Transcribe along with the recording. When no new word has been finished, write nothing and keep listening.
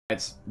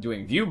it's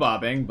doing view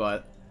bobbing,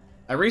 but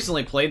I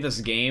recently played this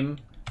game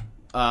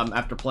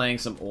after playing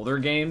some older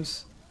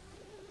games,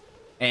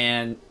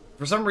 and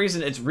for some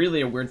reason it's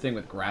really a weird thing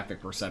with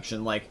graphic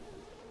perception. Like,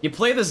 you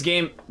play this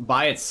game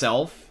by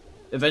itself,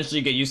 eventually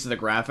you get used to the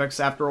graphics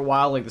after a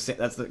while. Like,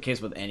 that's the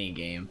case with any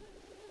game.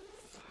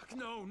 Fuck,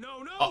 no,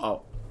 no, no.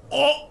 Uh-oh.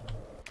 Oh!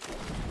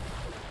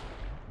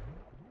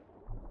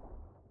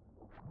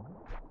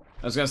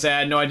 I was gonna say, I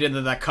had no idea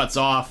that that cuts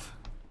off.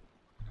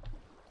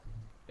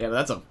 Yeah, but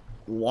that's a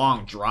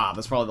long drop.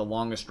 That's probably the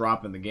longest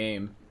drop in the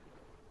game.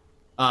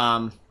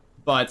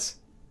 But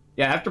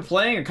yeah, after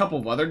playing a couple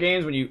of other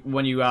games,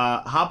 when you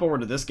hop over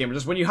to this game, or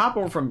just when you hop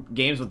over from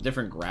games with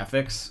different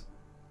graphics,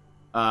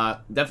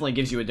 definitely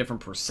gives you a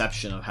different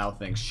perception of how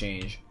things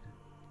change.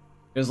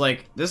 Because,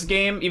 like, this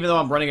game, even though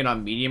I'm running it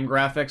on medium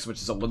graphics,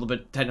 which is a little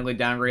bit technically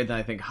downgraded than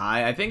I think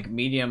high, I think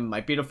medium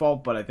might be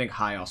default, but I think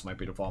high also might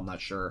be default, I'm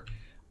not sure.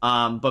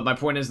 But my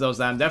point is, though, is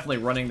that I'm definitely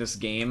running this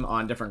game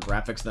on different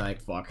graphics than I,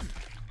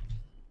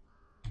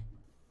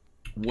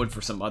 would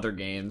for some other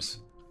games.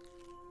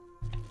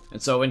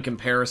 And so, in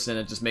comparison,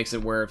 it just makes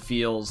it where it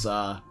feels,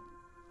 like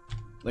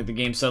the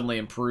game suddenly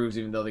improves,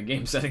 even though the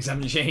game settings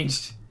haven't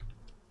changed.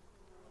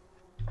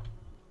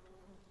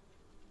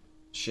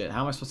 Shit,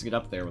 how am I supposed to get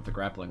up there with the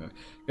grappling hook?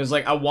 Because,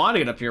 like, I want to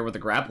get up here with the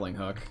grappling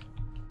hook.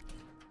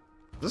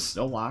 Is this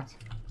still locked?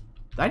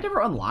 Did I never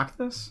unlock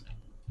this?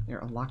 Here,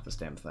 unlock this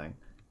damn thing.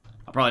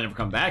 I'll probably never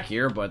come back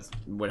here, but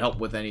would help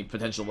with any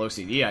potential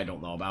OCD I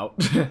don't know about.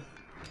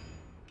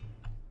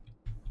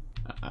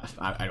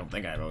 I don't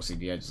think I have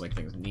OCD, I just like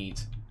things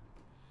neat.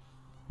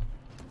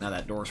 Now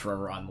that door's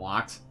forever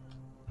unlocked.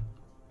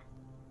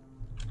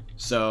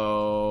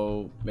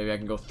 So, maybe I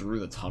can go through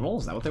the tunnel?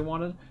 Is that what they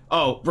wanted?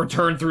 Oh,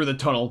 return through the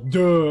tunnel.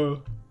 Duh!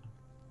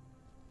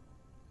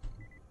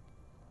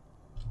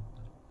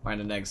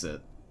 Find an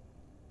exit.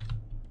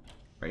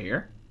 Right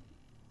here?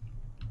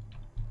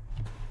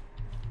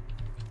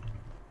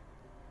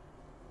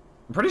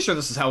 I'm pretty sure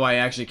this is how I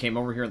actually came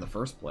over here in the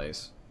first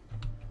place.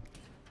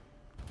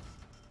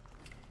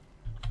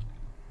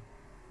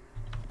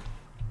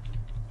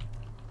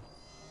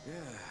 Yeah,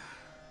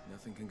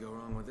 nothing can go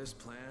wrong with this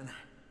plan.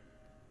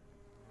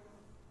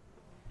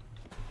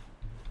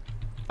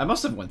 I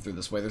must have went through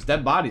this way. There's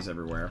dead bodies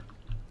everywhere.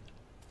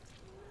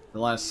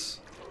 Unless...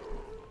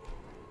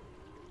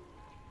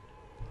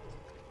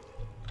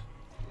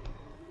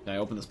 Can I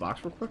open this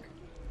box real quick?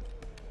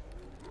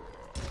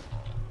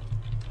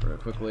 Real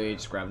quickly,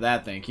 just grab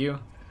that, thank you.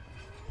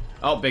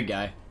 Oh, big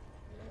guy.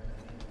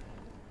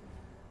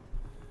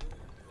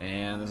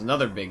 And there's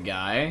another big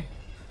guy.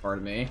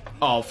 Pardon me.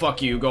 Oh,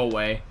 fuck you, go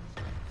away.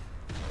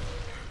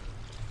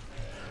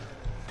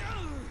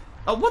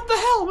 Oh, what the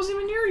hell? I wasn't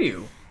even near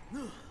you.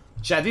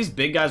 Chad, these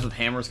big guys with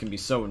hammers can be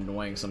so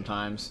annoying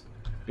sometimes.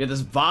 Yeah,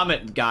 this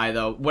vomit guy,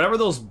 though. Whatever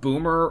those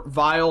boomer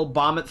vial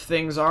vomit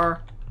things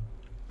are,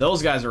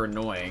 those guys are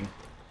annoying.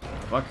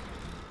 Fuck.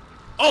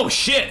 Oh,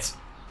 shit!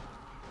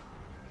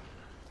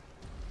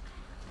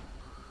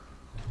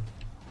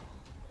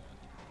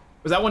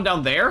 Was that one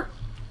down there?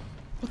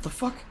 What the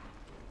fuck?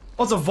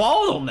 Oh, it's a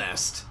volatile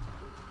nest.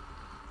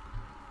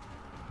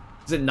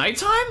 Is it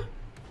nighttime?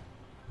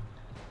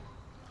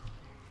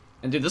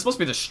 And dude, this must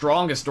be the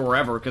strongest door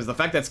ever, because the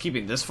fact that's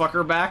keeping this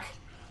fucker back,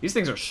 these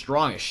things are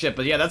strong as shit.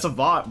 But yeah, that's a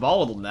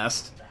volatile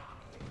nest.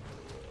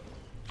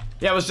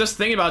 Yeah, I was just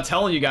thinking about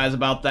telling you guys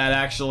about that,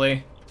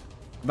 actually.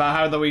 About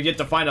how that we get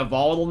to find a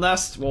volatile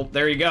nest. Well,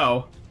 there you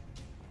go.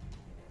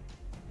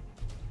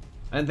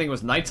 I didn't think it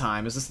was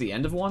nighttime. Is this the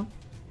end of one?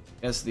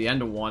 Yeah, it's the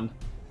end of one.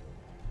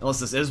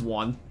 Unless this is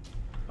one.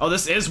 Oh,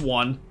 this is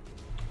one.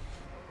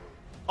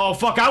 Oh,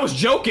 fuck, I was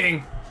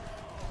joking.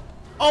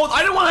 Oh,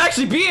 I didn't want to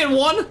actually be in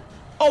one.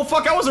 Oh,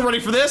 fuck, I wasn't ready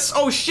for this.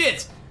 Oh,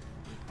 shit.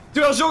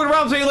 Dude, I was joking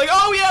around saying, like,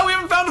 oh, yeah, we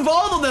haven't found a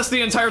volatile nest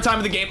the entire time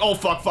of the game. Oh,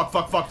 fuck, fuck,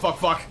 fuck, fuck, fuck,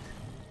 fuck.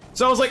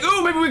 So I was like,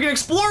 ooh, maybe we can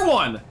explore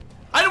one.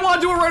 I didn't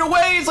want to do it right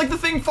away. It's like the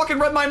thing fucking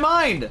read my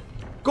mind.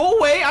 Go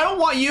away. I don't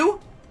want you.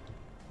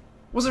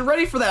 Wasn't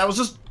ready for that. I was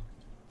just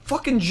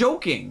fucking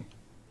joking.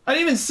 I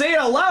didn't even say it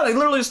out loud. I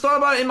literally just thought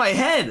about it in my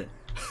head.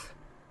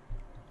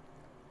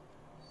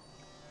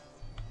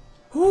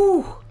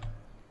 Whew.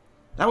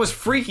 That was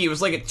freaky. It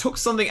was like it took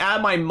something out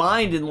of my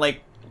mind and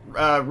like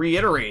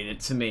reiterated it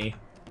to me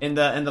in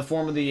the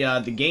form of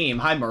the game.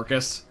 Hi,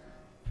 Marcus.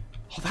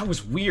 Oh, that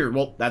was weird.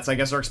 Well, that's I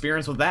guess our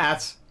experience with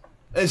that.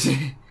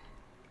 That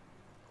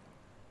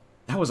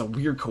was a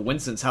weird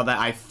coincidence how that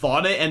I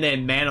thought it and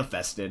then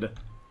manifested.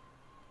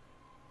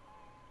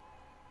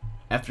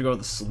 I have to go to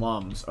the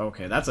slums.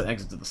 Okay, that's an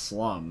exit to the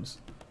slums.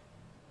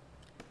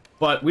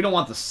 But we don't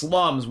want the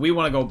slums. We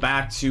want to go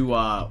back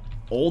to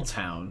Old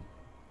Town,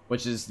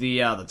 which is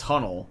the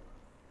tunnel.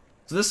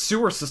 So this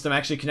sewer system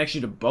actually connects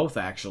you to both,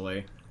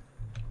 actually.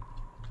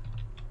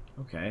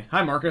 Okay.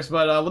 Hi, Marcus,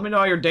 but let me know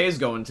how your day's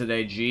going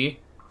today, G.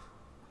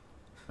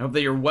 I hope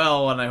that you're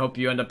well, and I hope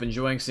you end up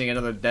enjoying seeing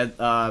another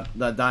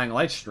the Dying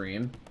Light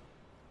stream.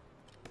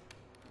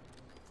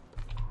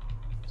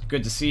 It's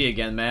good to see you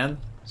again, man.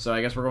 So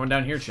I guess we're going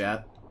down here,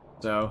 chat.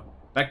 So,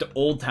 back to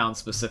Old Town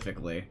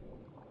specifically.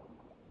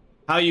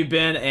 How you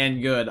been?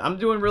 And good. I'm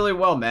doing really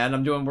well, man.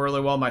 I'm doing really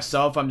well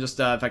myself. I'm just,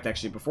 in fact,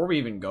 actually, before we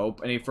even go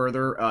any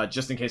further,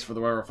 just in case for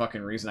whatever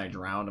fucking reason I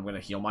drowned, I'm gonna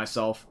heal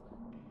myself.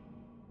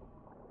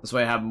 This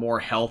way I have more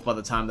health by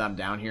the time that I'm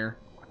down here.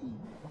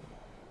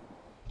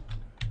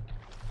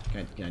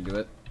 Can I do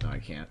it? No, I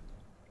can't.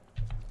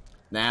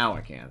 Now I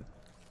can.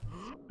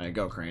 Alright,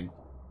 go, Crane.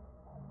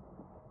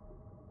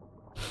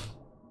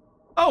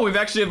 Oh, we've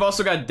actually have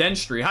also got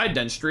Dentry. Hi,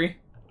 Dentry.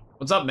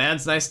 What's up, man?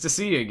 It's nice to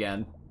see you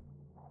again.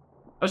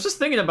 I was just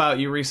thinking about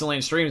you recently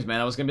in streams, man.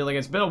 I was gonna be like,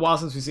 it's been a while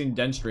since we've seen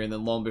Dentry, and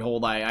then lo and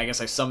behold, I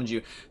guess I summoned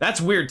you. That's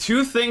weird.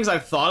 Two things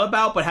I've thought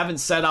about, but haven't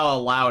said out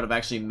loud have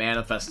actually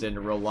manifested into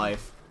real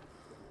life.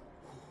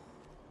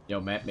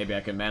 Yo, maybe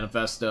I can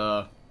manifest,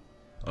 a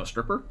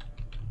stripper?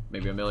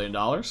 Maybe $1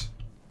 million?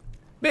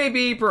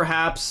 Maybe,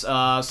 perhaps,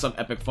 some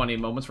epic funny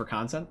moments for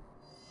content?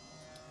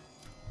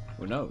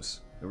 Who knows?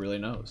 Who really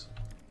knows?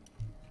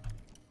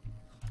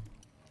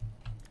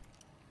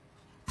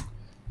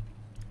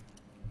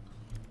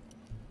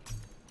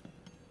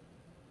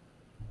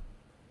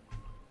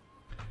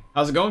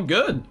 How's it going?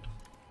 Good.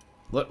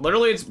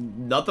 Literally, it's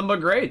nothing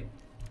but great.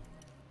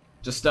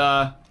 Just,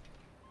 trying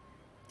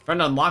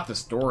to unlock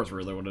this door is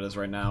really what it is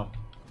right now.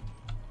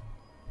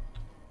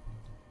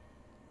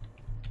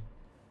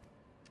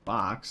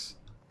 Box?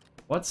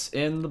 What's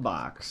in the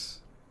box?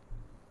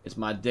 Is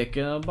my dick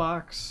in a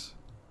box?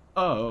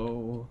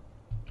 Oh.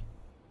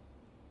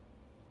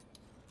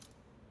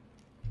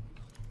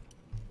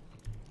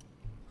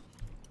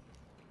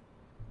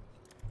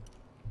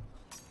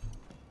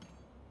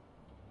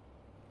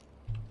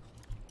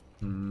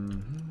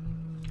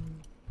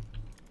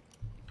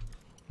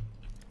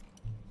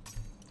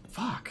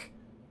 Fuck.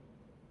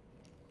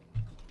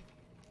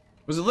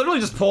 Was it literally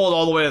just pulled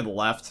all the way to the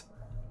left?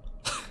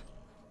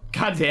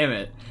 God damn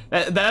it.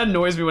 That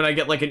annoys me when I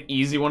get like an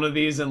easy one of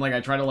these and like I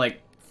try to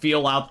like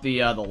feel out the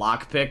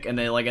lockpick and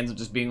then it like ends up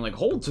just being like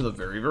hold to the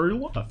very, very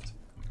left.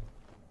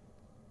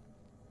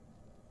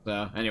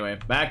 So anyway,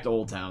 back to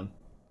Old Town.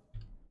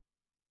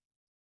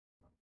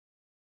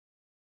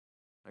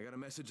 I got a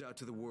message out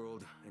to the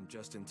world, and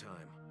just in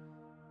time.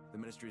 The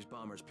Ministry's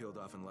bombers peeled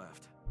off and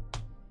left.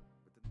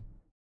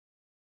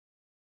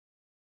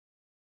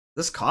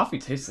 This coffee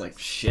tastes like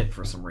shit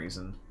for some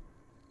reason.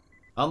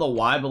 I don't know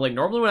why, but like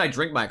normally when I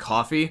drink my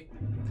coffee,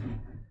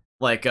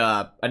 like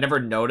I never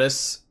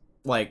notice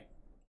like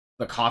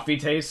the coffee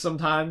taste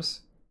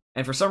sometimes.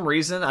 And for some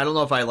reason, I don't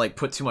know if I like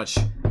put too much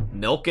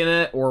milk in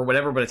it or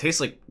whatever, but it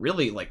tastes like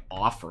really like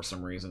off for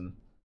some reason.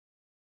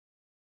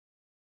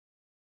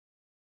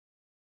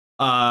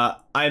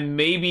 I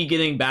may be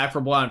getting back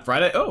from on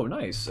Friday. Oh,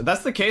 nice. If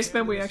that's the case,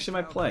 man, we actually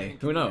might play.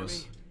 Who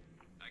knows?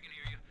 I can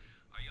hear you.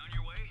 Are you on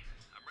your way?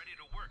 I'm ready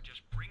to work.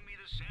 Just bring me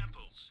the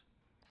samples.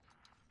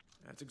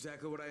 That's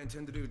exactly what I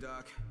intend to do,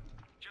 Doc.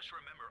 Just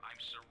remember, I'm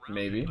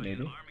surrounded by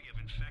an army of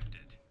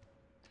infected.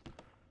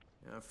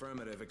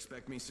 Affirmative.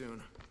 Expect me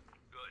soon.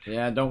 Good.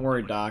 Yeah, don't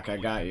worry, Doc. I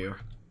got you.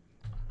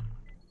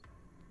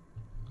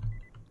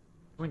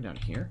 Going down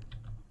here?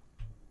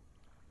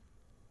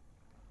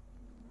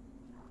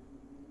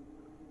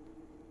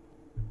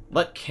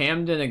 Let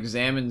Camden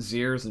examine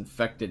Zier's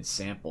infected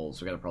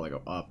samples. We gotta probably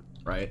go up,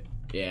 right?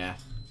 Yeah.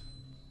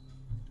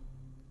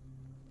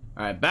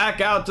 Alright, back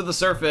out to the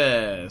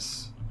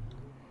surface.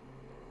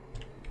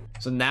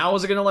 So now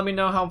is it gonna let me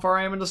know how far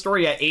I am in the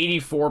story? Yeah,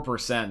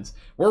 84%.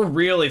 We're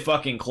really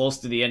fucking close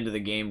to the end of the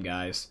game,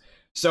 guys.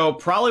 So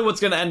probably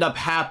what's gonna end up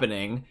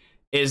happening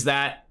is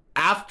that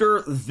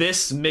after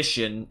this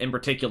mission in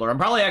particular, I'm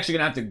probably actually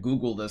gonna have to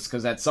Google this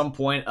because at some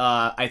point,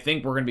 I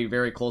think we're gonna be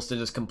very close to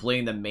just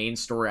completing the main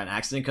story on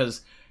accident.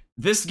 Because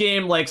this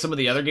game, like some of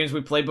the other games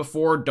we played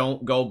before,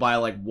 don't go by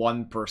like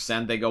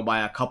 1%. They go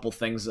by a couple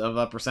things of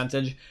a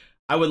percentage.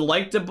 I would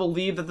like to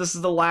believe that this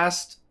is the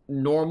last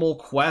normal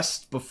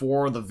quest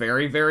before the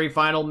very, very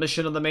final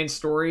mission of the main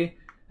story.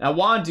 And I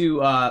want to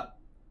do,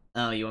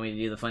 oh, you want me to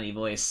do the funny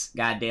voice?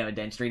 God damn it,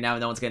 Dentry. Now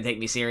no one's gonna take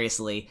me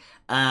seriously.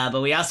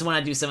 But we also want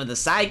to do some of the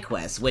side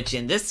quests, which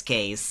in this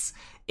case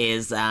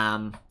is,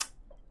 right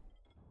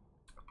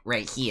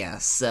here.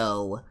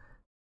 So,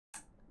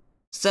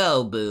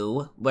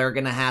 Boo, we're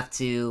gonna have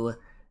to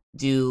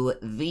do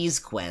these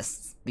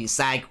quests, these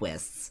side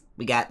quests.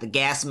 We got the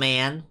Gas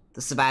Man,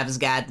 the Survivor's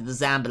Guide to the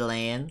Zombie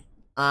Land,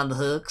 On the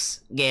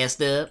Hooks,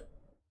 Gassed Up,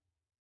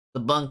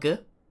 the Bunker,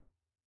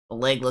 the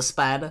Legless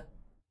Spider,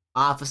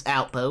 Office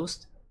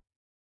Outpost,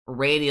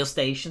 Radio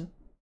Station,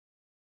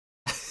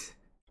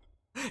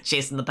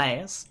 Chasing the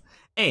Pass,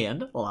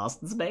 and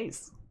Lost in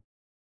Space.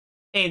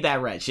 Ain't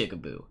that right,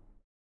 Chickaboo?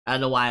 I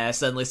don't know why I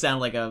suddenly sound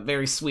like a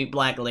very sweet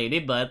black lady,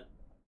 but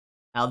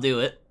I'll do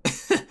it.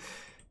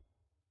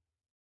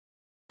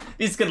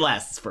 This could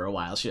last for a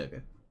while,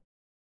 sugar.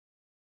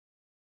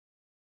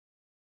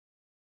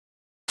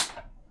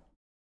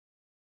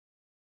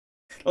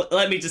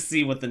 Let me just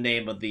see what the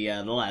name of the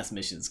last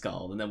mission's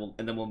called, and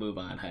then we'll move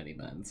on, honey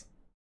buns.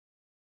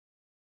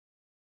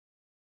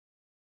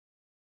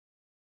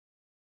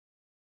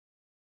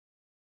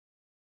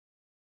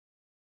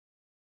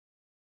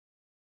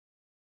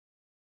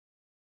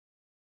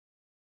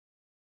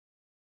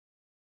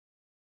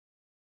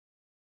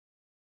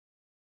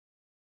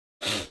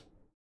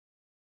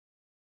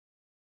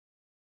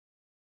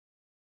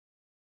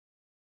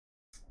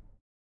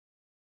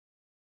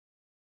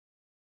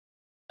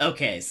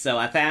 Okay, so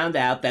I found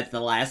out that the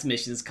last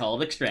mission is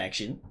called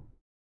Extraction.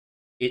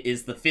 It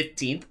is the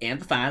 15th and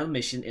the final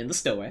mission in the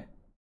story.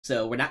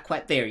 So we're not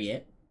quite there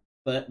yet.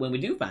 But when we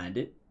do find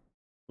it,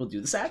 we'll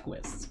do the side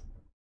quests.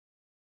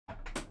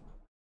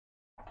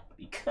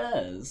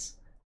 Because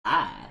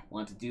I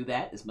want to do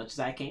that as much as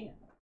I can.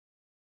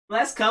 The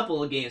last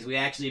couple of games we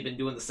actually have been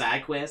doing the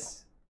side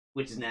quests,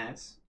 which is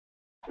nice.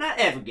 Not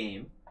every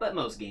game, but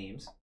most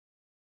games.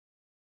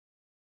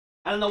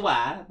 I don't know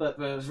why, but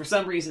for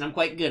some reason I'm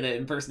quite good at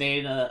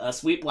impersonating a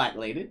sweet black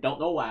lady. Don't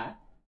know why.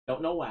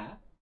 Don't know why.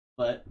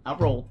 But I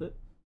rolled with it.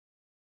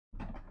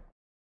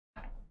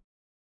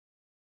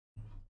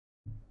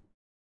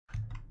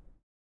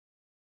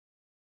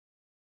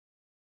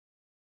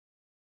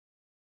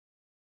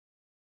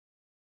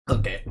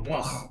 Okay.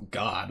 Oh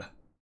God.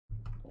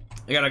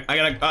 I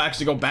gotta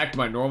actually go back to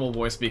my normal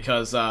voice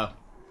because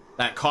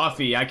that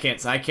coffee I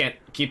can't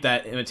keep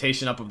that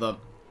imitation up of the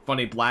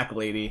funny black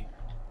lady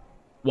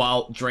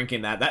while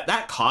drinking that.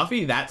 That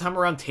coffee that time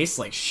around tastes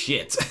like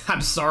shit.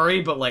 I'm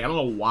sorry, but like I don't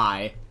know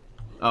why.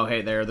 Oh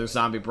hey there's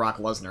zombie Brock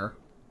Lesnar.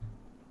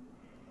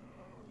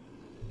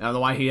 I don't know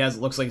why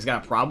looks like he's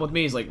got a problem with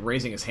me. He's like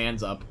raising his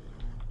hands up.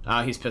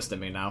 He's pissed at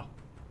me now.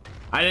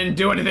 I didn't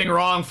do anything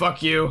wrong,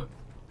 fuck you.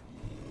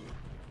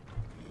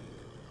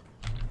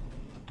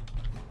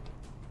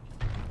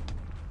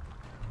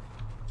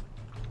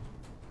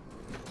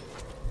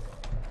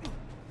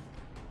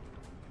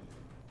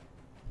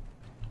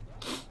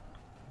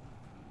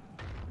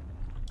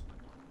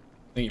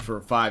 Thank you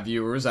for 5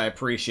 viewers. I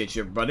appreciate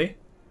you, everybody.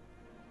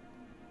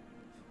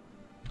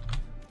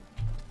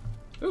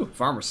 Ooh,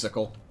 farmer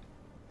sickle.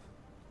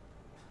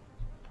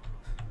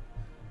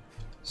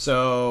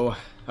 So,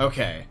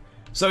 okay.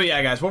 So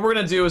yeah, guys, what we're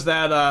gonna do is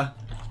that,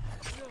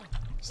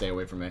 stay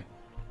away from me.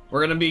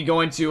 We're gonna be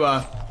going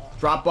to,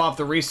 drop off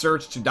the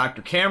research to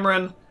Dr.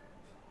 Cameron.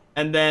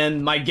 And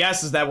then my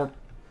guess is that we're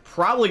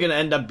probably gonna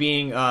end up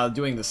being,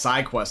 doing the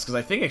side quest, because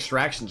I think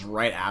Extraction's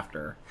right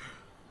after.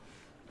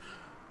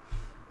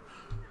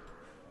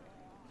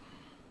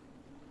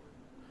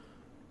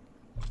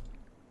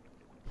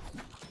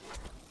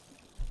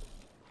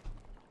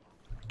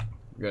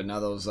 Good,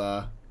 now those,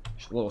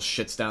 little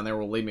shits down there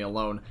will leave me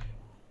alone.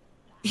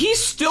 He's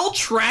still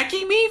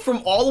tracking me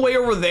from all the way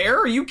over there?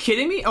 Are you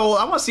kidding me? Oh,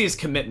 I want to see his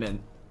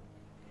commitment.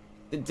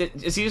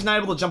 Is he just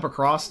not able to jump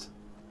across?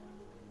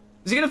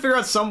 Is he gonna figure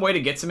out some way to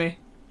get to me?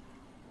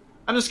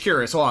 I'm just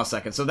curious. Hold on a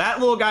second. So that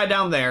little guy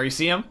down there, you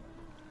see him?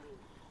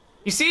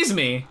 He sees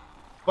me,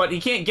 but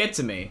he can't get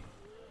to me.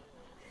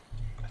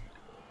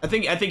 I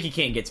think he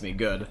can't get to me.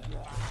 Good.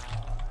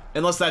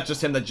 Unless that's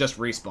just him that just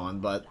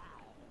respawned, but...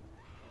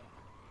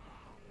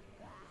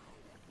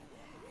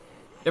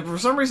 Yeah, but for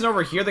some reason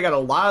over here, they got a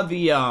lot of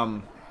the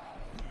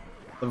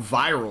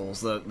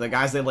virals, the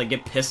guys that, like,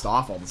 get pissed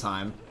off all the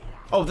time.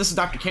 Oh, this is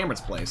Dr.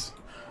 Cameron's place.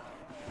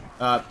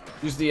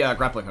 Use the,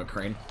 grappling hook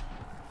crane.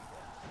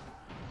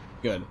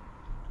 Good.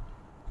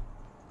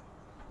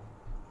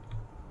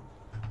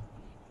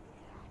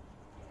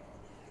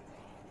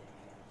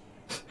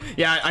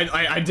 Yeah,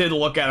 I did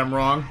look at him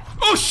wrong.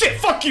 Oh shit,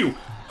 fuck you!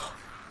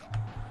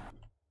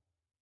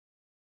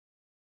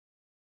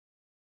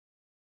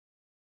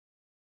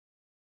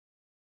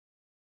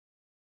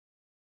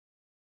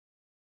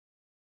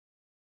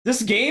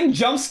 This game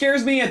jump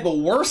scares me at the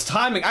worst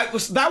timing. That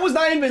was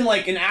not even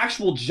like an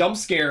actual jump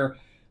scare.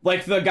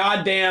 Like the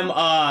goddamn,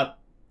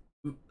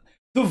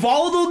 the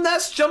volatile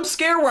nest jump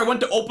scare where I went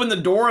to open the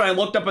door and I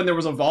looked up and there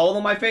was a volatile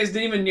in my face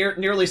didn't even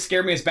nearly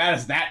scare me as bad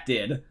as that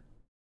did.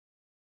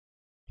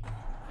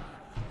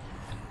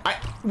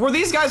 Were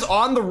these guys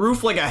on the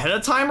roof like ahead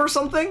of time or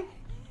something?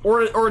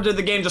 Or did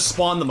the game just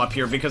spawn them up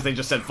here because they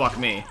just said fuck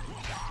me?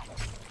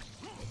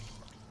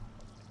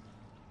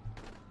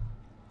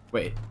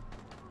 Wait.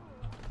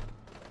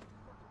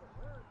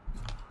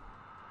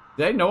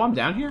 Did they know I'm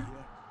down here?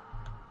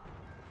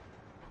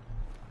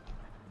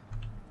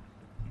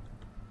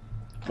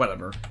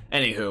 Whatever.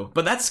 Anywho.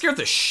 But that scared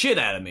the shit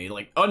out of me.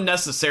 Like,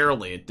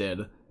 unnecessarily it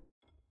did.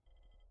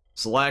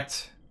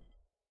 Select.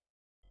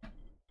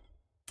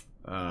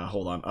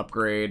 Hold on.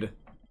 Upgrade. Do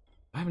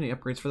I have any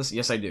upgrades for this?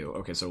 Yes, I do.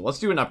 Okay, so let's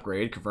do an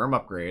upgrade. Confirm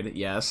upgrade.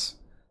 Yes.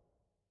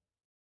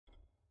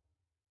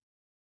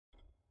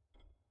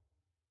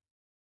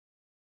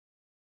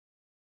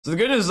 So the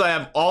good news is I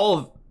have all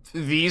of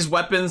these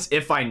weapons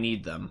if I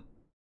need them.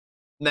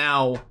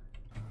 Now,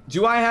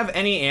 do I have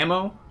any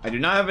ammo? I do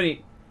not have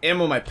any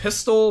ammo in my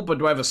pistol, but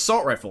do I have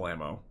assault rifle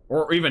ammo?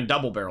 Or even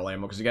double barrel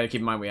ammo, because you gotta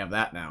keep in mind we have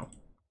that now.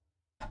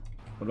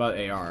 What about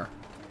AR?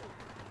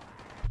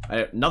 I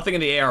have nothing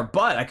in the AR,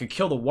 but I could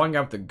kill the one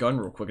guy with the gun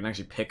real quick and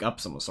actually pick up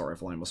some assault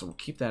rifle ammo, so we'll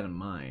keep that in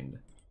mind.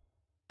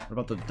 What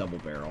about the double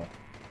barrel?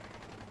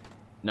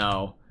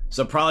 No.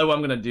 So probably what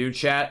I'm gonna do,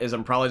 chat, is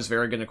I'm probably just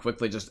very gonna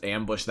quickly just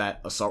ambush that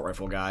assault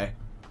rifle guy.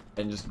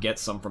 And just get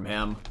some from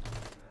him.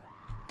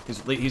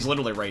 He's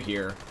literally right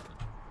here.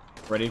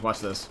 Ready?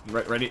 Watch this.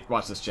 Ready?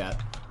 Watch this, chat.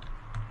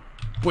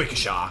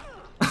 Wickashaw.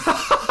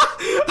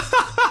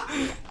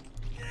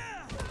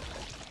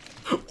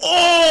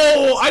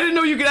 Oh, I didn't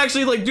know you could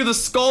actually like do the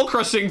skull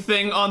crushing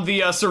thing on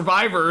the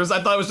survivors. I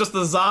thought it was just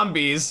the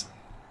zombies.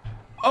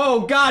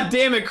 Oh, god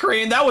damn it,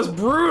 Crane, that was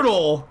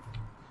brutal.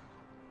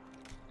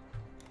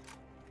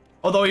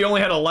 Although he only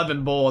had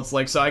 11 bullets,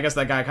 like, so I guess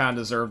that guy kind of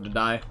deserved to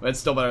die. It's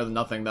still better than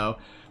nothing, though.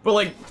 But,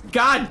 like,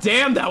 god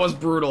damn, that was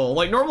brutal.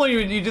 Like, normally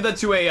you do that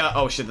to a,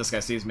 oh shit, this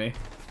guy sees me.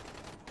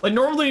 Like,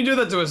 normally you do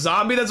that to a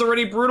zombie that's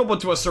already brutal, but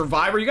to a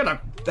survivor, you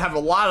gotta have a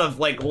lot of,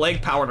 like,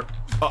 leg power to,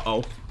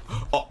 uh-oh.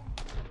 Oh.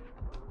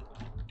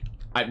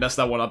 I messed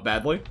that one up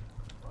badly.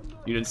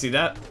 You didn't see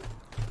that?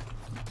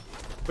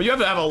 But you have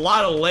to have a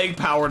lot of leg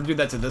power to do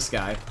that to this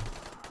guy.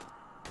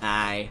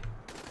 Aye.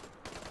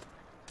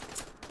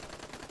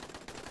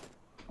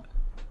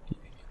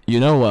 You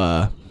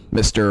know,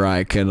 mister,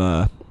 I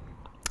can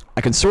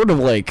sort of,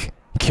 like,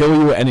 kill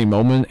you at any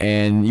moment,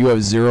 and you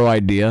have zero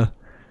idea.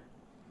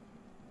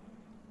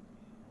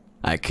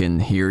 I can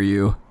hear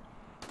you.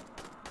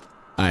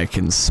 I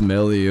can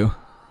smell you.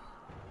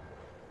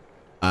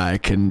 I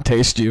can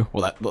taste you.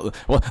 Well,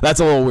 that's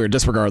a little weird.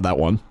 Disregard that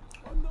one.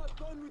 I'm not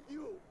done with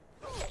you.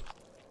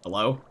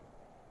 Hello?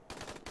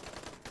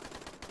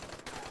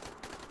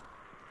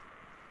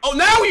 Oh,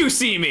 now you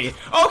see me!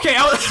 Okay,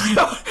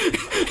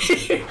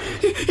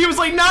 he was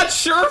like not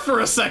sure for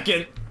a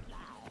second.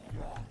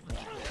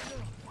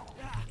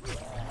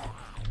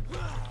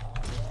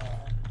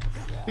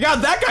 God,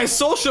 that guy's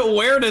social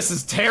awareness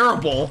is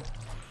terrible.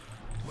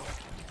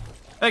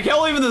 Like,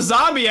 hell, even the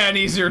zombie had an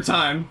easier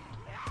time.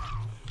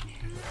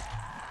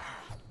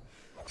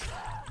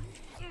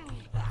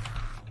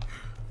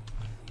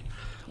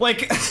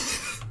 Like,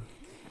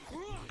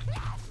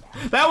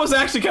 that was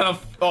actually kind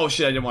of, oh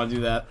shit, I didn't want to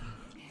do that.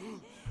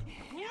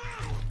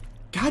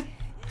 God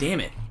damn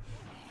it.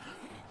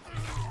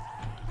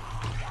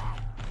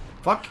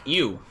 Fuck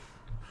you.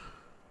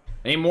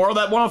 Any more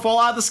that want to fall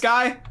out of the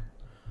sky?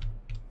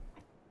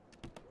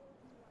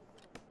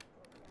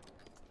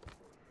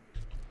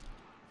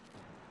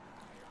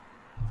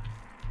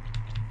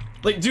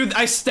 Like, dude,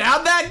 I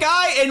stabbed that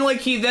guy and, like,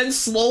 he then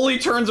slowly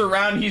turns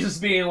around. He's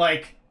just being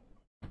like,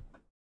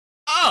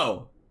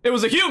 oh, it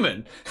was a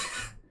human.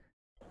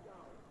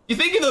 You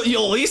think the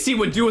least he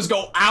would do is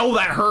go, ow,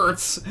 that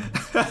hurts.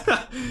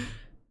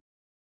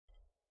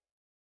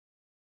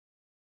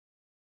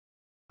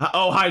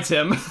 Oh, hi,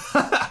 Tim.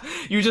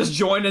 You just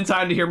joined in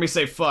time to hear me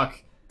say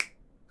fuck.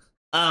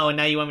 Oh, and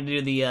now you want me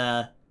to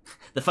do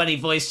the funny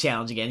voice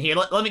challenge again. Here,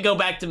 let me go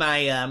back to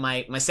my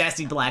my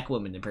sassy black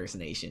woman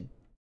impersonation.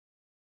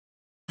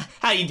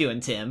 How you doing,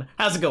 Tim?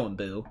 How's it going,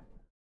 boo?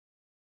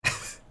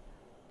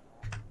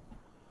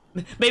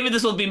 Maybe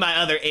this will be my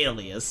other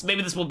alias.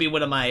 Maybe this will be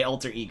one of my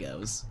alter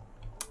egos.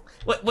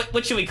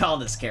 What should we call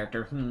this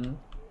character?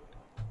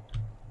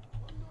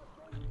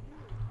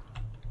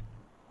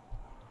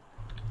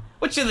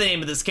 What should the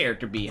name of this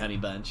character be, Honey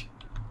Bunch?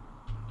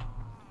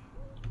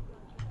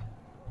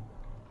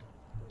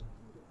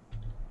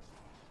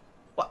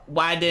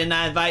 Why didn't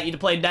I invite you to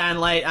play Dying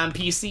Light on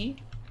PC?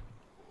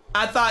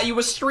 I thought you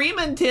were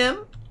streaming,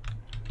 Tim.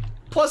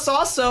 Plus,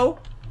 also,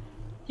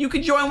 you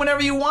can join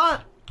whenever you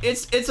want.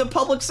 It's a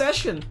public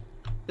session.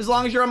 As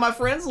long as you're on my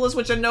friends list,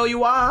 which I know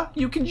you are,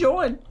 you can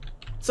join.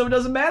 So it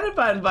doesn't matter if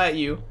I invite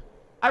you.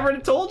 I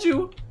already told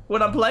you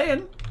what I'm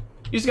playing.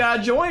 You just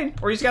gotta join,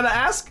 or you just gotta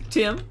ask,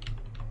 Tim.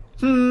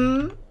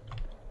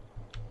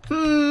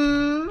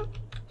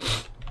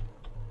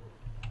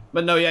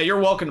 But no, yeah, you're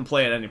welcome to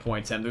play at any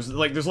point, Tim. There's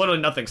literally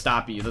nothing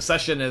stopping you. The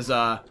session is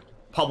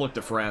public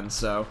to friends,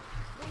 so.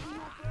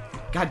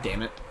 God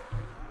damn it.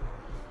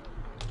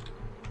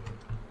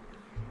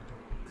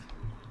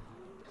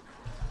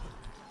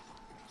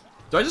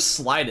 Do I just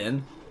slide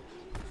in?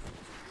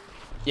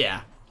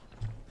 Yeah.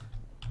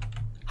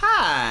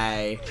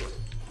 Hi.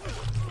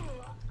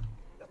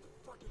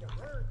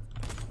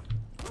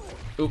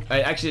 Oop,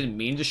 I actually didn't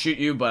mean to shoot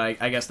you, but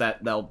I guess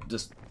that'll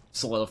just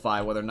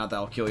solidify whether or not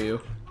that'll kill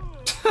you.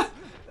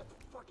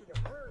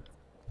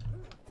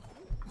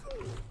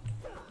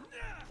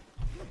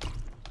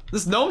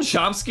 This Noam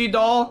Chomsky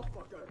doll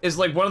is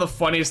like one of the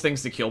funniest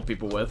things to kill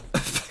people with.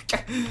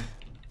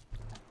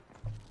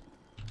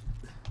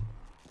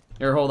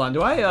 Here, hold on.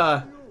 Do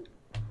I,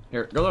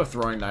 here, go to a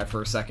throwing knife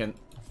for a second.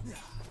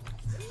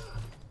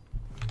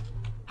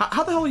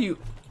 How the hell are you?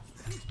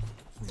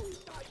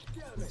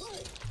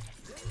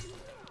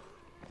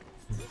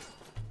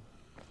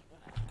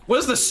 What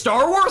is this,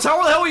 Star Wars?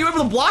 How the hell are you able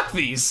to block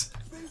these?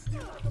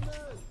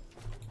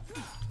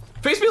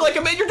 Face me like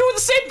a man, you're doing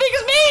the same thing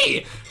as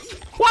me!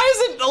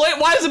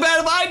 Why is it bad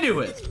if I do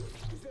it?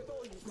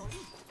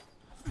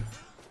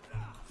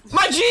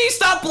 My G,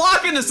 stop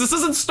blocking this! This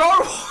isn't Star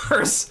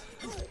Wars!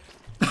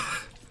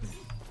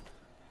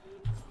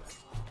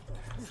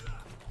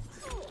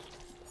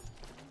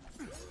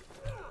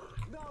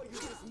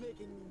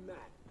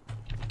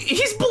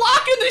 He's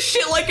blocking this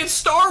shit like it's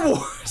Star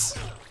Wars!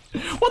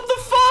 What the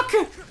fuck?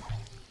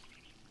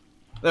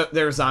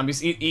 There are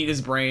zombies. Eat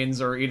his brains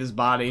or eat his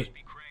body.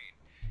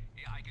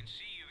 Yeah, I can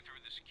see you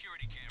through the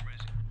security cameras.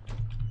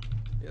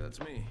 Yeah, that's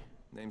me.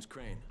 Name's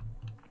Crane.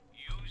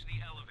 Use the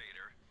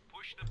elevator.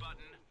 Push the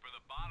button for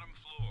the bottom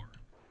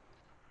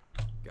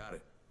Got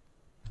it.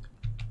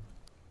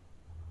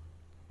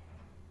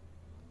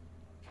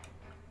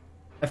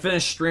 I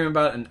finished stream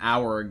about an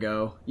hour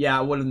ago. Yeah,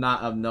 I would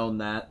not have known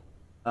that.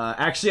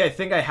 Actually, I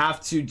think I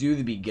have to do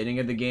the beginning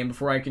of the game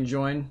before I can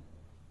join.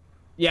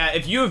 Yeah,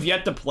 if you have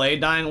yet to play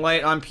Dying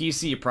Light on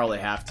PC, you probably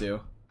have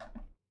to.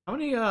 How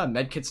many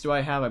medkits do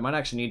I have? I might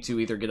actually need to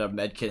either get a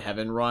medkit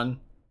heaven run.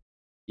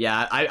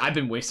 Yeah, I've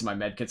been wasting my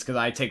medkits because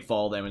I take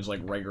fall damage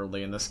like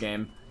regularly in this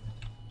game.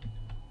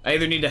 I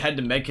either need to head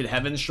to medkit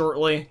heaven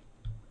shortly,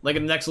 like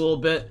in the next little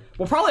bit.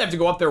 We'll probably have to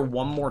go up there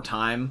one more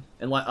time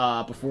and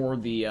before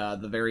the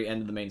very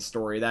end of the main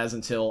story. That is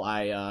until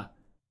I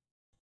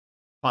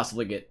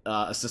possibly get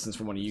assistance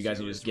from one of you guys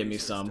and just give me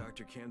some.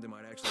 Dr. Camden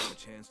might actually have a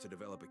chance to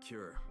develop a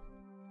cure.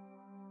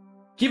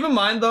 Keep in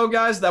mind, though,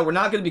 guys, that we're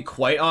not going to be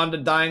quite on to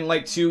Dying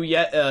Light 2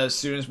 yet as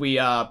soon as we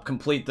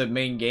complete the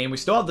main game. We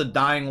still have the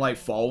Dying Light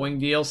following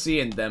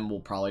DLC, and then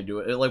we'll probably do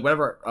it. Like,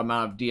 whatever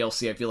amount of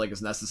DLC I feel like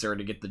is necessary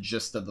to get the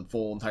gist of the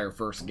full entire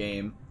first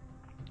game.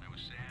 I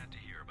was sad to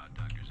hear about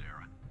Dr.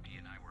 Zara. He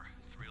and I were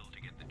thrilled to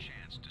get the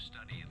chance to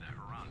study the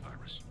Haran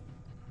virus.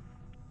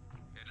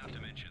 And not to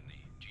mention the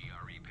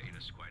GRE paid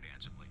us quite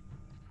handsomely.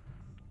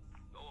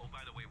 Oh,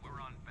 by the way,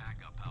 we're on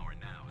backup power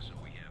now, so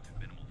we have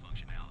minimal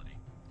functionality.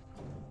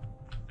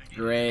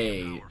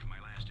 Great. Power for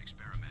my last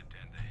experiment,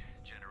 and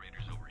the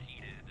generators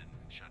overheated and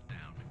shut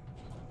down.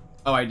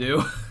 Oh, I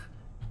do?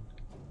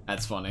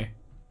 That's funny.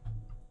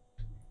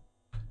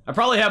 I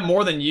probably have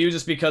more than you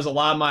just because a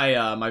lot of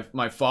my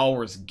my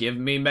followers give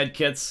me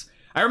medkits.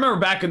 I remember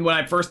back when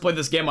I first played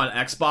this game on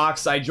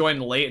Xbox, I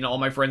joined late and all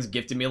my friends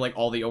gifted me like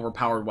all the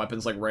overpowered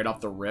weapons like right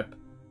off the rip.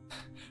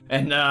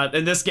 And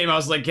in this game I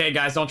was like, hey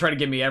guys, don't try to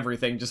give me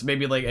everything. Just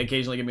maybe like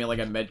occasionally give me like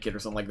a medkit or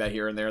something like that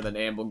here and there. And then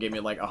Amble gave me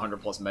like 100+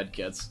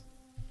 medkits.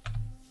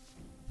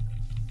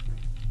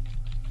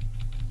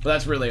 But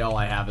that's really all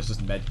I have is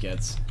just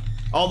medkits.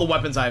 All the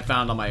weapons I have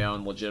found on my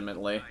own,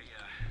 legitimately. I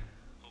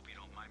hope you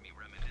don't mind me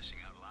reminiscing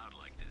out loud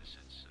like this.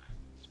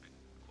 It's been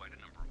quite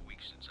a number of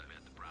weeks since I've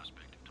had the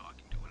prospect of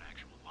talking to an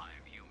actual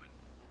live human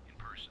in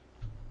person.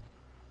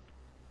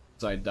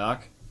 Sorry,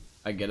 Doc.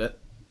 I get it.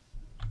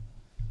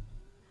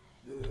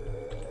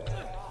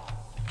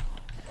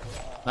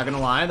 Not gonna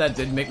lie, that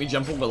did make me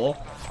jump a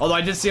little. Although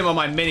I did see him on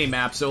my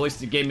mini-map, so at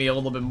least it gave me a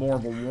little bit more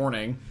of a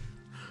warning.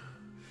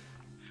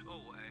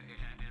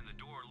 And the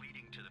door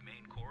leading to the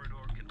main corridor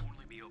can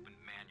only be opened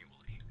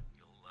manually.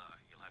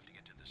 You'll have to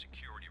get to the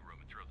security room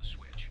and throw the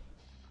switch.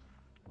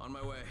 On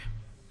my way.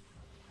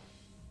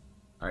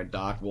 Alright,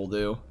 Doc, will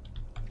do.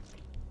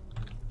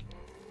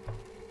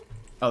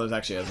 Oh, there's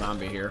actually a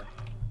zombie here.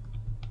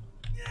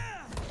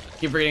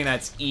 Keep forgetting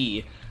that's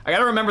E. I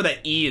gotta remember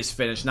that E is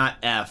finished, not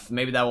F.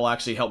 Maybe that will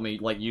actually help me,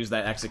 like, use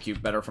that execute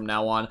better from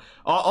now on.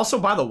 Also,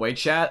 by the way,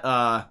 chat,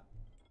 I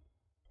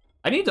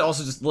need to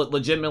also just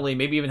legitimately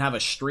maybe even have a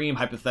stream,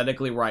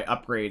 hypothetically, where I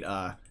upgrade,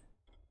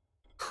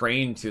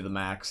 Crane to the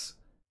max.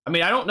 I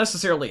mean, I don't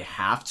necessarily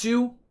have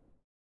to,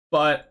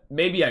 but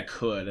maybe I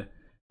could.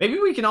 Maybe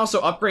we can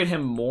also upgrade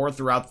him more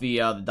throughout the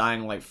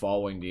Dying Light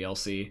Following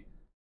DLC. You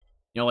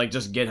know, like,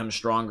 just get him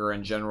stronger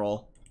in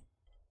general.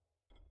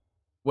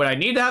 Would I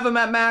need to have him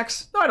at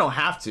max? No, I don't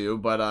have to,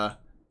 but,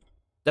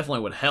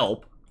 definitely would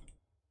help.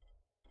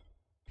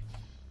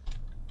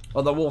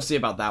 Although, we'll see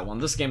about that one.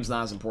 This game's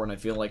not as important,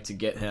 I feel like, to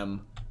get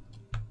him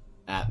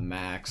at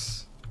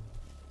max.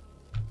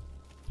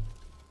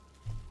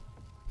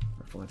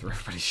 We're flying through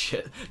everybody's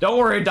shit. Don't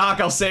worry, Doc,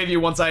 I'll save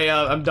you once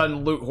I'm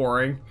done loot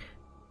whoring.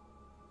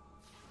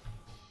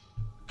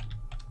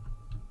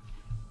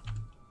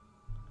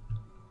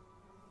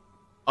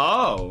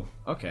 Oh,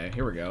 okay,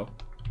 here we go.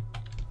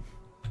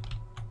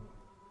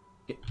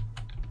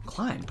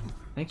 Climb.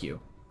 Thank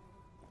you.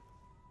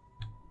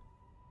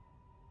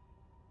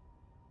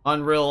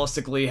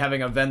 Unrealistically,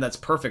 having a vent that's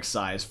perfect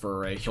size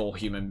for a whole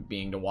human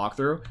being to walk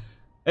through.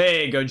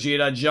 Hey,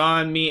 Gogeta,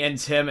 John, me, and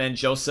Tim, and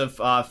Joseph,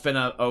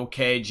 finna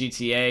okay,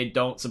 GTA,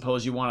 don't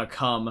suppose you want to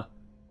come,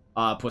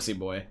 pussy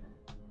boy.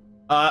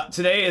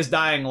 Today is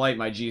Dying Light,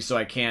 my G, so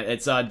I can't.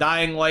 It's,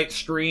 Dying Light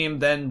stream,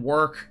 then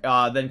work,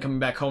 then coming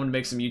back home to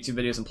make some YouTube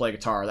videos and play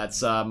guitar.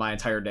 That's, my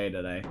entire day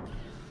today.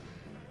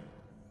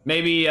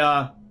 Maybe,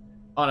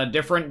 on a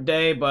different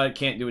day, but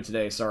can't do it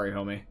today. Sorry,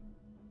 homie.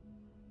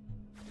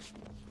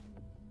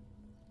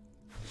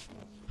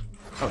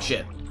 Oh,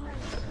 shit.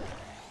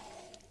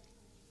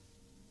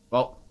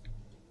 Well,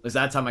 at least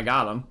that time I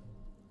got him.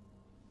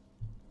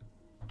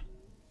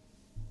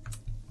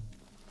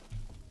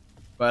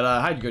 But,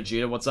 hi,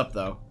 Gogeta. What's up,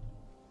 though?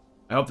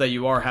 I hope that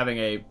you are having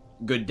a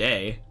good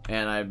day,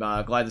 and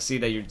I'm glad to see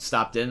that you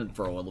stopped in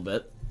for a little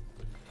bit.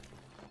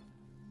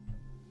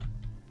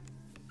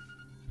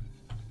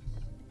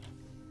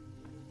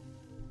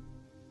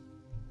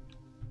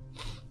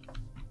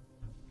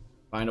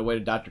 Find a way to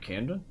Dr.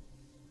 Camden?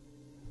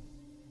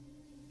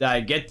 Did I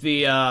get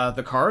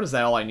the card? Is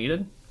that all I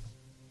needed?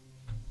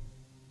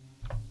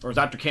 Or is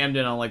Dr.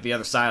 Camden on, like, the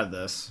other side of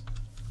this?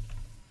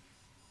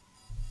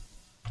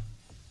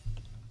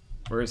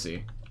 Where is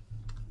he?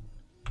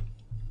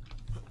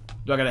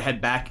 Do I gotta head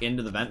back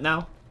into the vent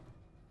now?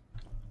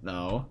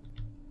 No.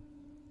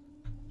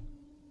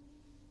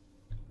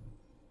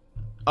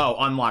 Oh,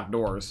 unlock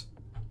doors.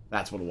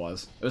 That's what it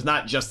was. It was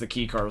not just the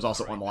key card, it was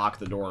also unlock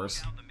the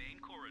doors. Down the main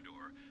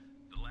corridor.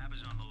 The lab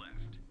is on the left.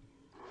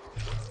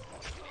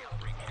 The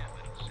outbreak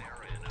happened.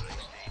 Sarah and I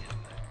stayed in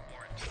the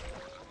quarantine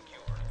for the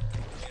cure.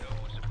 You know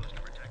who was supposed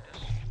to protect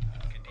us?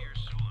 Kadir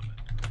Suleiman.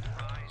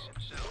 Rise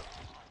himself.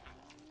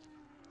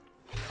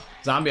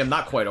 Zombie, I'm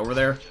not quite over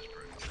there.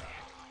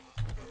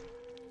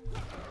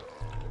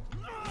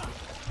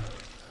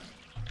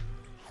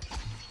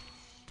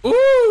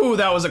 Ooh,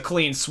 that was a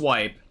clean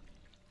swipe.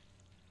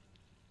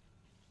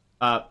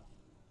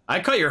 I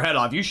cut your head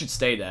off. You should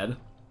stay dead.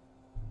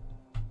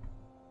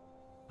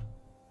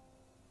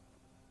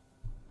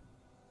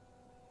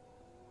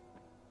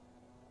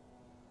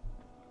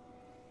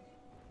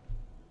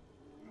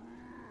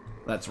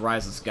 Let's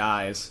rise as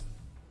guys.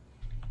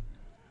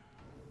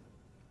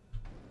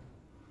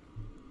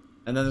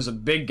 And then there's a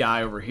big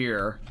guy over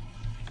here.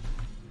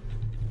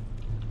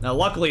 Now,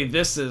 luckily,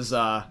 this is,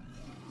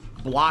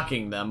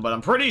 blocking them, but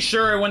I'm pretty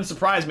sure it wouldn't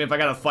surprise me if I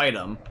gotta fight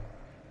him.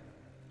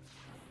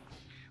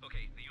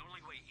 Okay, the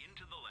only way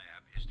into the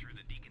lab is through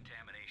the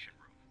decontamination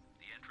room.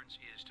 The entrance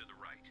is to the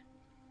right.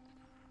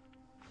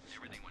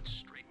 Everything went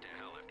straight to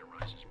hell after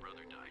Rise's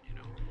brother died, you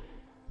know.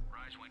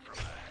 Rise went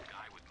from a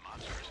guy with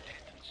monstrous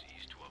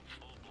tendencies to a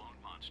full-blown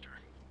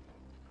monster.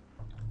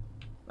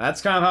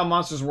 That's kind of how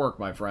monsters work,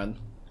 my friend.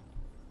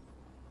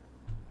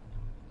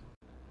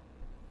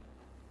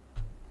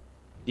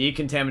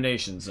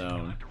 Decontamination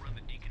zone.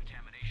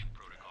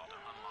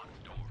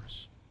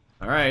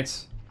 Alright.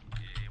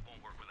 It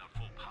won't work without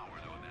full power,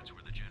 though. That's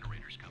where the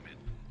generators come in.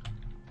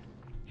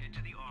 Head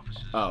to the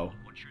offices. Oh.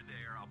 Once you're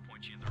there, I'll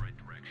point you in the right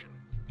direction.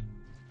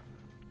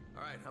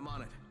 Alright, I'm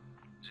on it.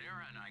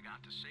 Zara and I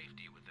got to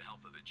safety with the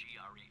help of a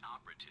GRE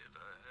operative,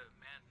 a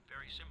man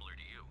very similar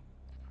to you.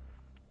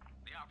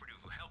 The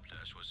operative who helped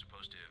us was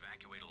supposed to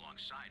evacuate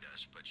alongside us,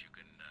 but you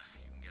can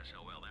guess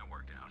how well that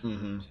worked out.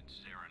 Since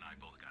Zara and I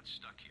both got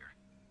stuck here.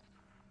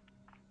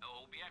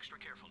 Oh, be extra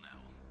careful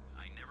now.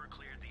 I never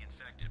cleared the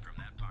infected from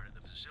that part of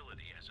the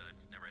facility, as I've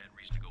never had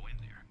reason to go in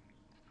there.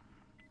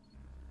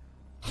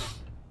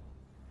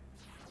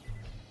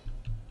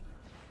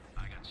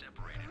 I got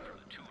separated from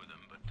the two of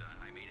them, but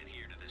I made it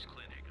here to this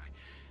clinic. I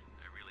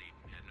really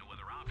had no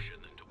other option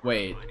than to work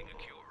on finding a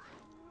cure.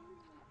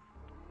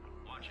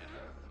 Watch it.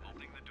 I'm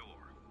opening the door.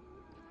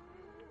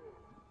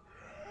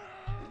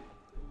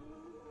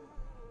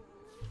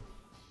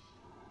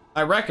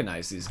 I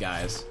recognize these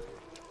guys.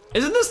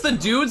 Isn't this the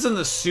dudes in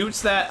the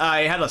suits that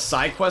I had a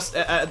side quest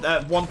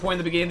at one point in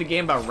the beginning of the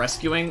game about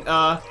rescuing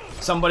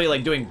somebody,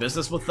 like doing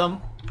business with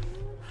them?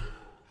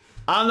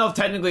 I don't know if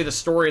technically the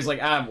story is like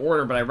out of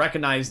order, but I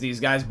recognize these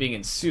guys being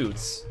in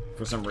suits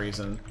for some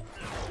reason.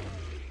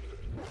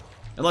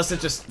 Unless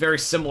it's just very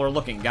similar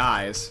looking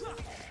guys.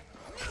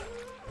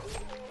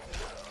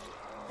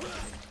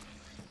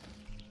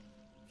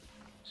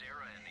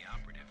 Zara and the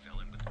operative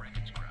fell in with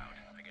Brecken's crowd.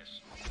 I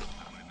guess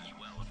I would have as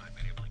well if I'd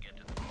been able to get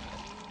to them.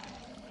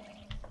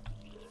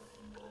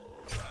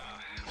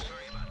 I'm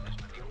sorry about this,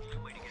 but the only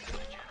way to get to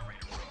the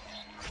generator room is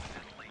through the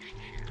ventilation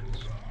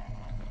shafts.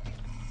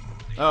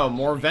 Oh,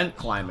 more vent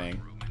climbing.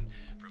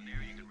 From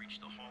there you can reach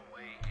the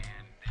hallway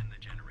and then the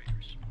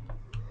generators.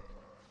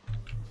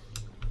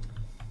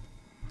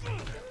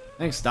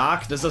 Thanks,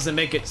 Doc. This doesn't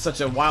make it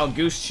such a wild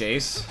goose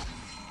chase.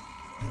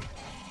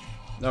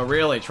 No,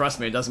 really, trust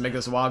me, it doesn't make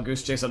this a wild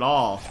goose chase at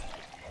all.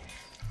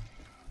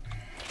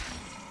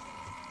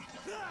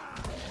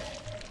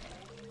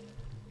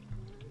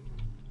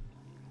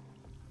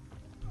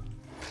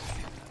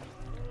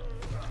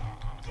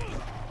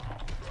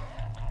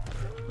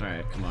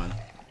 Alright, come on.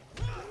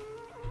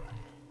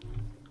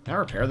 Can I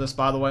repair this,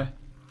 by the way?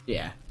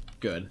 Yeah,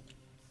 good.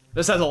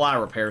 This has a lot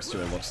of repairs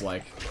to it, looks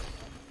like.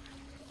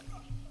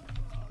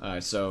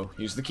 Alright, so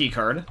use the key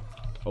card.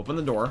 Open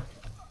the door.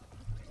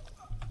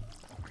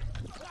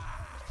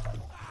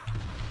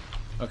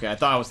 Okay, I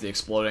thought it was the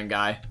exploding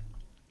guy.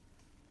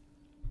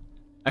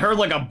 I heard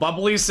like a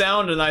bubbly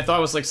sound and I thought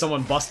it was like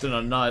someone busting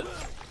a nut.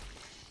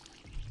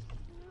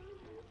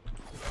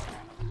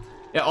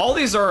 Yeah, all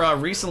these are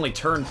recently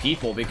turned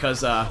people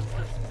because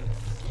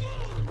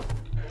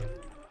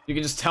you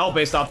can just tell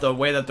based off the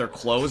way that their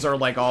clothes are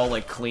like all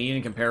like clean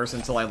in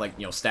comparison to like,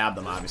 you know, stab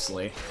them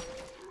obviously.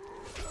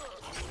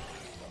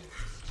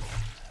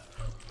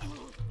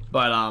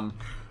 But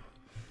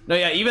no,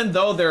 yeah, even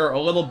though they're a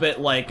little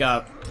bit like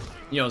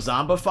you know,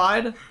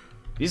 zombified,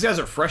 these guys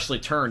are freshly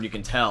turned, you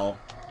can tell.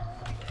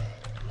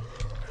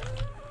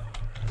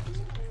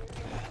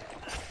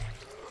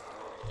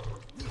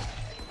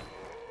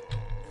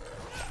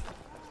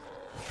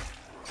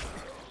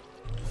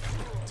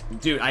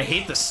 Dude, I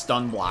hate the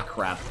stun block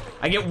crap.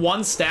 I get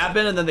one stab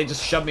in and then they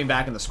just shove me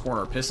back in this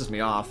corner. It pisses me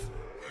off.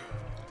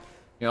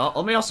 You know,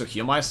 let me also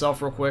heal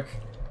myself real quick.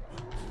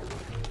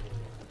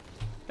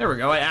 There we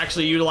go, I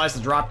actually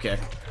utilized the dropkick.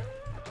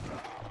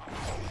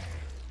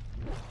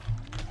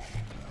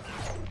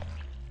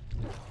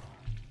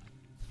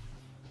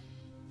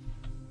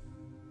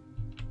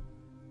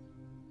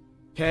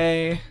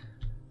 Okay.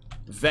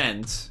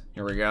 Vent.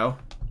 Here we go.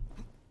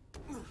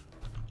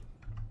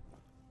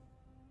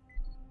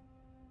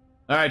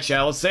 Alright,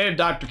 chat, let's save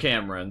Dr.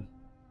 Cameron.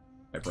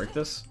 Can I break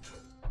this?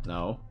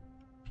 No.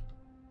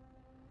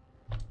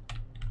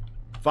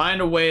 Find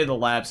a way to the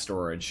lab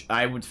storage.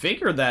 I would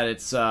figure that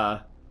it's,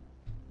 not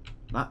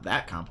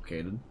that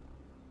complicated.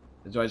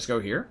 Do I just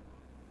go here?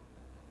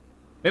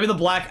 Maybe the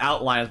black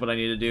outline is what I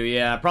need to do.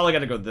 Yeah, I probably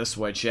gotta go this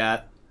way,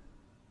 chat.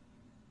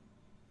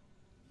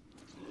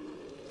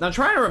 Now, I'm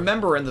trying to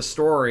remember in the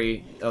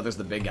story... Oh, there's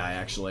the big guy,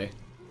 actually.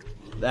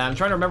 I'm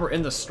trying to remember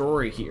in the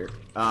story here,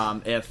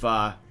 if,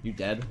 you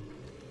dead?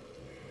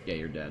 Yeah,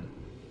 you're dead.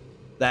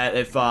 That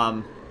if,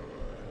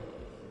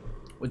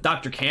 with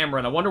Dr.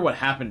 Cameron, I wonder what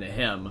happened to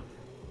him.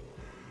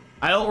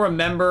 I don't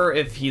remember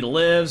if he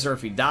lives or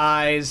if he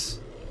dies.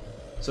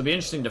 So it'd be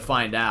interesting to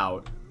find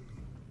out.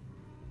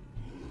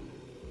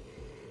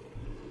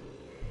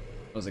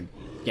 There's a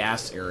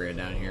gas area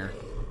down here.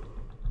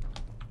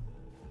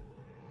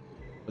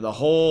 With a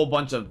whole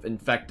bunch of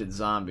infected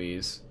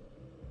zombies.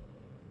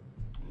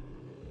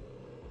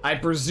 I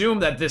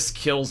presume that this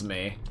kills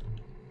me.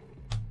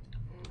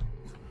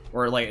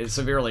 Or, like, it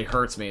severely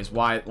hurts me is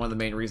why one of the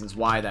main reasons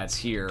why that's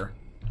here.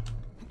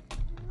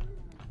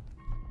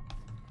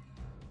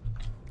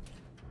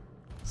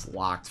 It's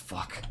locked,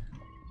 fuck.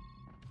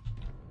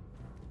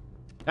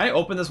 Can I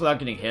open this without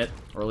getting hit?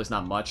 Or at least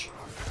not much?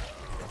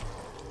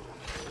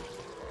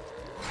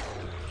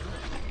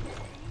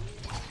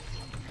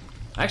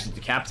 I actually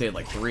decapitated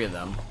like 3 of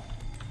them.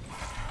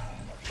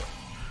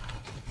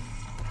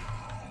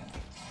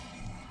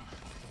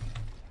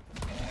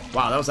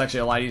 Wow, that was actually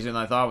a lot easier than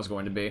I thought it was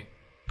going to be.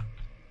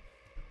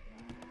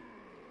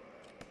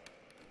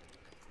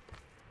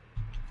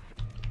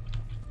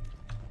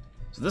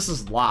 So this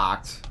is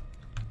locked.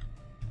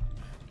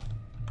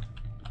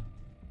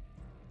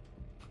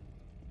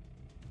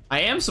 I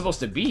am supposed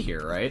to be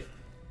here, right?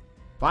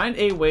 Find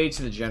a way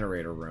to the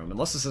generator room.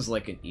 Unless this is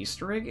like an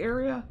Easter egg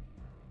area?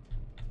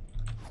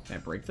 Can I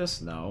break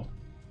this? No.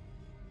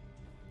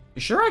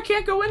 You sure I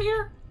can't go in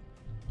here?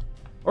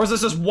 Or is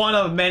this just one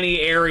of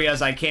many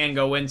areas I can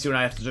go into and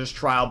I have to just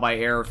trial by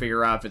error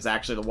figure out if it's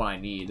actually the one I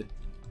need?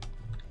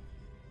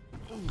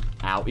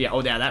 Ow. Yeah,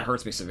 oh yeah, that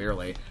hurts me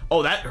severely.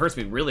 Oh, that hurts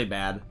me really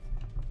bad.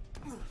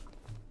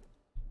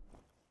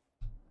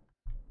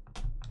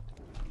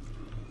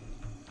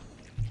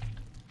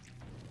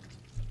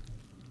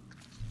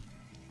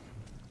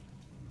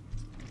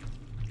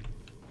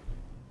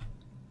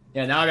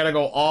 Yeah, now I gotta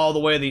go all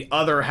the way to the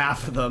other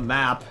half of the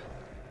map.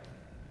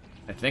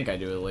 I think I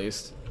do, at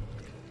least.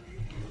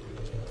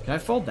 Can I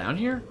fall down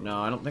here?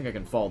 No, I don't think I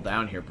can fall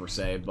down here, per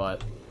se,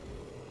 but...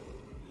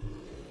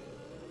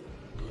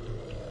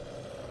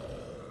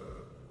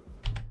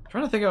 I'm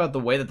trying to think about the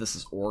way that this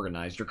is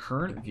organized. Your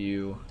current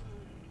view...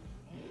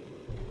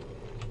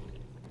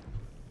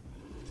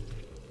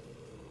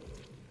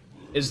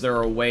 Is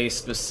there a way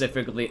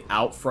specifically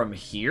out from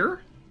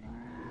here?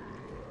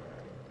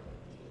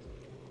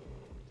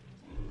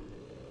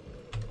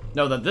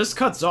 No, that this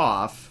cuts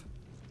off.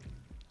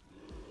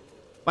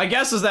 My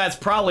guess is that it's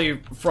probably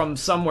from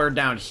somewhere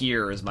down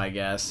here, is my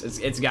guess.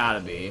 It's gotta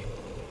be.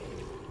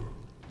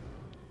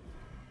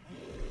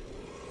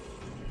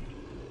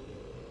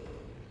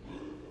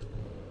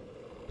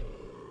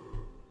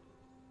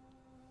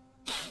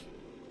 Can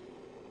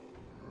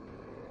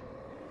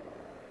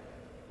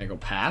I go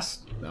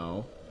past?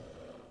 No.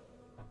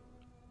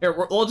 Here,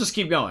 we'll just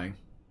keep going.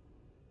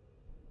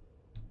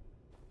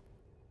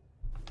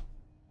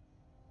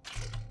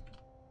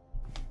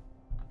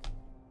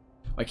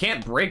 I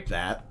can't break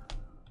that.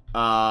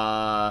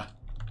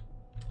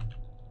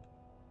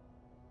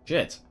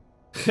 Shit.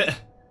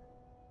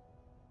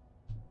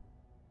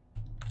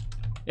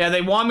 Yeah,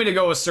 they want me to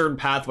go a certain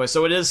pathway,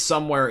 so it is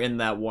somewhere in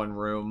that one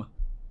room.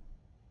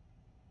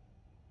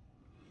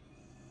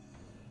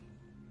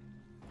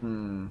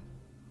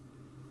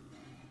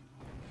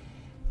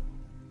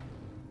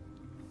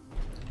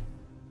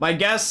 My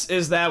guess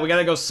is that we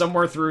gotta go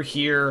somewhere through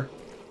here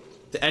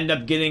to end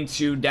up getting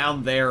to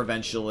down there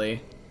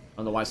eventually. I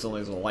don't know why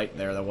suddenly there's a light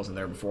there that wasn't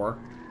there before.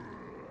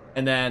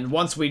 And then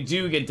once we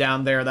do get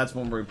down there, that's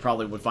when we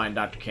probably would find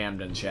Dr.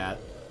 Camden, chat.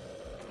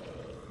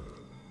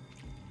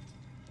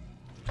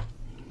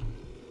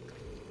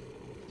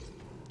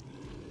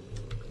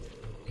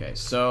 Okay,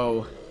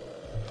 so...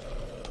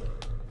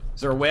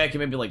 Is there a way I can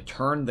maybe, like,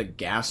 turn the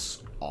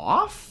gas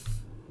off?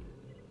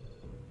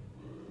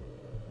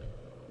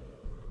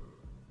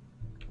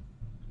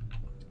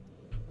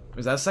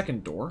 Is that a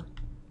second door?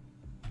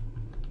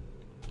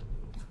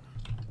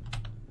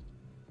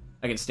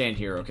 I can stand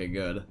here. Okay,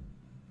 good.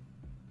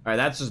 Alright,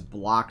 that's just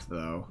blocked,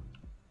 though.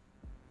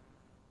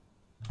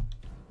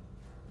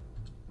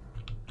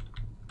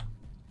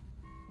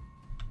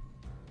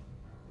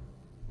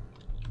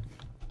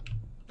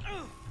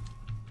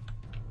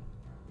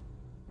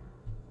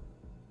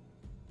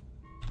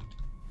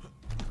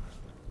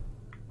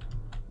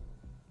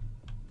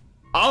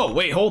 Oh,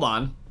 wait, hold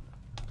on.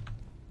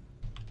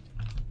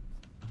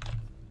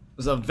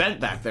 There's a vent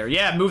back there.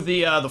 Yeah, move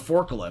the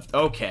forklift.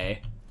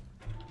 Okay.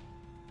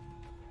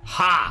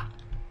 Ha!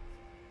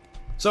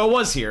 So it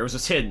was here. It was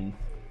just hidden.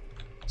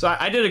 So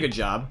I did a good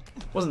job.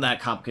 Wasn't that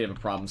complicated of a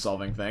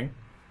problem-solving thing.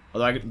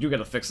 Although I do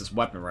gotta fix this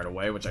weapon right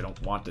away, which I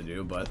don't want to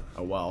do, but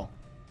oh well.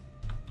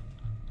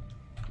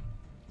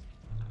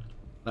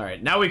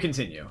 Alright, now we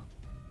continue.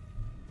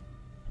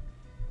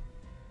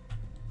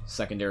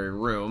 Secondary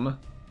room.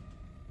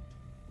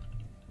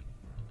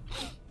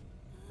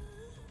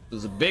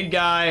 There's a big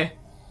guy.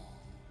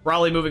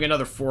 Probably moving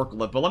another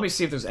forklift, but let me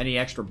see if there's any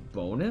extra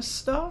bonus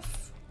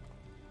stuff.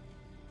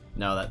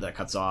 No, that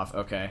cuts off.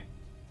 Okay.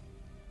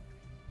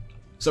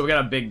 So we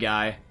got a big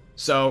guy.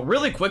 So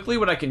really quickly,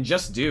 what I can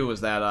just do is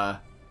that,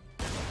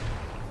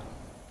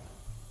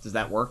 does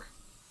that work?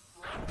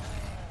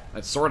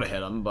 That sort of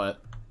hit him,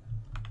 but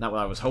not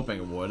what I was hoping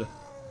it would.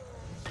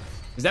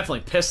 He's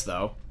definitely pissed,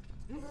 though.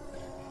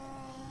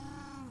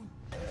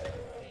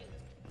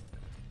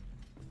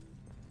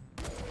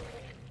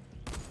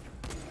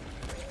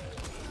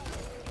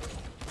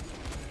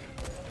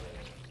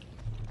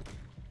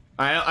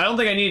 I don't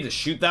think I needed to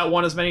shoot that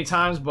one as many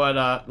times, but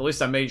at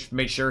least I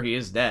made sure he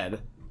is dead.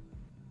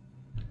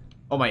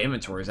 Oh, my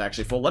inventory is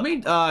actually full. Let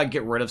me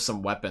get rid of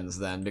some weapons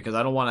then, because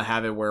I don't want to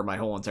have it where my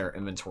whole entire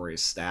inventory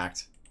is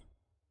stacked.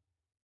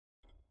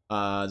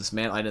 This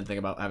man, I didn't think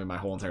about having my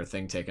whole entire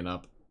thing taken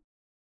up.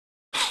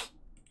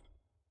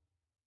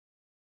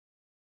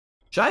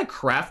 Should I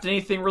craft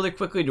anything really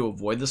quickly to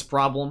avoid this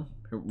problem?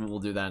 We'll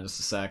do that in just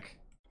a sec.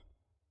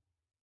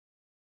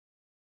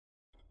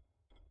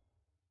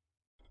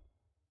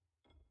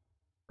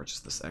 Purchase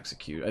this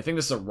execute. I think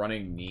this is a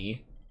running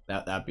knee.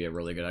 That'd be a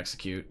really good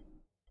execute.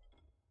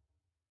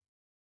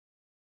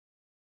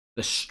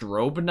 The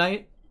strobe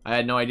knight? I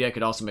had no idea I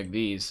could also make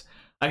these.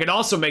 I could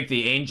also make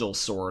the angel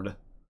sword.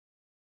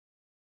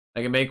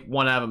 I can make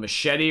one out of a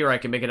machete, or I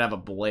can make it out of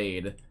a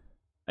blade.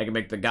 I can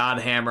make the god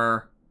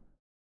hammer.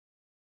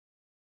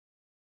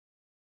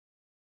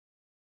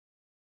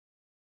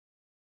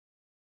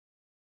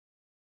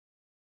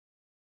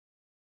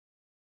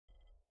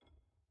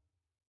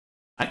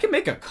 I can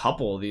make a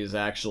couple of these,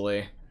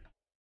 actually.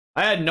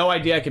 I had no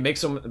idea I could make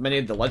so many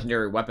of the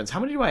legendary weapons. How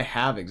many do I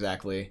have,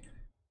 exactly?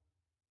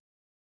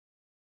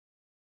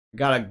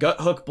 Got a gut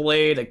hook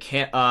blade, a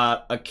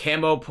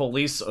camo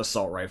police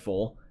assault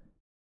rifle,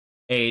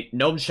 a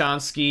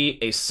Nobchansky,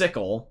 a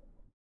sickle,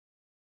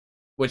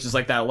 which is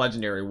like that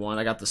legendary one.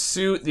 I got the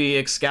suit, the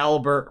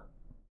Excalibur,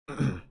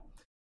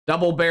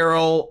 double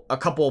barrel, a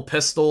couple of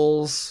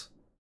pistols.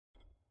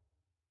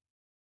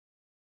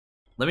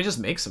 Let me just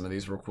make some of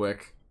these real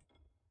quick.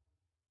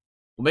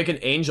 We'll make an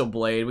angel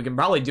blade. We can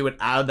probably do it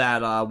out of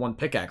that one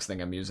pickaxe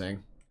thing I'm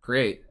using.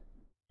 Create.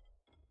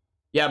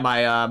 Yeah,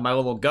 my my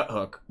little gut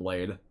hook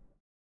blade.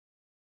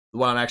 The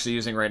one I'm actually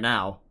using right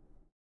now.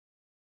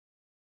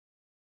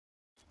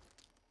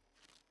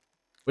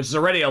 Which is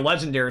already a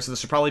legendary, so this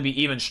should probably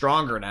be even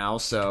stronger now,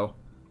 so...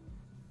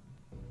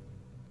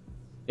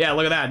 Yeah,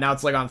 look at that. Now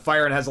it's like on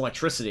fire and has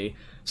electricity.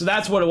 So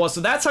that's what it was.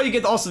 So that's how you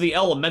get also the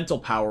elemental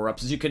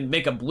power-ups, is you can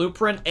make a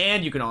blueprint,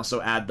 and you can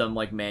also add them,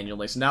 like,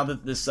 manually. So now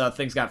that this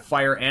thing's got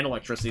fire and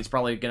electricity, it's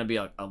probably going to be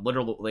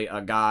literally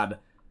a god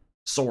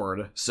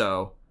sword,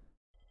 so...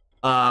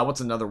 what's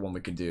another one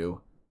we could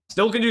do?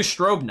 Still can do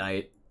strobe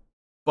knight,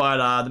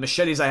 but the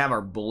machetes I have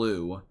are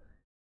blue,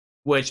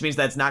 which means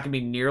that it's not going to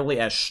be nearly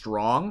as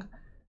strong.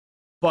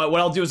 But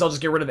what I'll do is I'll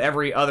just get rid of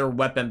every other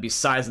weapon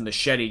besides the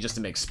machete just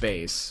to make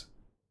space.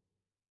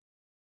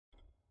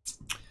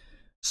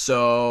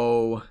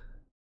 So...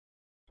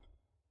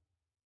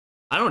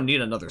 I don't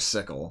need another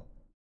sickle,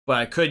 but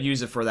I could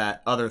use it for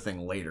that other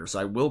thing later,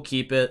 so I will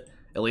keep it,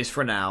 at least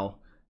for now.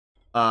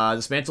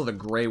 Dismantle the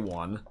gray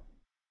one.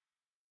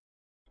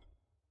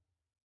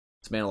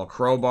 Dismantle a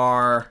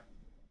crowbar.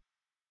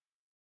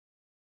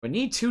 We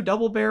need 2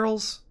 double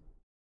barrels?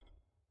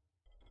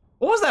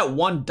 What was that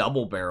one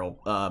double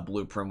barrel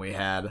blueprint we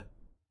had?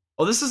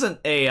 Oh, this isn't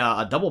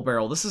a double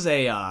barrel. This is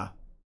a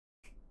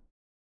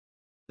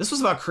this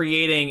was about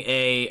creating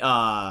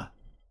a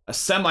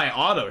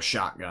semi-auto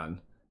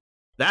shotgun.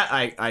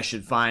 That I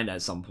should find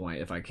at some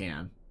point if I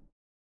can.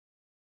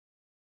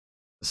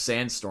 The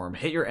sandstorm.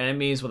 Hit your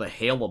enemies with a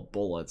hail of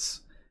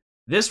bullets.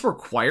 This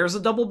requires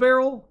a double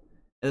barrel,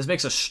 and this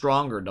makes a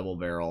stronger double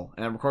barrel,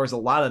 and it requires a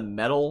lot of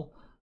metal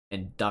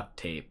and duct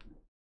tape.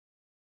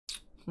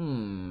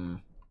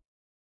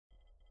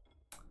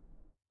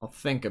 I'll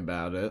think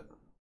about it.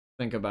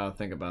 Think about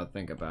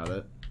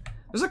it.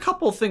 There's a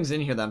couple of things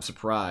in here that I'm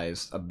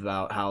surprised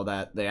about how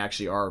that they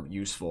actually are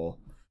useful.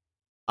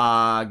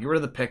 Get rid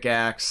of the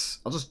pickaxe.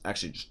 I'll just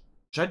actually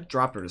should I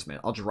drop it or just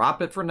man? I'll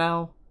drop it for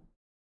now.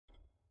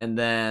 And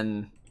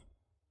then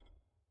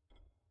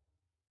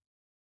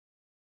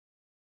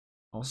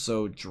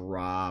also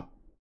drop.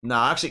 No,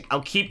 actually,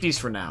 I'll keep these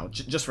for now.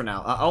 Just for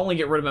now. I'll only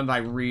get rid of them if I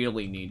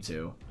really need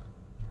to.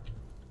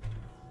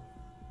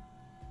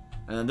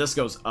 And then this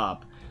goes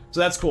up. So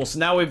that's cool. So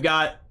now we've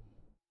got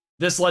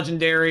this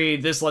legendary,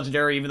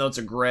 even though it's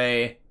a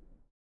gray.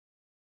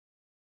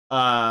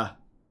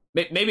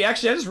 Maybe,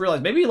 actually, I just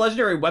realized, maybe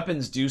legendary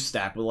weapons do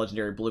stack with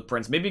legendary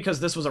blueprints. Maybe because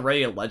this was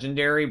already a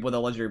legendary with a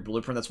legendary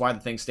blueprint, that's why the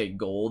thing stayed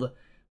gold.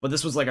 But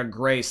this was like a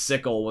gray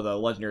sickle with a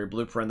legendary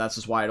blueprint. That's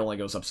just why it only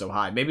goes up so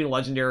high. Maybe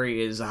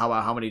legendary is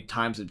how many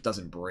times it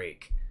doesn't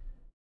break.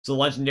 So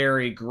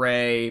legendary,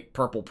 gray,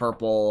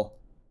 purple,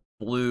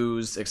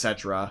 blues,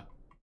 etc.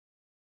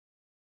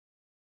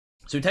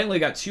 So we technically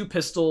got 2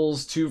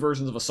 pistols, 2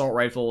 versions of assault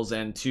rifles,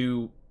 and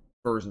 2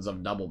 versions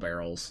of double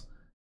barrels.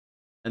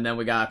 And then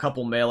we got a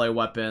couple melee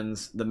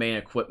weapons, the main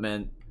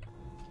equipment.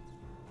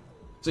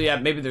 So yeah,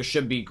 maybe there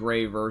should be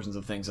gray versions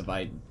of things if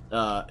I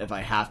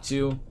have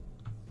to.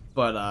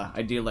 But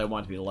ideally I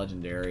want it to be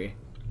legendary.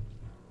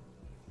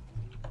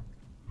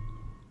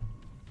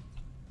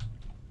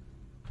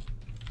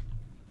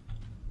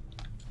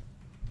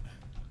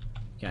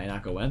 Can I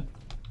not go in?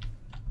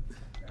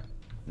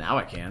 Now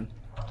I can.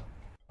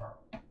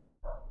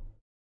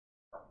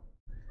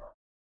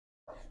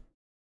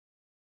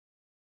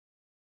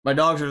 My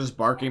dogs are just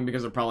barking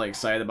because they're probably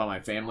excited about my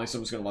family, so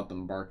I'm just gonna let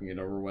them bark and get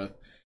over with.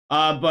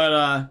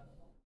 Yeah,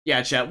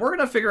 chat, we're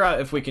gonna figure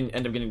out if we can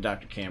end up getting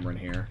Dr. Cameron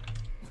here.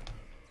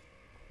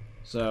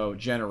 So,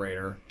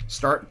 generator.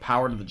 Start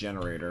power to the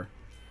generator.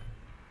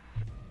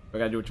 I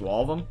gotta do it to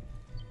all of them?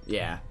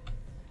 Yeah.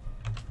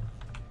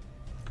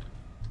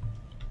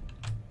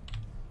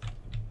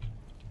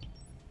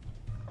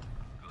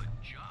 Good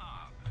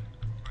job.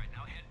 Right,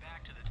 now head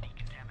back to the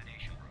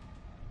decontamination room.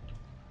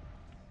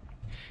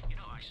 You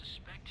know, I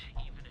suspect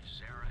even if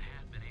Zara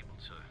had been able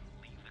to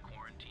leave the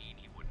quarantine,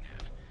 he wouldn't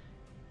have.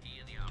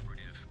 He and the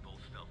operative both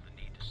felt the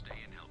need to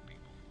stay and help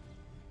people.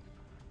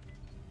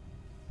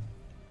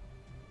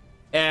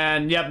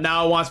 And, yep,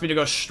 now it wants me to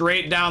go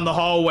straight down the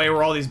hallway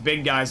where all these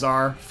big guys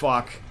are.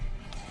 Fuck.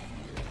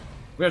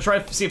 We're gonna try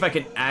to see if I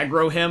can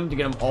aggro him to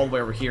get him all the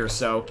way over here,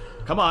 so...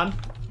 Come on.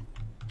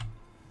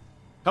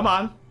 Come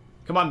on.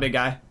 Come on, big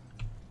guy.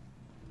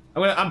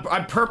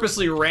 I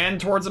purposely ran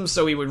towards him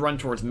so he would run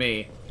towards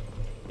me.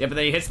 Yeah, but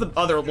then he hits the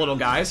other little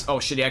guys.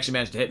 Oh, shit, he actually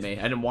managed to hit me.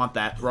 I didn't want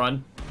that.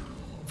 Run.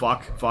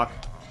 Fuck. Fuck.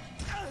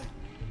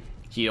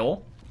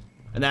 Heal.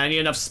 And then I need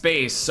enough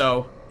space,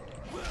 so...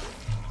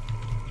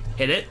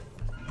 Hit it.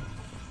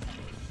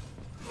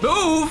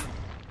 Move!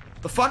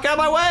 The fuck out of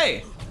my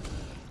way!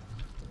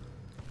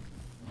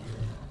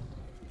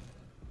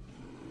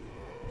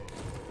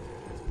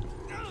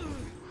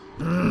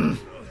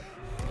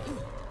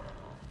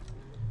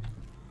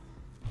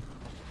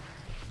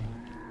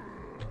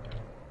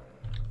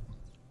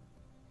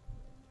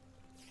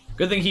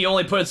 Good thing he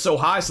only put it so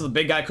high so the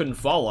big guy couldn't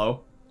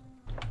follow.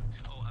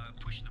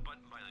 Push the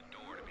button by the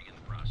door to begin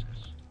the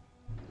process.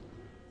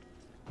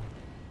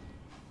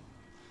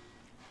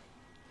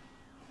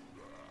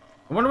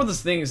 I wonder what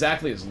this thing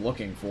exactly is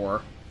looking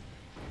for.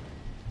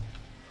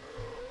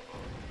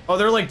 Oh,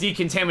 they're like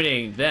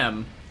decontaminating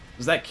them.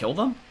 Does that kill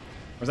them?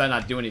 Or does that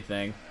not do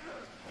anything?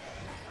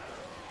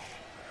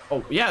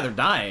 Oh, yeah, they're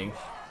dying.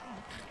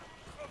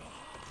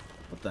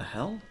 What the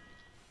hell?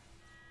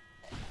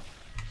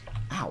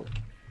 Ow.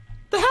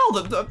 The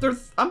hell?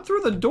 I'm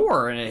through the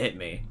door and it hit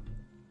me.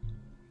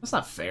 That's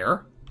not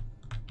fair.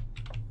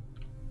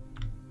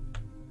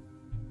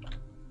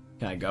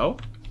 Can I go?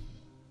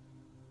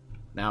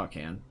 Now I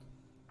can.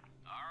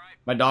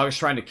 My dog is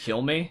trying to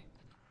kill me?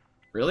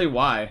 Really?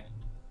 Why?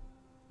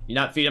 You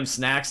not feed him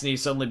snacks and he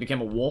suddenly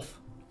became a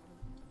wolf?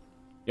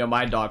 You know,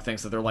 my dog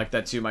thinks that they're like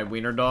that too, my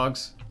wiener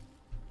dogs.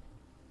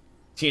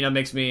 Tina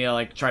makes me,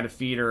 like, try to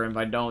feed her, and if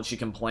I don't, she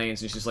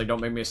complains, and she's like, don't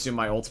make me assume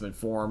my ultimate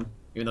form,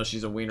 even though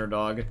she's a wiener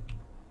dog.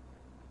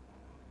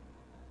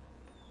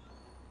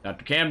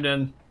 Dr.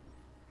 Camden.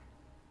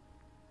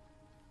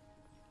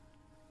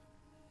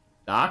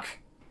 Doc?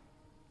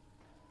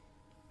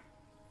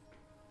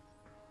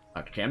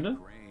 Dr. Camden?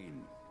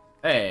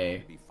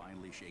 Hey. Be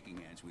finally shaking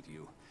hands with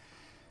you.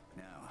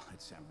 Now,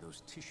 let's have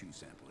those tissue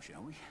samples,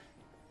 shall we?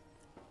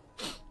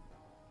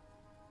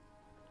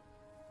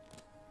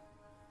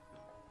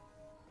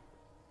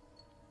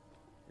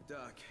 Hey,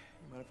 Doc,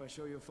 you mind if I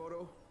show you a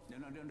photo? No,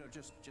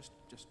 just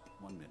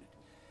 1 minute.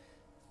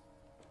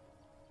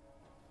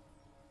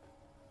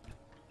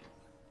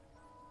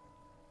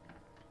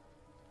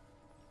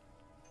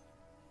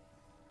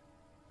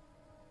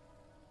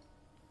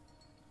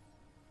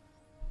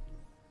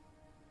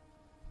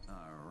 All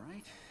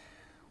right,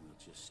 we'll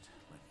just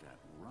let that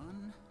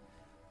run.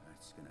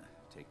 That's gonna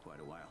take quite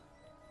a while.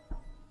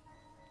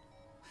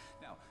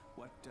 Now,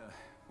 what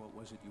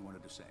was it you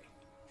wanted to say?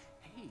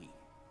 Hey,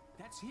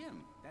 that's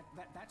him.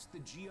 That's the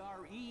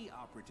GRE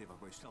operative I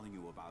was telling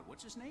you about.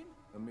 What's his name?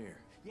 Amir.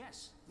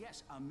 Yes,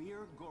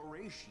 Amir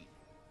Qureshi.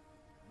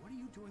 What are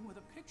you doing with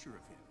a picture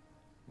of him?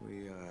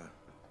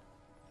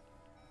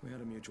 We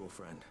had a mutual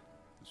friend.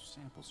 Those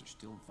samples are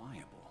still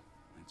viable.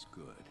 That's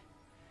good.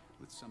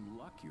 With some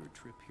luck, your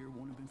trip here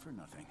won't have been for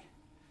nothing.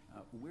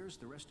 Where's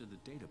the rest of the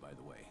data, by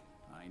the way?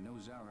 I know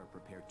Zara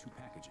prepared 2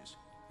 packages.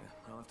 Yeah,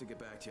 I'll have to get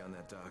back to you on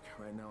that, Doc.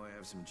 Right now I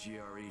have some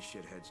GRE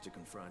shitheads to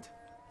confront.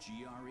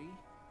 GRE?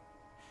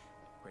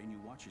 Pray you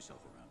watch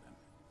yourself around them.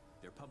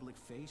 Their public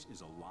face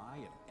is a lie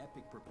of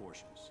epic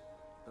proportions.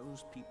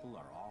 Those people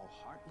are all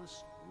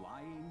heartless,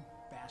 lying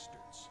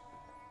bastards.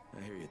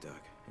 I hear you,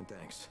 Doc, and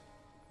thanks.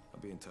 I'll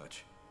be in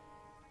touch.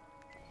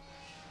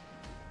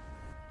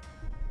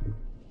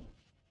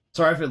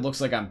 Sorry if it looks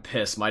like I'm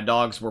pissed. My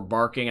dogs were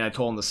barking and I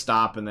told them to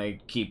stop and they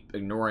keep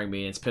ignoring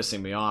me and it's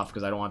pissing me off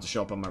because I don't want to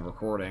show up on my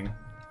recording.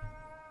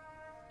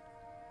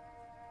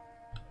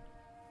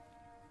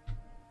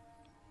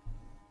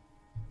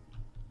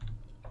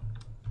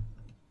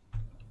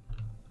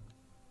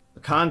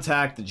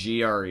 Contact the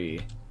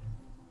GRE.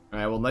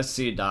 Alright, well, let's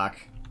see, Doc.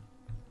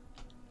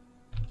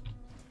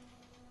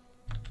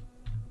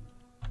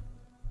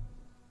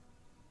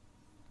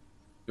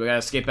 Do I gotta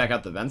escape back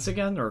out the vents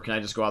again, or can I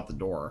just go out the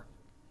door?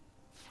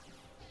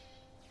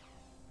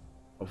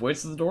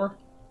 Avoids the door?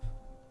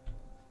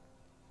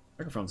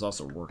 Microphone's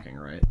also working,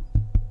 right?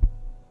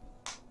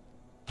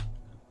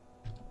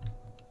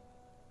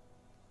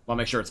 I'll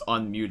make sure it's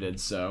unmuted,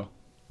 so...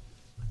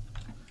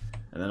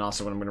 And then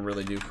also what I'm going to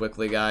really do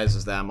quickly, guys,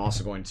 is that I'm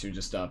also going to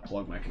just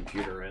plug my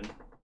computer in.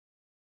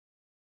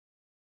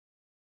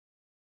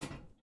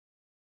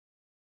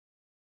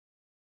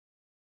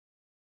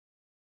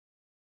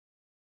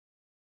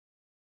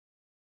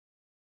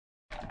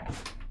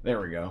 There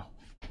we go.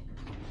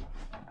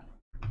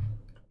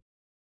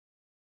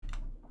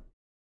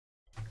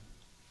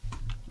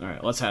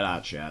 Alright, let's head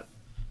out, chat.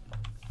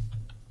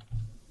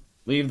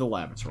 Leave the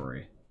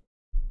laboratory.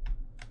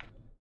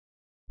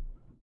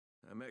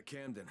 I met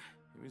Camden.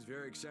 He was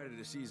very excited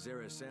to see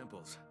Zara's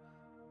samples.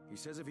 He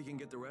says if he can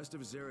get the rest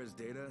of Zara's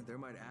data, there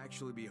might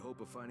actually be hope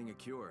of finding a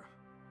cure.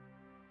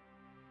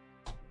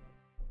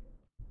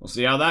 We'll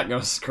see how that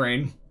goes,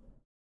 Crane.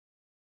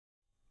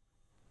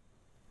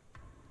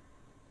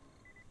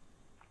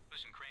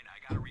 Listen, Crane,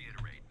 I gotta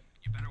reiterate.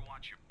 You better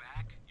watch your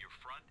back, your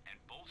front, and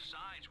both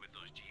sides with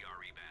those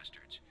GRE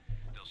bastards.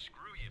 They'll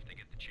screw you if they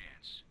get the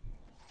chance.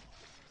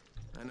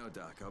 I know,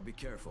 Doc. I'll be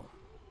careful.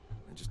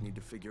 I just need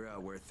to figure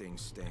out where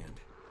things stand.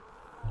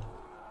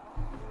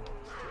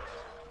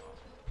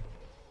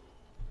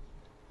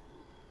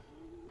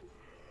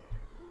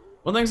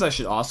 One of the things I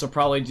should also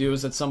probably do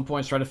is at some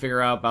point try to figure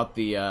out about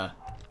the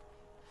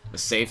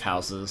safe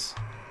houses.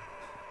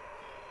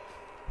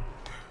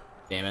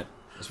 Damn it.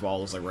 This wall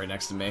was like right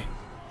next to me.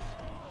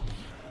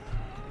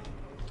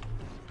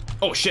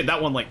 Oh shit,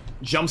 that one like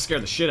jump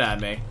scared the shit out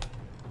of me.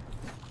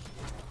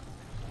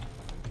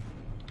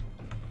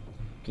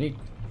 Can he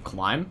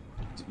climb?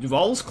 Do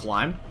Vols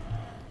climb?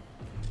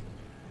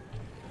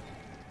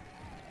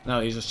 No,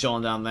 he's just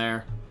chilling down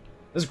there.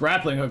 This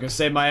grappling hook has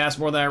saved my ass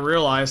more than I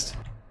realized.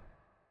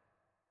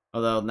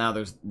 Although now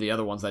there's the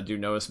other ones that do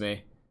notice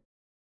me.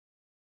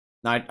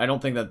 Now, I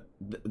don't think that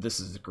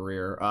this is a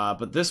career.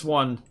 But this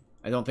one,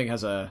 I don't think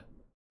has a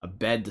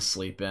bed to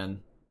sleep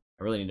in.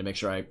 I really need to make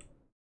sure I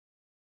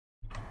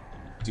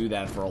do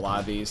that for a lot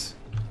of these.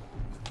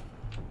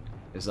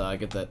 Is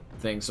get that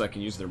thing so I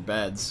can use their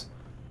beds.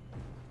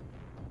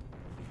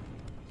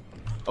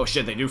 Oh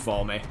shit, they do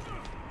follow me.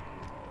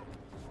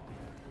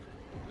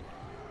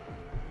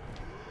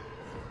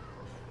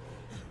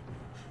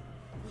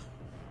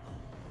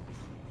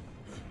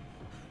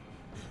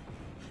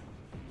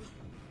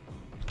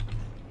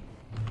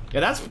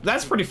 Yeah,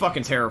 that's pretty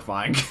fucking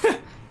terrifying.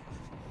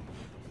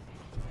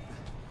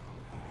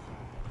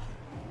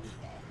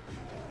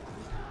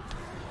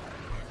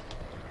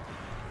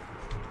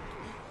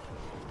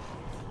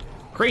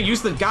 Great,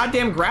 use the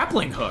goddamn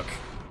grappling hook.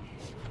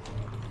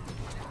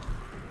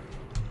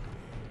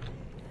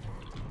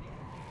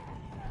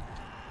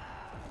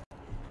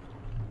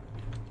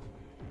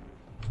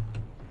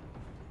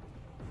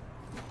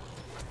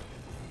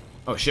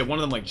 Oh shit, one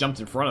of them like jumped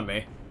in front of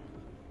me.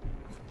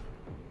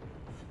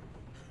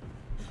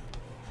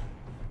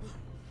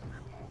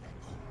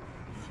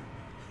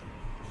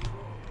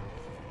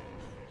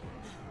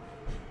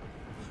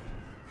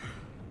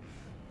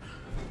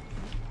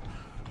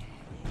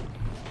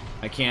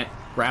 I can't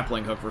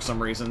grappling hook for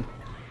some reason.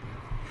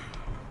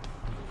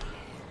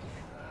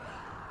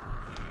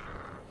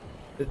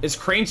 Is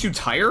Crane too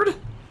tired?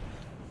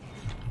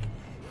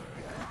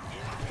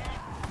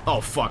 Oh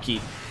fuck,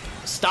 he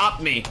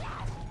stopped me.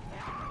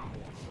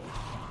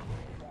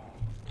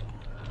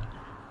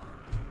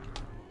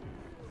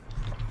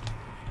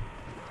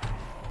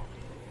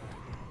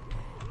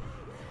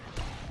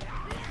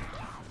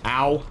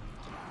 Ow.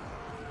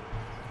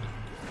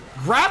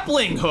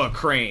 Grappling hook,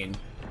 Crane.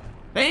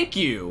 Thank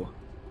you.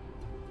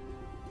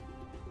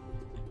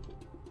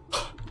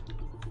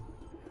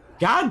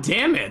 God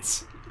damn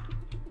it.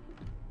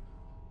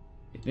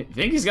 I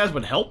think these guys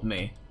would help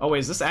me. Oh wait,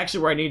 is this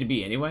actually where I need to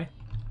be anyway?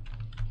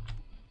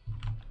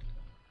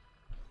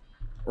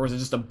 Or is it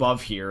just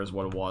above here is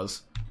what it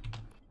was?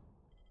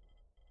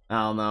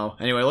 I don't know.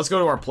 Anyway, let's go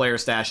to our player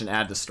stash and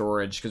add to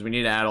storage, because we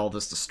need to add all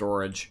this to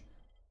storage.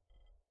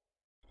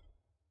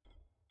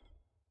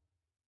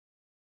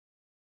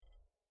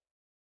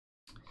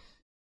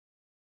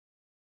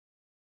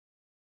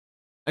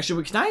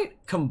 Actually, can I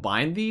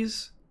combine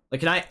these? Like,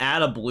 can I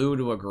add a blue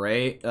to a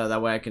gray?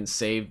 That way I can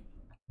save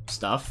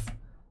stuff.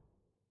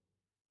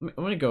 I'm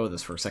gonna go with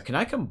this for a sec. Can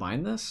I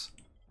combine this?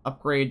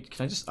 Upgrade,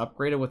 can I just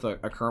upgrade it with a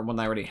current one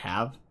that I already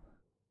have?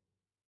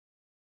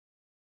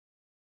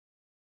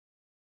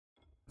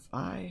 If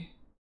I...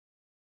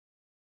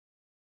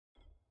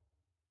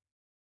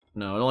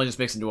 No, it only just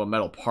makes it into a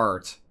metal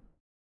part.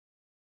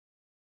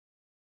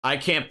 I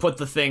can't put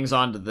the things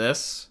onto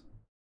this.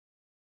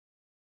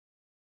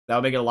 That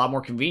would make it a lot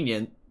more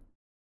convenient.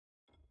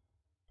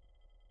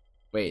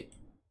 Wait.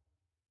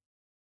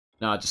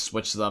 No, just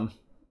switch them.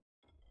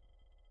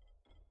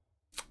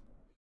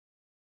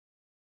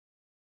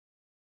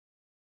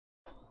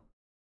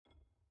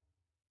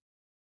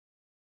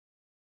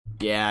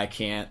 Yeah, I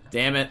can't.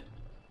 Damn it.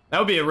 That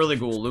would be a really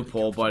cool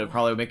loophole, but it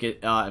probably would make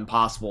it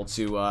impossible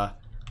to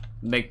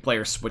make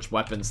players switch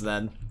weapons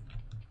then.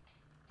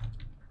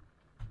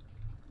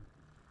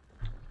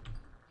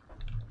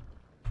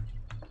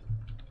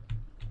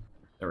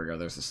 There we go,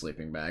 there's the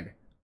sleeping bag.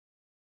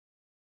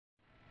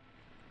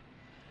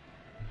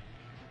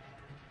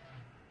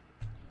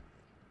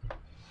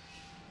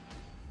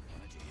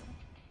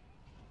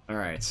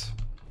 Alright.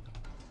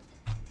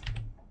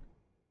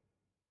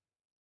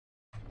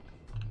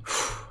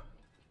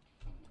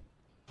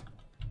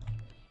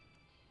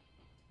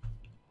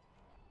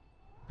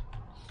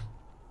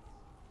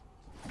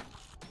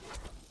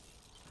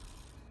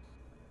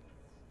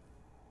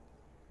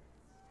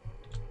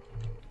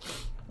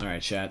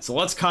 Alright, chat. So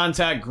let's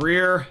contact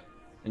Greer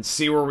and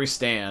see where we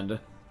stand.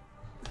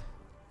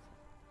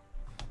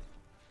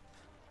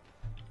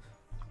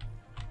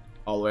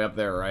 All the way up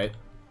there, right?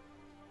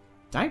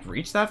 Did I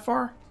reach that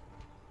far?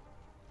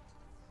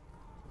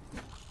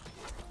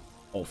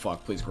 Oh,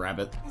 fuck. Please grab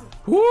it.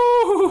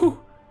 Woo!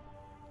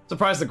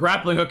 Surprised the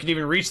grappling hook could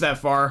even reach that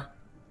far.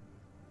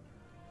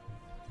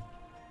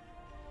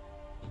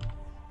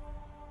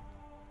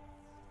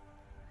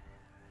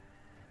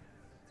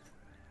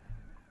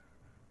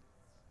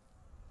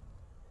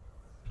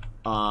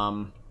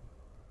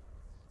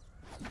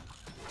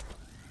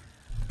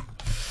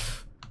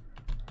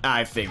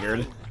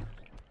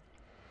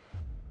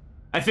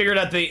 I figured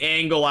at the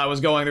angle I was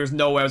going, there's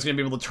no way I was going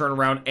to be able to turn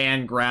around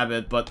and grab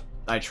it, but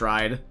I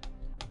tried.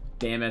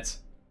 Damn it.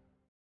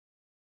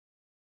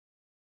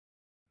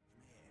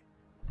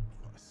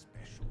 Got a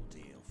special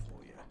deal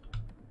for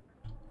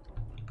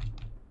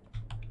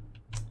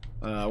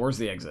you. Where's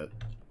the exit?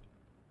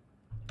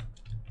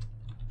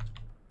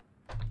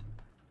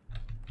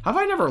 Have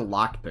I never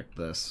lockpicked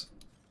this?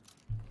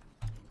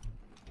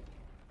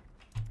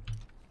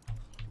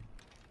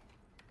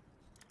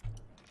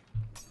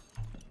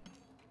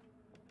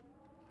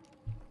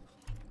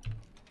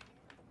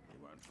 You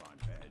won't find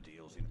better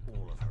deals in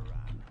all of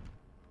Haran.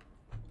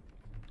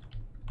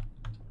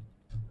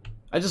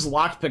 I just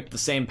lockpicked the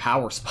same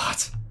power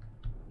spot.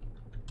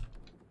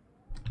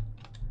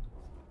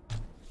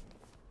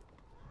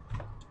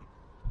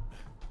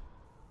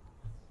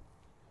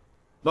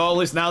 Well, at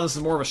least now this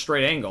is more of a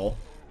straight angle.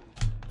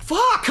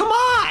 Fuck, come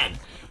on!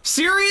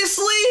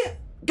 Seriously?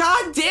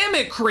 God damn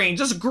it, Crane,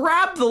 just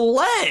grab the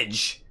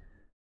ledge!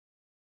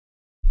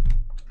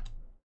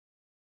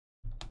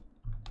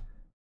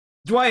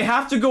 Do I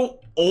have to go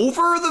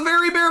over the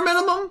very bare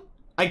minimum?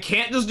 I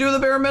can't just do the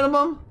bare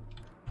minimum?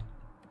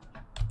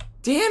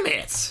 Damn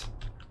it!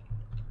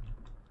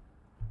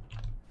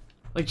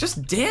 Like,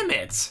 just damn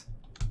it!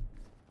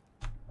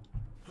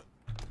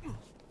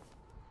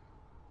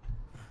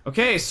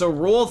 Okay, so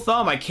rule of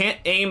thumb, I can't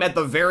aim at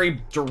the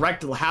very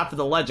direct half of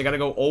the ledge. I gotta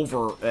go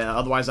over,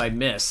 otherwise I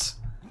miss.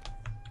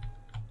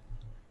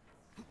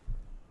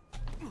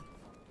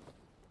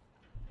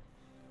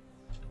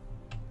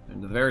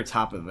 And the very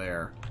top of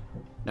there.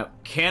 Now,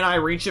 can I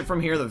reach it from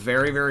here, the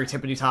very, very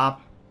tippity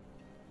top?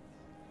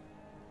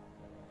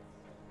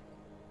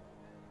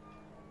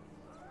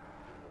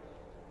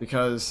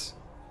 Because...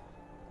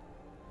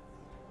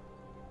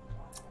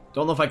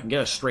 don't know if I can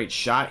get a straight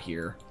shot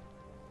here.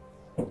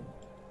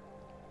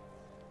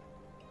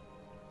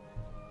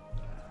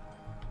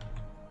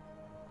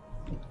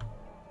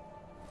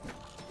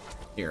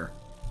 Here.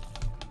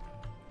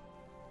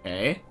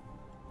 Okay.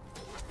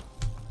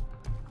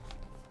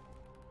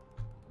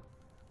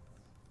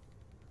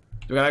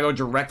 Do I gotta go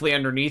directly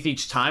underneath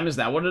each time? Is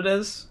that what it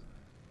is?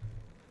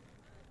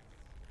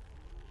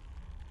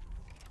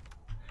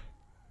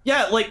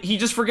 Yeah, like, he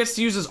just forgets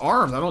to use his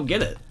arms. I don't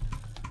get it.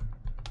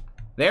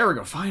 There we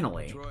go,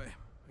 finally. Troy,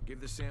 I gave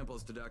the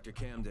samples to Dr.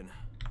 Camden.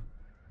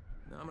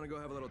 Now I'm gonna go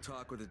have a little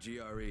talk with the GRE.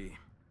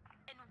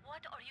 And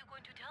what are you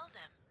going to tell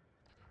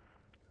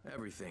them?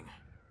 Everything.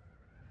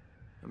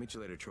 I'll meet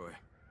you later, Troy.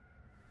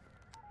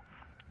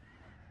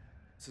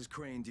 This is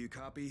Crane. Do you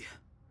copy?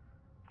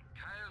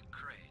 Kyle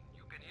Crane,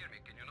 you can hear me,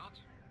 can you not?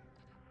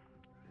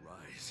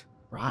 Rise.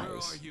 Rise. Where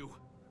are you?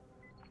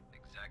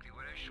 Exactly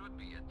where I should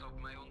be, atop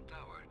my own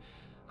tower.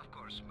 Of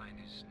course,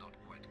 mine is not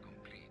quite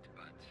complete,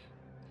 but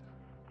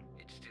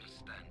it still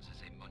stands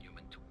as a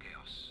monument to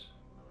chaos,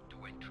 to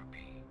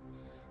entropy,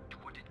 to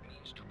what it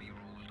means to be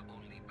ruled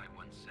only by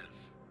oneself.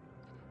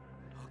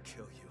 I'll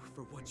kill you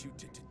for what you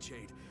did to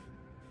Jade.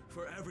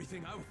 For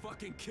everything, I will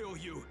fucking kill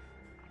you.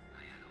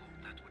 I had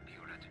hoped that would be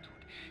your attitude.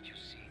 You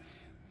see,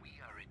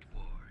 we are at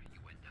war, you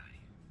and I.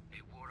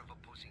 A war of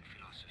opposing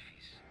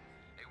philosophies.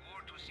 A war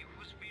to see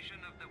whose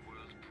vision of the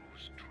world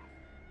proves true.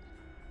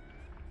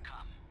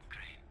 Come,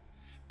 Crane.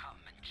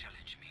 Come and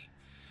challenge me.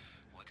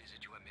 What is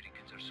it you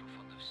Americans are so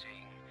fond of saying?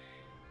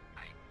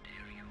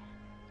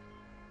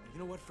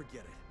 know what?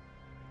 Forget it.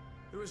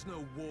 There is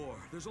no war.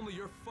 There's only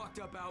your fucked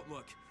up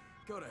outlook.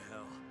 Go to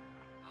hell.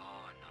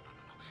 Oh, no.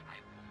 I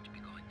won't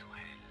be going to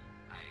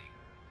hell. I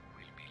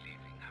will be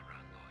leaving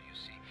Arando. You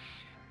see,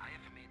 I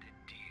have made a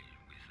deal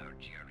with our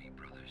GRE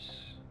brothers,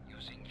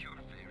 using your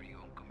very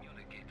own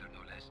communicator,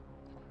 no less.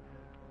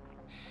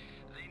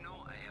 They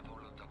know I have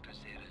all of Dr.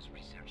 Zera's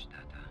research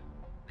data.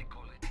 They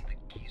call it the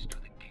keys to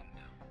the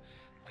kingdom.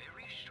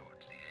 Very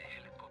shortly, a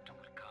helicopter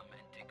will come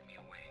and take me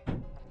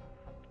away.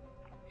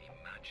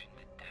 Imagine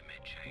the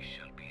damage I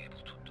shall be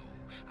able to do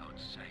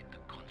outside the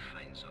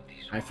confines of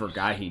these walls. I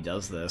forgot he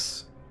does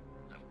this.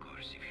 Of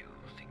course, if you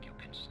think you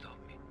can stop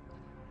me.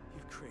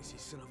 You crazy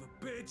son of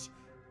a bitch!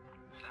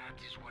 That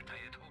is what I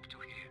had hoped to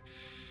hear.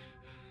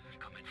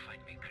 Come and find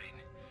me,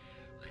 Crane.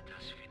 Let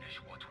us finish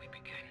what we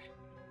began.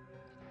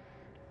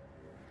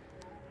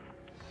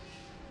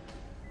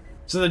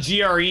 So the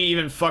GRE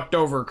even fucked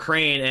over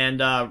Crane,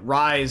 and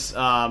Rise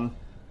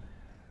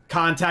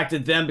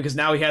contacted them because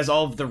now he has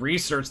all of the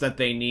research that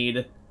they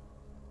need.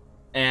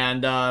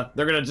 And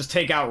they're gonna just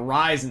take out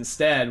Rise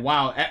instead.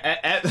 Wow.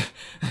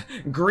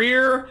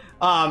 Greer,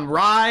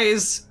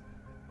 Rise,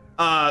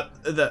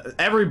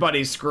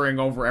 everybody's screwing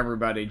over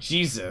everybody.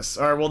 Jesus.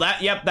 Alright, well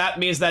that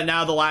means that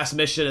now the last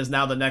mission is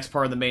now the next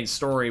part of the main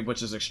story,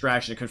 which is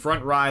Extraction.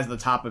 Confront Rise at the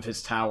top of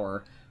his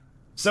tower.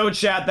 So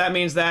chat, that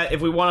means that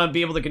if we want to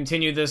be able to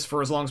continue this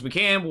for as long as we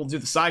can, we'll do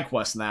the side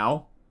quest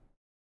now.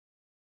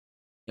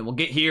 And we'll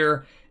get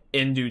here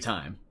in due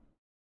time.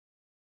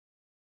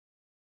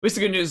 At least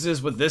the good news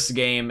is with this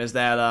game is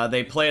that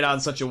they play it out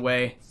in such a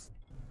way.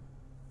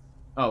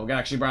 Oh, we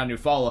actually brought a new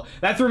follow.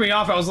 That threw me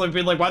off. I was like,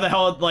 why the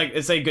hell, like,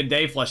 it say good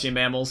day, fleshy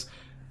mammals.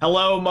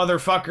 Hello,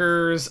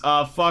 motherfuckers.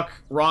 Fuck,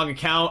 wrong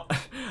account.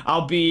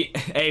 I'll be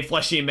a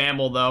fleshy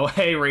mammal, though.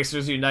 Hey,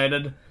 Racers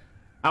United.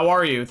 How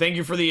are you? Thank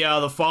you for the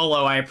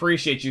follow. I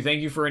appreciate you.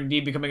 Thank you for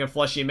indeed becoming a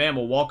fleshy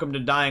mammal. Welcome to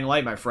Dying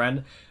Light, my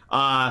friend.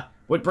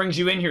 What brings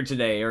you in here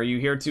today? Are you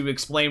here to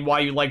explain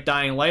why you like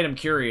Dying Light? I'm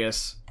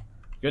curious.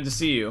 Good to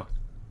see you.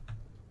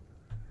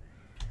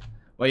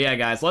 Well, yeah,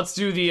 guys, let's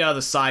do the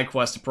side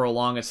quest to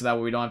prolong it so that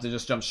way we don't have to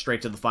just jump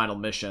straight to the final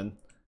mission.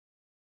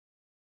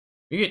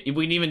 We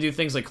can even do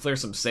things like clear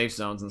some safe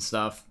zones and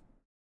stuff.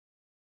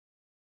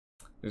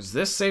 There's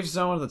this safe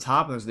zone at the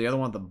top, and there's the other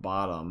one at the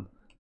bottom.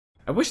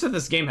 I wish that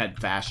this game had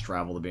fast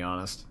travel, to be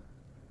honest.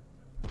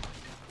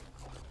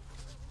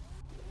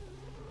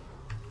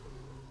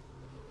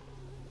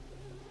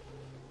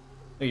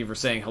 Thank you for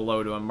saying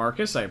hello to him,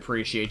 Marcus. I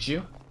appreciate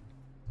you.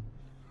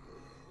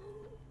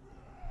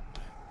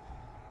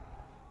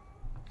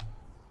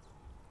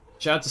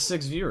 Shout out to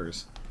 6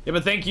 viewers. Yeah,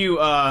 but thank you,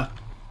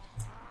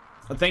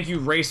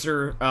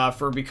 Racer,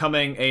 for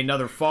becoming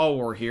another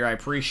follower here. I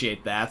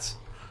appreciate that.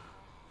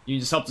 You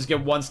just helped us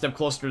get one step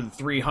closer to the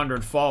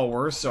 300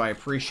 followers, so I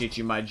appreciate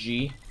you, my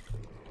G.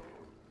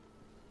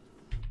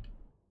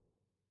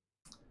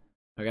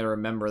 I gotta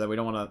remember that we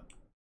don't want to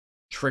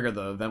trigger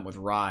the event with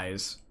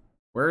Rise.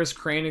 Where is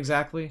Crane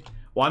exactly?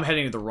 Well, I'm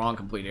heading to the wrong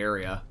complete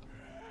area.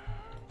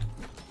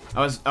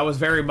 I was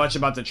very much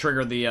about to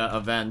trigger the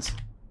event.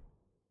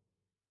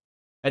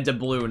 Head to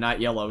blue,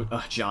 not yellow,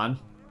 John.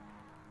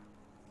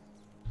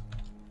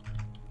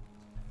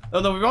 Oh,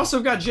 no, we've also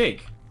got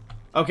Jake.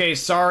 Okay,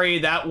 sorry,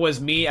 that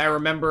was me. I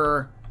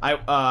remember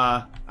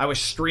I was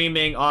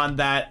streaming on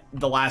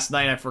the last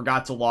night. I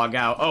forgot to log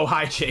out. Oh,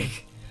 hi,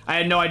 Jake. I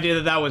had no idea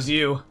that that was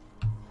you.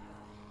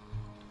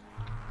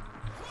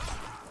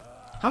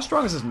 How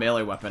strong is this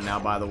melee weapon now,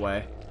 by the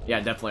way?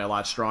 Yeah, definitely a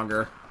lot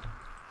stronger.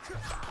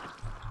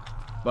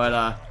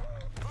 But,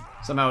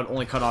 somehow it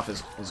only cut off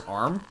his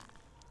arm.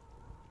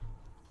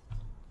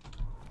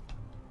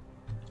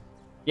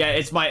 Yeah,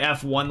 it's my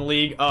F1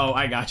 league. Oh,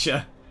 I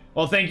gotcha.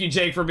 Well, thank you,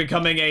 Jake, for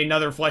becoming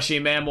another fleshy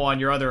mammal on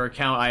your other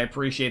account. I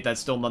appreciate that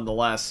still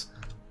nonetheless.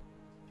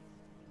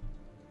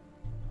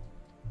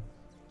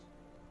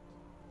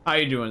 How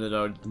you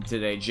doing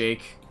today,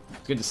 Jake?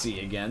 Good to see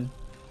you again.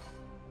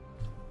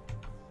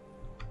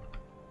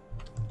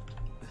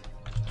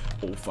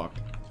 Oh, fuck.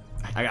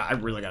 I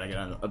really gotta get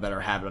a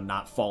better habit of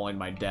not falling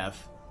my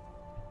death.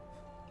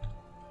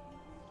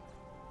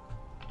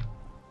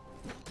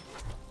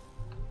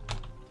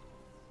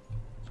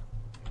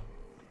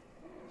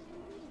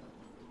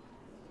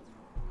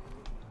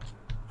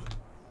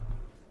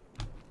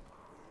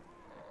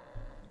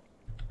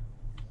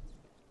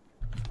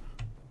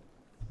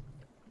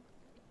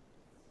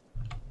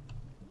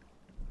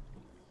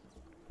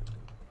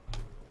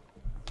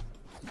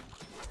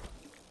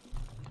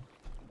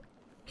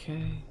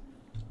 Okay.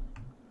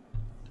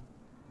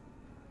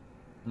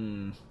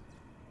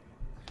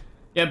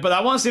 Yeah, but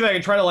I want to see if I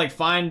can try to, like,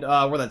 find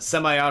where that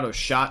semi-auto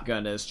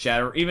shotgun is,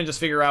 chat, or even just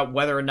figure out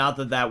whether or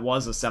not that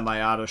was a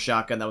semi-auto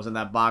shotgun that was in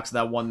that box,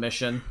 that one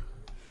mission.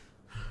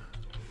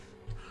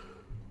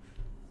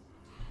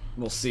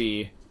 We'll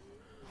see.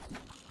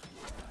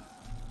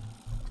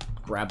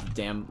 Grab the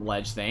damn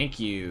ledge. Thank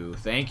you.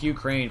 Thank you,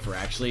 Crane, for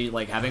actually,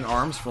 like, having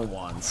arms for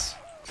once.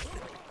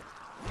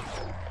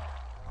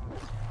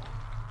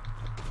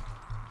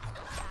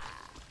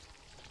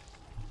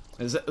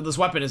 This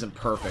weapon isn't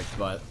perfect,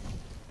 but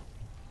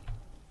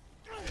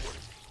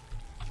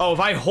Oh, if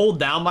I hold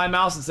down my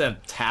mouse instead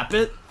of tap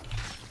it,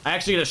 I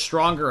actually get a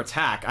stronger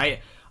attack.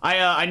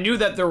 I knew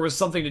that there was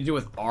something to do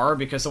with R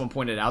because someone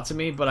pointed it out to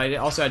me, but I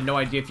also had no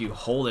idea if you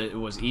hold it, it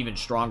was even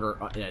stronger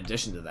in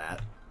addition to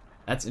that.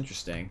 That's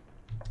interesting.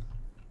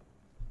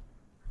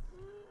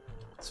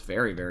 It's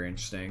very, very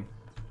interesting.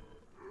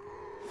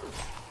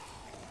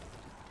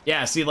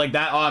 Yeah, see, like,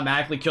 that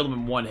automatically killed him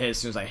in one hit as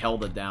soon as I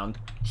held it down.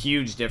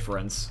 Huge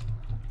difference.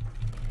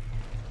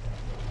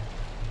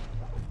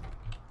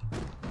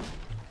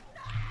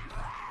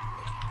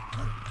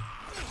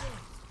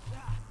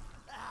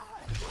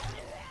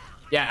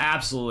 Yeah,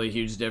 absolutely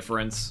huge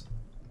difference.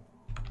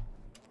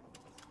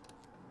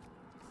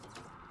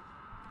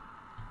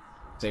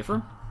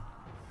 Safer?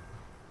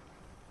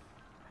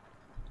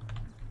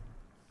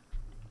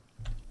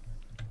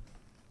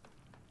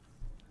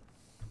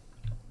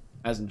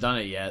 Hasn't done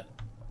it yet.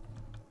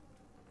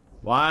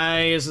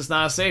 Why is this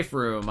not a safe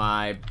room?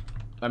 I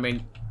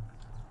mean,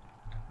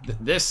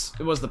 this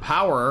was the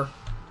power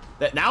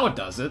that now it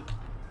does it.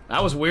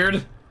 That was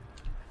weird.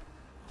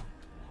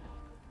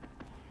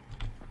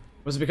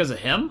 Was it because of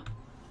him?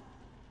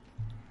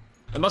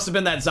 It must have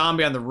been that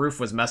zombie on the roof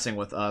was messing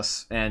with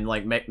us and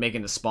like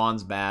making the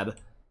spawns bad.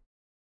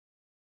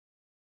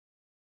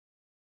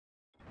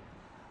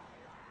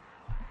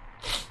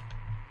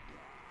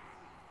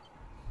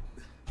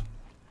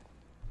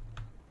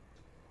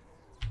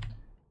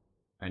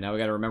 Alright, now we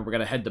gotta remember, we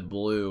gotta head to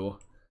blue.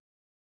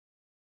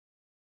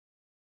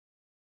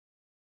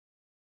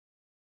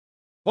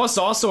 Plus,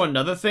 also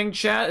another thing,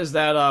 chat, is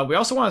that we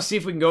also want to see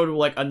if we can go to,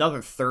 like,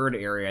 another third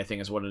area, I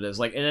think is what it is.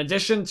 Like, in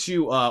addition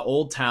to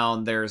Old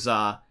Town, there's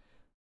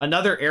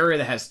another area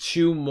that has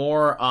 2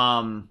 more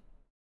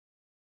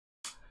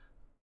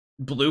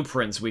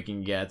blueprints we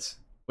can get.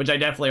 Which I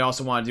definitely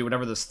also want to do,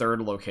 whatever this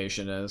third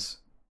location is.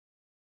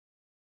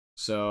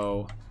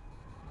 So,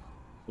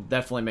 we'll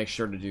definitely make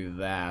sure to do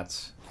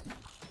that.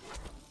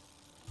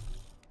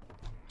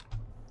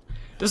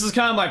 This is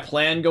kind of my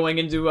plan going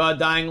into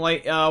Dying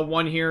Light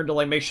 1 here, to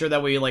like make sure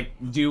that we like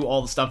do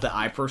all the stuff that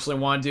I personally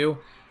want to do.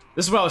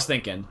 This is what I was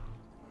thinking.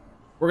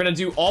 We're gonna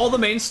do all the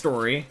main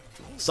story,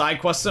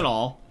 side quests and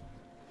all.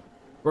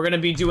 We're gonna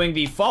be doing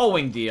the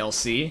following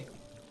DLC,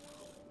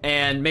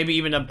 and maybe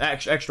even an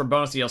extra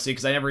bonus DLC,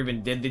 because I never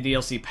even did the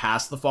DLC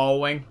past the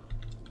following.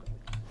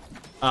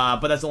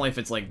 But that's only if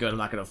it's like good. I'm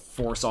not gonna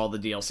force all the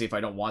DLC if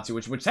I don't want to,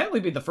 which would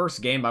technically be the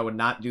first game I would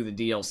not do the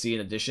DLC in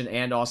addition,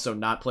 and also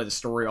not play the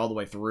story all the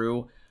way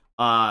through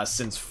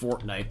since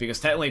Fortnite,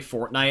 because technically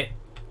Fortnite,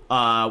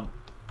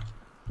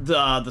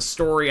 the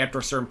story after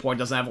a certain point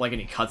doesn't have like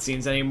any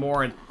cutscenes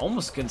anymore, and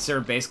almost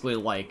considered basically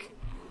like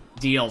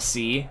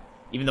DLC,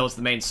 even though it's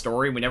the main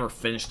story. We never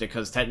finished it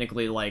because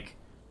technically like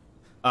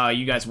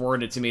you guys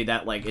worded to me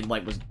that like it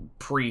like was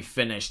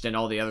pre-finished and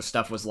all the other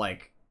stuff was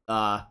like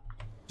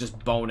just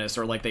bonus,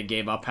 or like they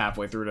gave up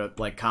halfway through to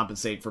like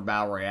compensate for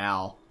Battle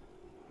Royale.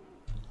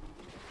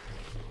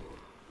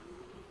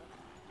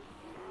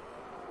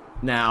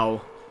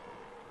 Now,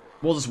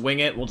 we'll just wing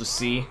it, we'll just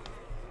see.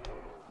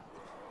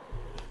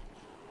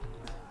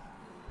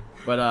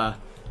 But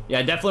yeah,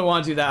 I definitely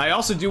want to do that. I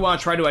also do want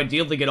to try to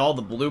ideally get all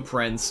the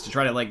blueprints to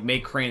try to like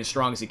make Crane as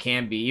strong as he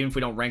can be, even if we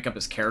don't rank up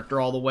his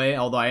character all the way,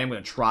 although I am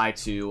going to try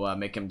to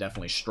make him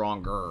definitely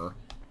stronger.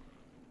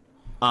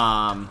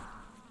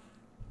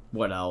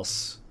 What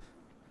else?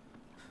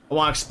 I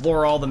want to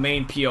explore all the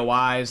main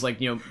POIs, like,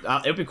 you know,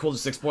 it would be cool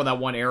just to explore that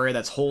one area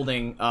that's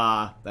holding,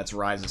 that's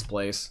Rise's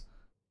place.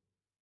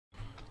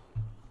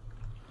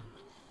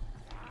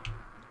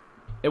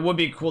 It would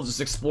be cool to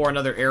just explore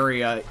another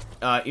area,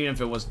 even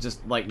if it was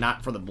just, like,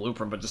 not for the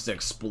blueprint, but just to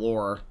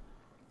explore.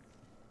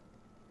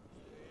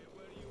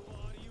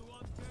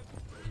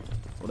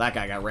 Well, that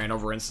guy got ran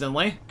over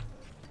instantly.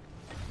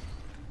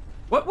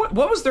 What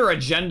was their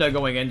agenda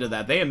going into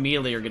that? They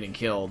immediately are getting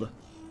killed.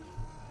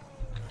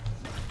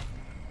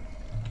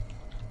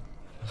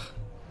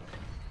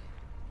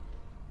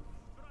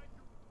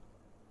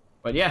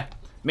 But yeah,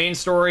 main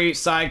story,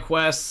 side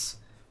quests,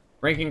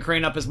 ranking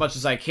Crane up as much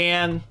as I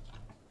can,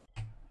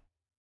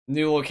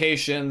 new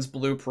locations,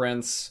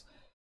 blueprints,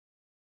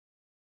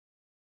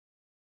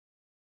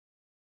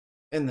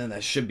 and then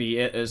that should be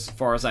it as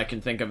far as I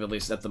can think of, at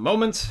least at the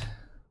moment,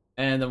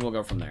 and then we'll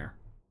go from there.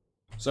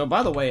 So,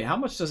 by the way, how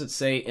much does it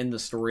say in the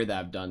story that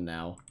I've done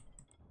now?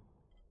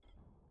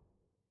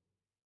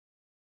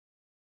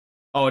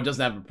 Oh, it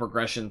doesn't have a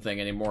progression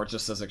thing anymore, it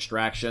just says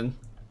extraction.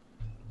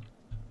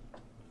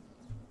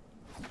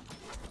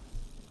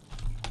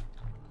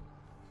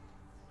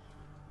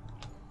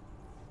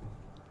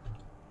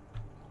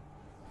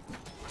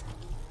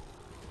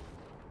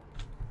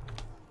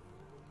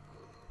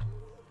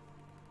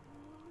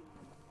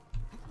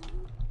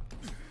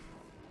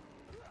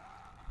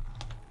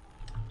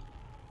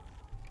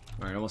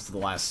 Alright, almost to the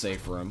last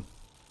safe room.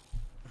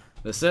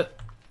 This it?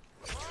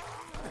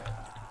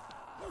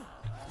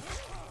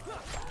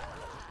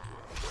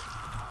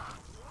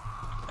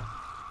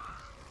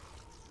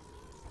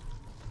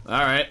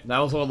 Alright, that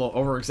was a little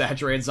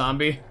over-exaggerated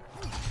zombie.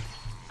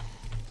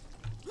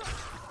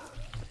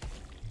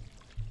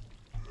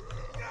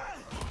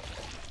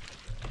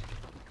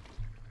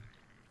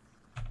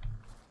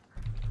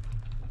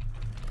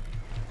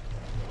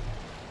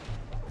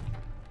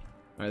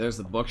 Alright, there's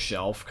the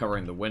bookshelf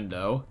covering the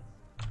window.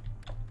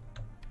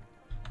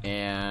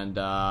 And,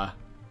 I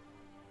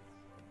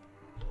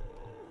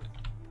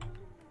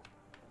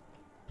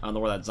don't know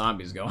where that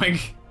zombie's going.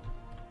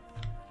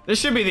 This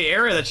should be the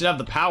area that should have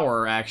the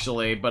power,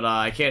 actually, but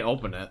I can't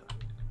open it.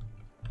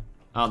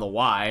 I don't know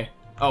why.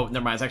 Oh,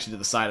 never mind, it's actually to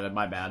the side of it,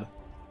 my bad.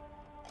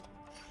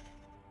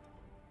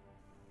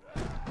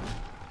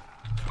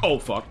 Oh,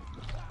 fuck.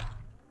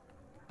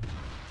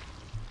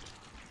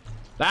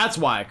 That's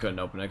why I couldn't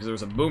open it, because there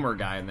was a boomer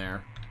guy in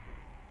there.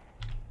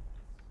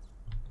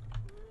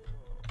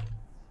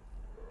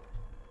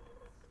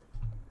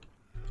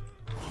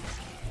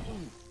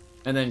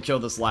 And then kill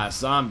this last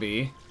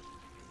zombie.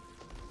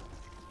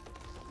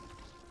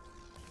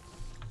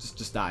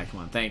 Just die,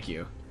 come on, thank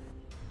you.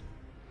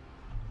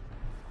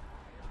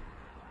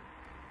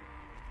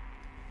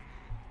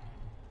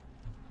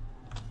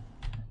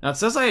 Now it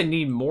says I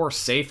need more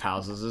safe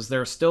houses. Is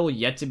there still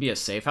yet to be a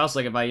safe house?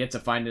 Like, if I yet to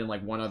find it in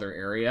like one other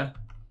area?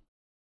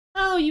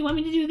 Oh, you want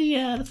me to do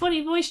the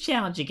funny voice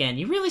challenge again?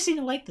 You really seem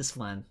to like this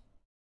one.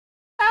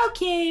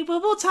 Okay,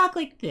 well, we'll talk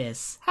like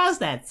this. How's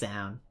that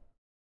sound?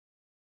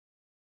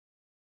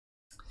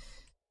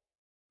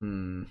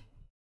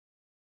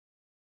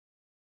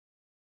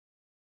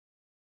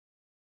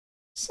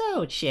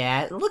 So,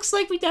 chat, it looks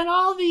like we've done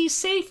all these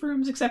safe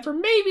rooms except for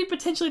maybe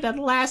potentially that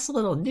last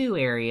little new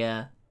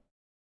area.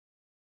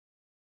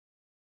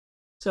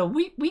 So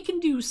we can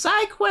do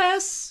side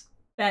quests,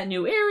 that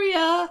new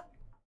area,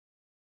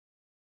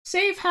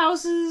 safe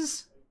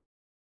houses,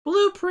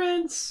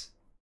 blueprints,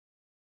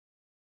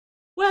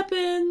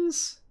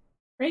 weapons,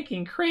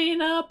 breaking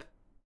crane up.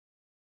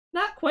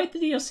 Not quite the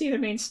DLC of the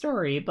main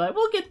story, but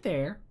we'll get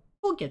there.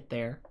 We'll get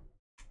there.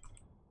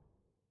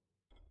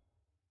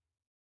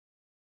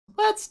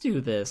 Let's do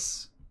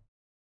this.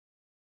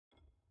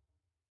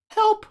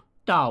 Help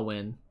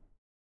Darwin.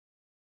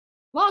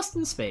 Lost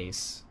in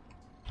space.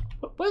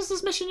 What is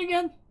this mission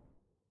again?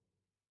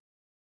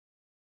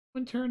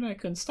 One turn I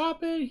couldn't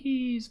stop it.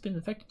 He's been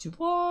infected too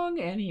long,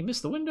 and he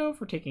missed the window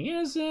for taking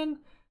innocent.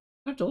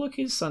 I have to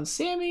locate his son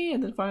Sammy,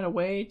 and then find a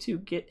way to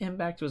get him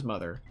back to his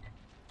mother.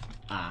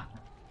 Ah.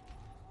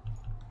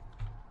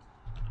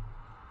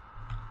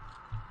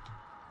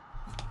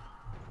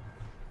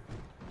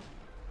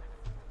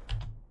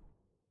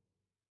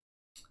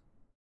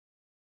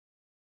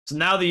 So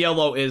now the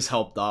yellow is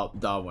help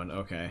Darwin,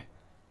 okay.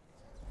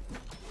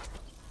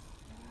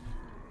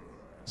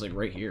 It's like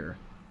right here.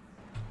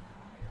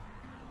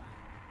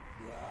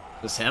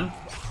 This him?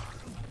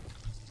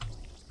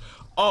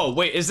 Oh,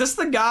 wait, is this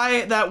the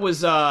guy that was,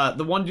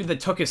 the one dude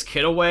that took his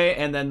kid away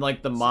and then,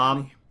 like, the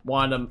mom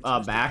wanted him,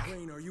 back?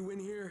 Are you in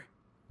here?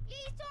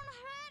 Please don't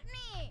hurt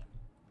me.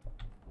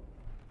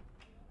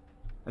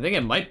 I think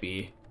it might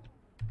be.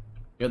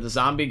 Yeah, the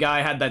zombie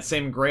guy had that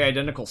same gray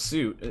identical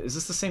suit. Is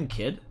this the same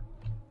kid?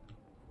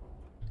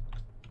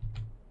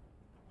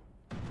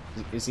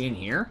 Is he in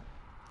here?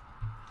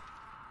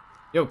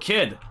 Yo,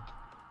 kid.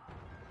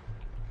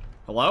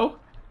 Hello?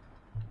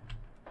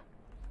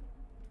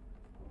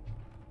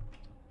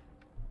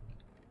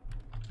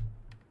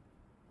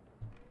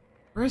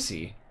 Where is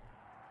he?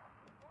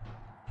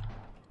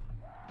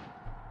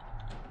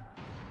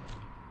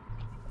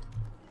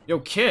 Yo,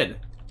 kid.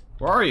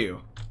 Where are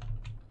you?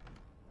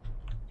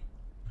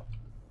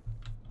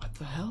 What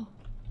the hell?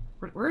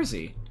 Where is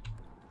he?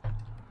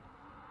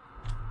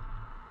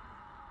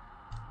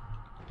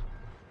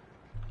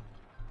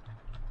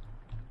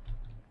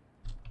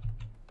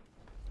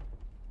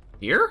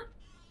 Here?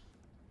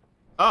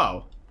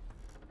 Oh.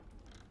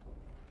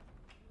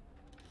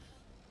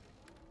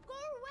 Go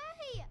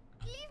away!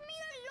 Leave me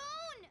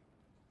alone!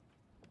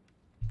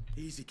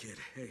 Easy, kid.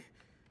 Hey,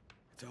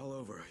 it's all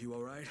over. You all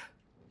right?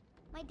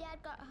 My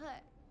dad got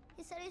hurt.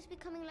 He said he's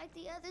becoming like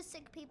the other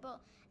sick people,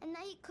 and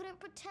that he couldn't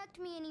protect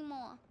me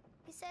anymore.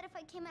 He said if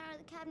I came out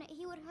of the cabinet,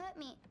 he would hurt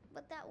me,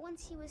 but that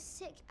once he was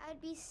sick,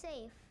 I'd be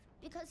safe,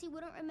 because he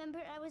wouldn't remember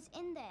I was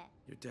in there.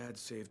 Your dad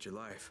saved your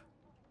life.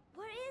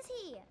 Where is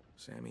he?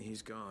 Sammy,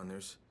 he's gone.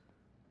 There's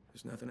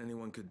nothing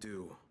anyone could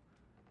do.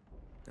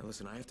 Now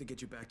listen, I have to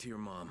get you back to your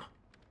mom.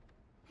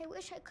 I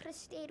wish I could have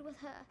stayed with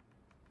her.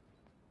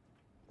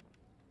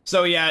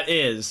 So yeah, it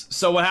is.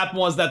 So what happened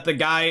was that the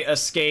guy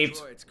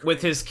escaped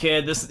with his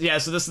kid. So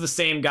this is the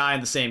same guy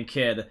and the same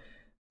kid.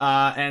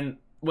 And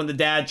when the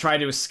dad tried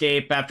to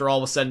escape, after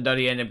all was said and done,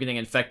 he ended up getting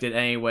infected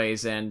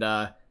anyways, and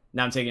now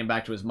I'm taking him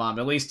back to his mom.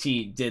 At least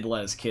he did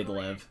let his kid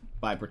live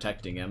by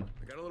protecting him.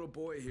 I got a little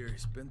boy here.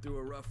 He's been through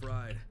a rough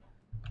ride.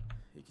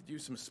 He could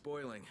use some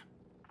spoiling.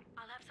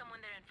 I'll have someone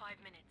there in 5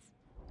 minutes.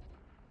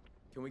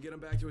 Can we get him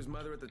back to his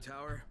mother at the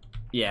tower?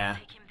 Yeah.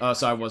 Oh,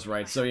 so I was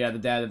right. So yeah, the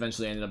dad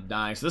eventually ended up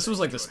dying. So this was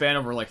like the span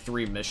over like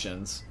 3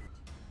 missions.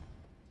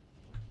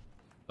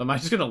 Am I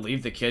just gonna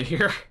leave the kid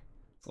here?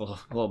 a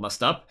little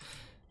messed up.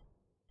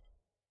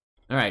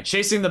 Alright,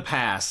 chasing the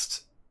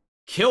past.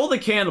 Kill the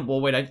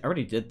cannibal. Wait, I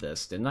already did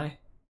this, didn't I?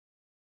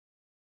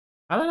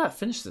 How did I not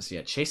finish this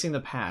yet? Chasing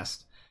the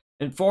past.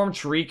 Inform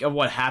Tariq of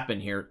what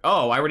happened here.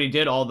 Oh, I already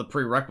did all the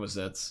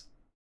prerequisites.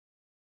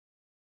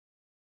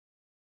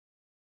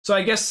 So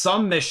I guess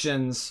some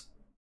missions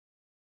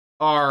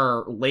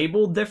are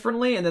labeled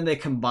differently and then they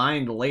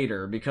combined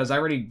later, because I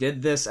already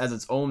did this as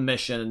its own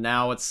mission and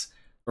now it's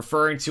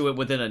referring to it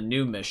within a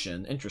new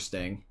mission.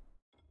 Interesting.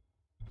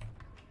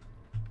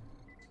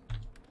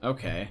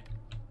 Okay.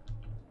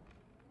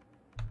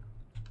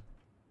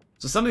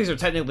 So some of these are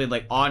technically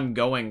like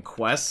ongoing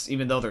quests,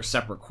 even though they're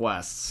separate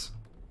quests.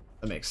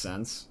 That makes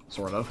sense,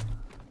 sort of.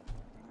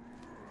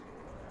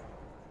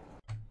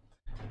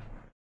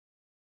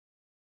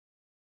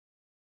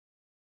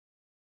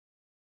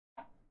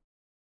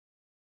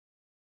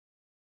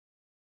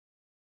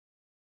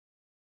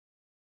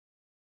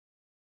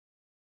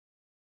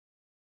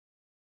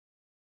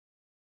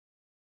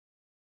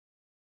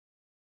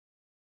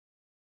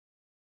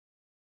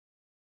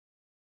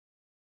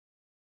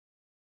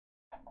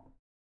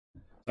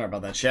 Sorry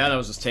about that, chat. I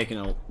was just taking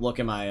a look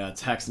at my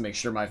text to make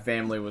sure my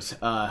family was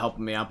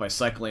helping me out by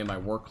cycling in my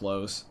work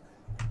clothes.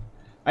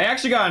 I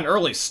actually got an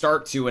early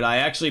start to it. I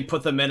actually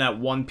put them in at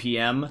 1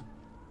 p.m.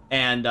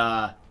 And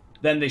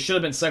then they should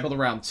have been cycled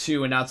around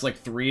 2, and now it's like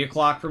 3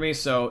 o'clock for me.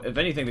 So if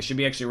anything, they should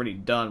be actually already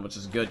done, which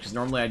is good, because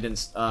normally I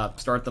didn't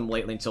start them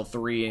lately until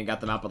 3 and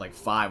got them out by like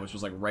 5, which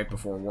was like right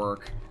before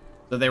work.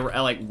 So they were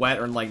like wet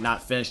or like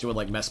not finished. It would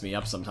like mess me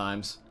up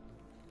sometimes.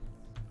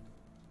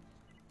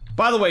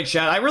 By the way,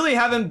 chat, I really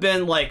haven't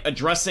been, like,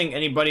 addressing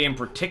anybody in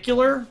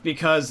particular,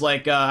 because,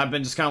 like, I've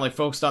been just kind of, like,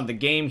 focused on the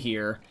game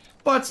here.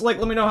 But, like,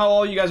 let me know how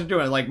all you guys are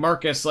doing. Like,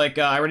 Marcus, like,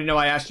 I already know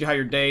I asked you how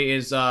your day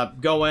is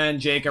going.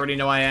 Jake, I already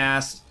know I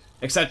asked,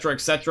 etc.,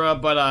 etc.,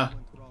 but, I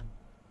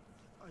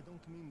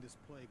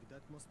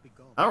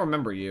don't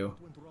remember you.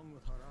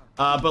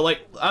 But,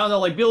 like, I don't know,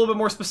 like, be a little bit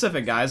more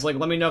specific, guys. Like,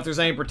 let me know if there's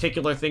any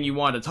particular thing you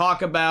want to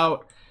talk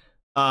about.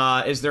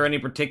 Is there any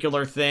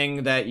particular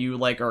thing that you,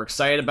 like, are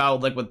excited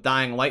about, like, with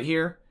Dying Light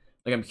here?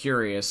 Like, I'm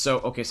curious. So,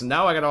 okay, so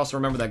now I gotta also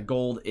remember that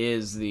gold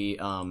is the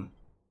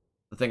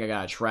thing I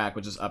gotta track,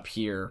 which is up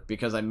here,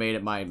 because I made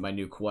it my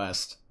new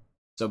quest.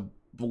 So,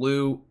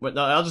 blue... But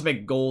no, I'll just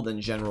make gold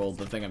in general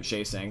the thing I'm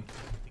chasing.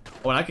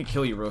 Oh, and I could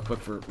kill you real quick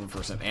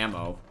for some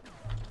ammo.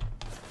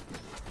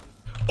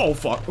 Oh,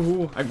 fuck.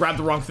 Ooh, I grabbed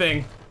the wrong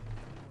thing.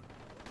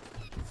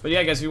 But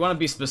yeah, guys, if you want to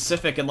be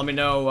specific and let me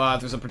know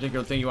if there's a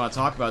particular thing you want to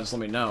talk about, just let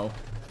me know.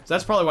 So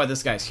that's probably why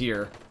this guy's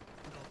here.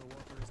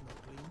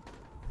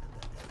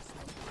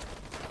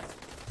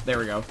 There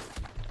we go.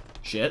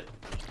 Shit.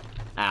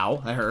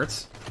 Ow, that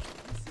hurts.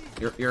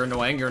 You're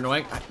annoying, you're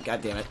annoying.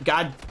 God damn it.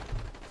 God.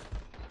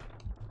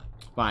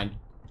 Fine.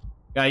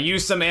 Gotta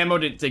use some ammo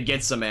to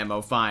get some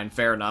ammo. Fine,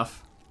 fair enough.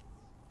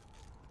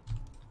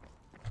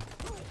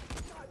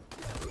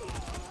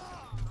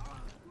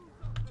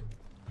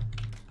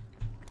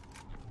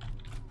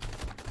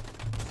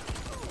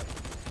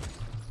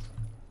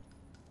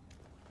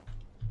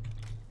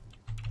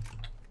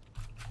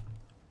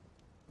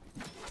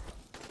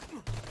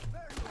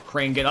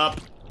 Crane, get up.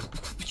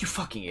 You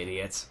fucking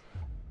idiots.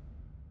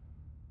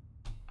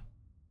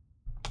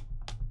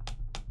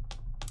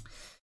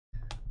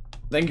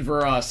 Thank you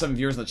for 7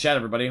 viewers in the chat,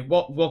 everybody.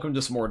 Well, welcome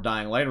to some more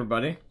Dying Light,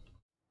 everybody.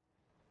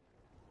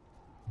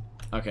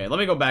 Okay, let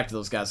me go back to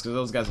those guys, because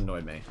those guys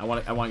annoyed me. I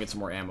want to get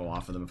some more ammo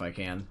off of them if I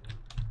can.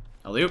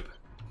 Alley-oop.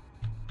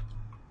 Are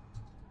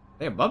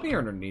they above me or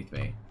underneath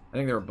me? I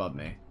think they're above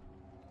me.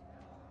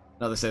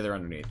 No, they say they're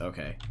underneath.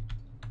 Okay.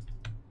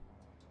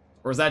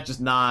 Or is that just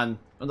non...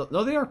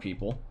 No, they are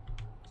people.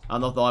 I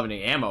don't know if they'll have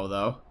any ammo,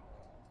 though.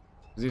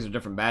 Because these are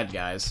different bad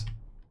guys.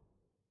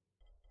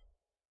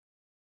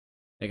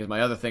 Because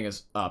my other thing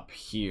is up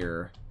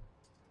here.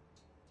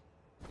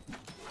 Do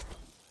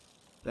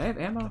they have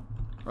ammo?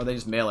 Or are they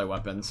just melee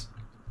weapons?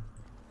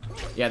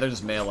 Yeah, they're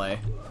just melee.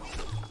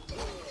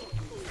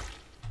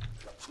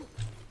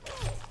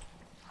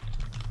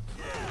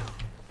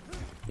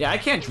 Yeah, I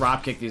can't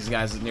dropkick these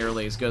guys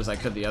nearly as good as I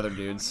could the other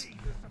dudes.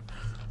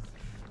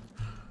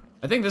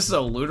 I think this is a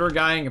looter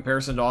guy in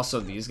comparison to also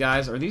these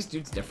guys. Are these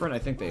dudes different? I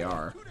think they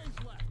are.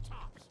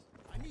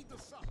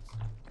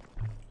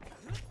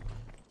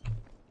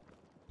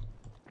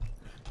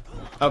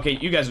 Okay,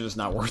 you guys are just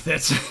not worth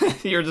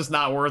it. You're just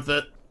not worth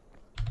it.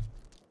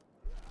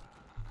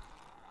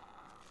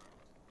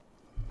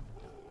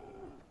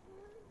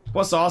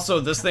 Plus, also,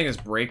 this thing is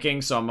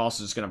breaking, so I'm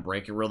also just going to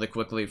break it really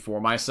quickly for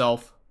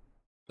myself.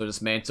 So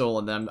dismantle,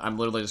 and then I'm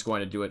literally just going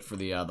to do it for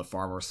the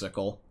farmer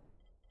sickle.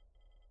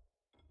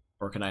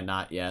 Or can I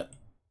not yet?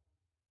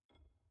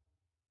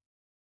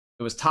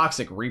 It was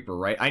Toxic Reaper,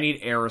 right? I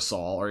need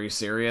Aerosol. Are you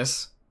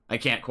serious? I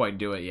can't quite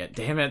do it yet.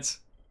 Damn it.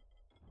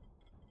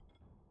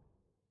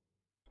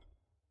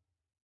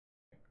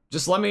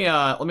 Just let me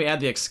add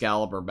the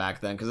Excalibur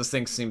back then, because this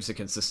thing seems to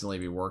consistently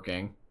be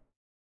working.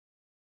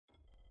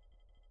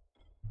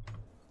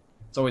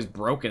 It's always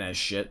broken as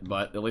shit,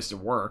 but at least it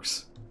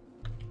works.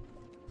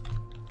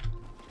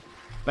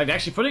 In fact,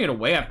 actually putting it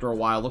away after a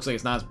while looks like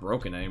it's not as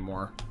broken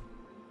anymore.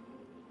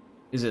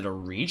 Is it a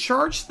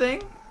recharge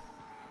thing?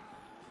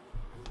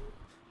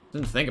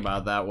 Didn't think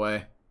about it that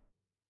way.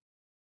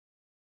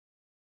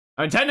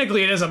 I mean,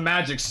 technically it is a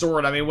magic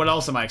sword. I mean, what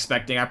else am I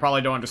expecting? I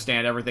probably don't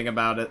understand everything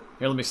about it.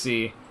 Here, let me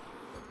see.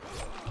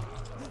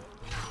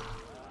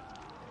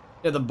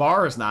 Yeah, the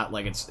bar is not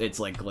like it's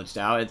like glitched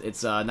out.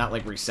 It's not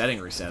like resetting.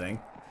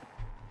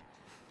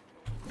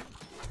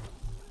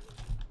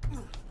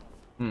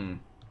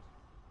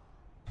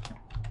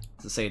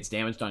 Does it say it's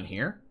damaged on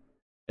here?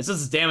 It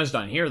says it's damaged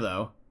on here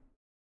though.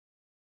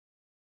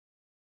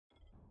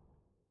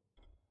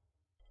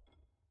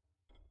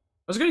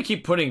 I was gonna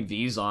keep putting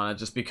these on it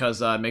just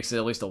because it makes it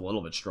at least a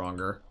little bit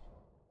stronger.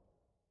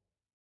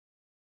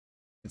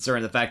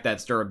 Considering the fact that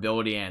its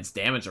durability and its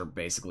damage are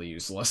basically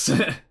useless.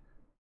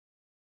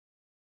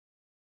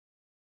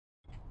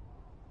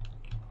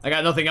 I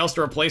got nothing else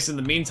to replace in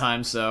the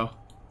meantime, so...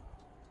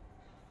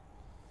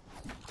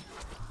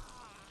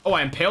 Oh,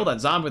 I impaled that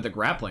zombie with a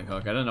grappling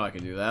hook. I didn't know I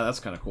could do that. That's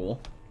kind of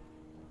cool.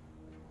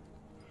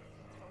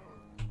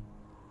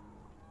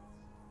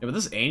 Yeah, but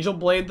this angel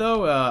blade,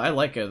 though, I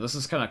like it. This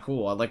is kind of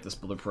cool. I like this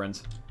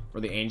blueprint. For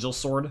the angel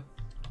sword.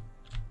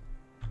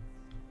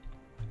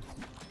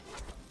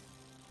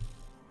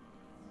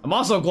 I'm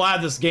also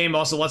glad this game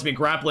also lets me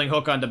grappling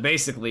hook onto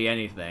basically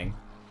anything.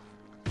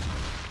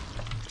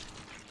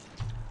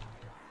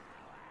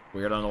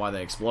 Weird, I don't know why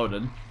they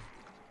exploded. There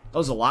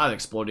was a lot of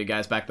exploding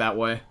guys back that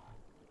way.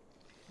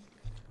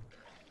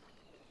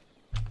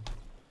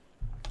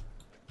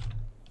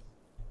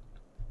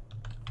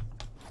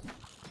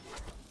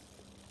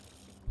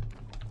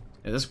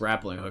 Yeah, this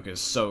grappling hook is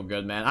so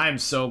good, man. I am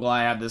so glad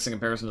I have this in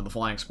comparison to the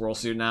flying squirrel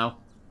suit now.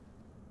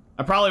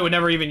 I probably would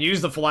never even use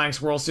the flying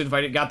squirrel suit if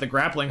I got the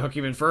grappling hook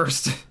even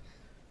first. See,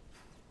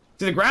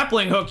 the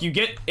grappling hook you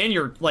get in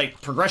your, like,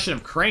 progression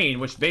of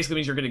crane, which basically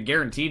means you're going to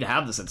guarantee to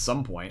have this at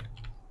some point.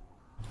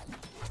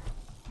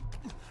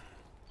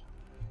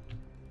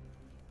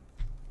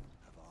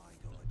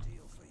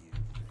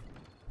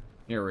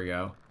 Here we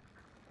go.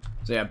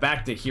 So yeah,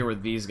 back to here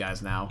with these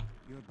guys now.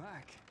 You're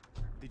back.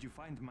 Did you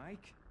find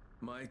Mike?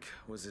 Mike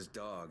was his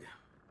dog.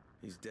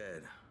 He's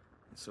dead.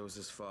 And so is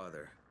his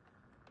father.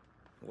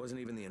 It wasn't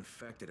even the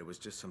infected, it was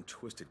just some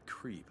twisted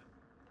creep.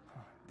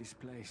 This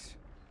place.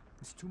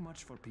 It's too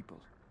much for people.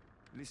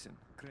 Listen,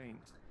 Crane.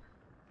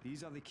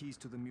 These are the keys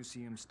to the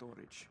museum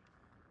storage.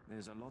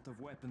 There's a lot of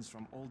weapons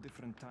from all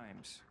different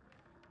times.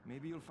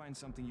 Maybe you'll find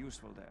something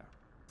useful there.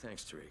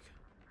 Thanks, Tariq.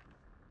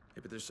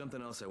 Hey, but there's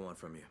something else I want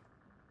from you.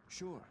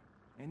 Sure.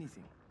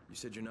 Anything. You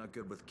said you're not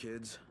good with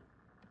kids?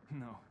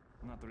 No,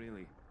 not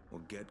really.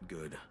 Well, get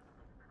good.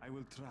 I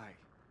will try.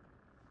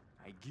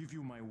 I give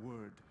you my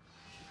word.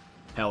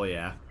 Hell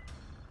yeah.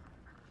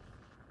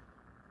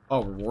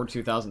 Oh, reward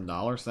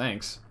 $2,000?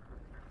 Thanks.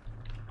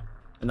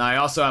 And I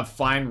also have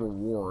find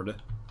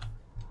reward.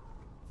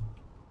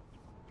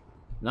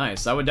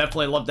 Nice. I would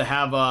definitely love to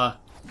have a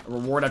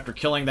reward after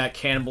killing that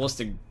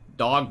cannibalistic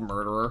dog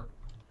murderer.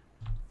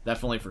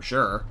 Definitely for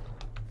sure.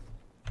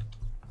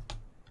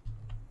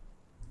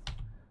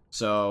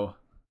 So,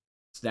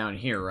 it's down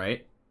here,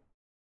 right?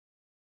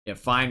 Yeah,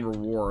 find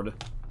reward.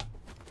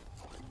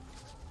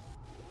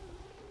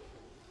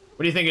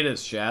 What do you think it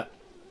is, chat?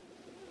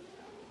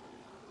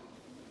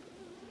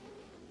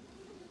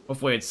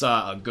 Hopefully it's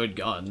a good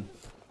gun.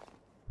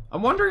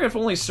 I'm wondering if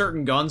only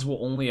certain guns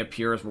will only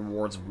appear as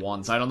rewards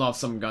once. I don't know if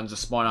some guns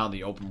just spawn out in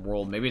the open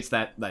world. Maybe it's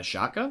that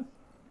shotgun?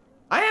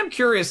 I am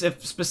curious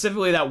if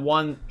specifically that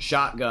one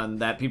shotgun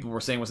that people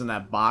were saying was in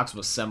that box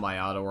was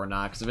semi-auto or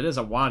not. Because if it is,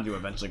 I wanted to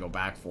eventually go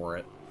back for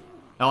it.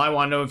 Hell, I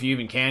want to know if you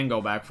even can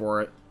go back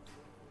for it.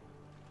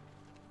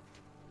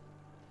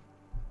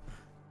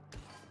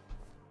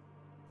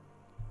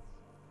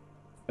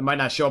 It might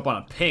not show up on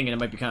a ping, and it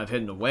might be kind of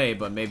hidden away,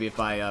 but maybe if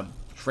I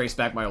trace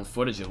back my old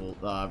footage, it will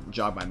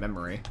jog my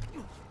memory.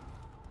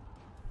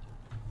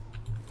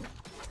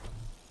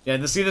 Yeah,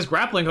 to see this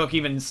grappling hook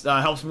even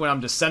helps me when I'm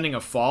descending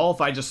a fall.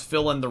 If I just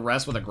fill in the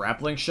rest with a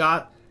grappling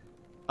shot,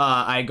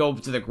 I go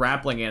to the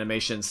grappling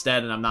animation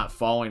instead, and I'm not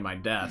following my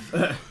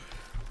death.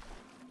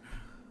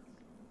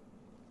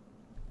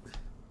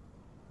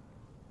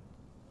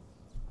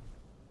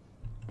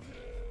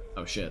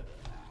 Oh, shit.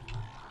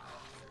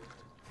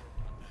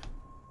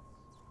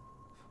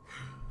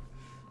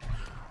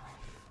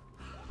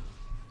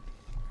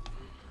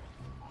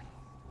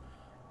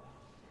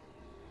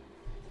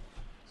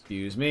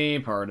 Excuse me,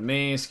 pardon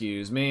me,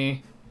 excuse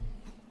me.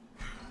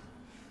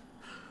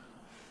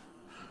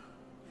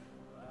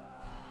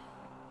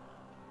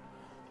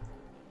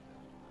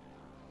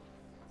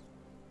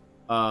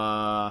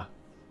 Climb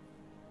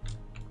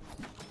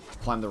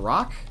the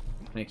rock?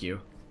 Thank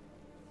you.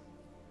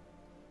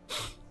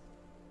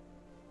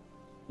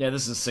 Yeah,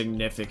 this is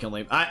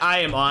significantly... I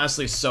am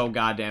honestly so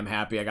goddamn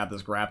happy I got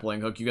this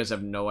grappling hook. You guys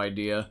have no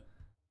idea.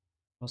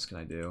 What else can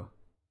I do?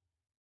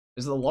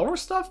 Is the lower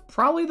stuff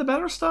probably the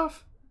better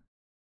stuff?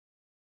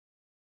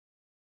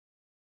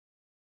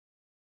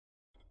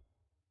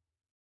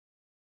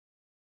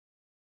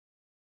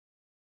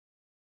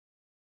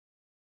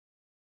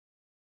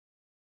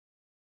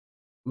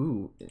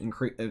 Ooh,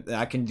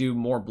 I can do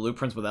more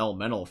blueprints with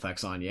elemental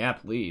effects on. Yeah,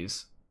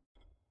 please.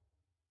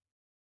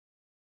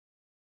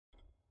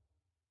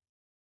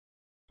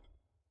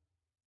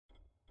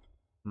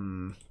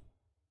 Hmm.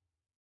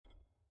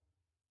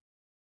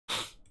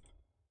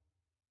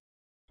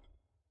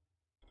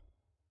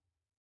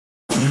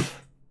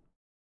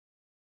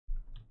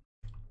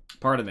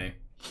 Pardon me.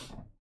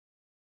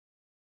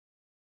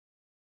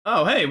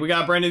 Oh, hey, we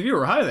got a brand new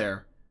viewer. Hi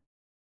there.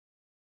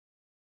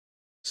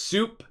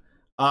 Soup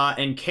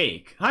and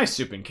Cake. Hi,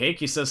 Soup and Cake.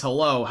 He says,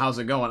 hello, how's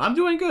it going? I'm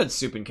doing good,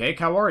 Soup and Cake.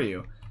 How are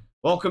you?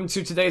 Welcome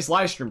to today's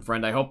live stream,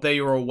 friend. I hope that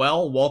you are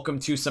well. Welcome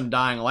to some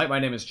Dying Light. My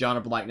name is John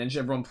of Black Ninja.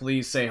 Everyone,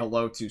 please say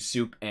hello to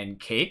Soup and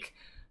Cake.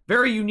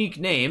 Very unique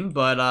name,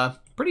 but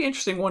pretty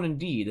interesting one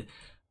indeed.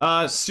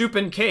 Soup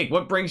and Cake,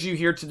 what brings you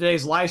here to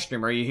today's live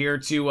stream? Are you here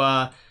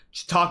to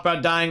talk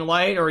about Dying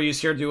Light, or are you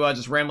here to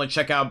just randomly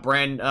check out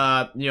brand,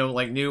 you know,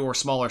 like new or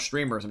smaller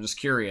streamers? I'm just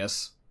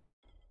curious.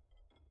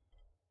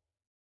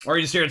 Or are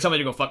you just here to tell me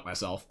to go fuck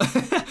myself?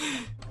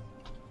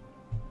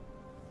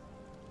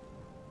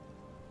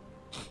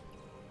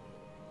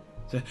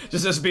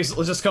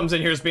 just comes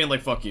in here just being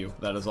like, fuck you.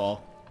 That is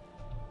all.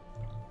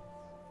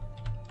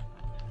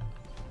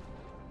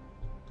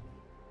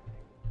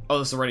 Oh,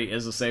 this already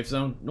is a safe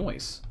zone?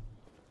 Nice.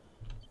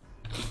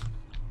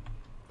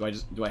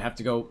 Do I have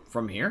to go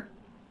from here?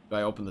 Do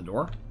I open the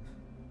door?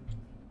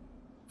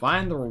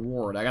 Find the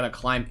reward. I gotta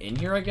climb in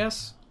here, I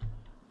guess?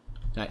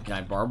 Can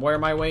I barbed wire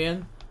my way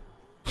in?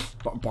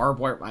 Barbed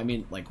wire, I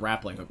mean, like,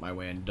 grappling hook my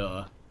way in,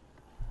 duh.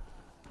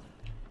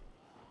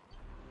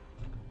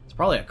 It's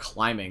probably a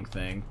climbing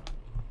thing.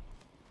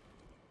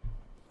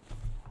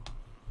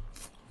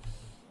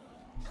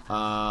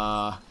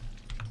 Huh.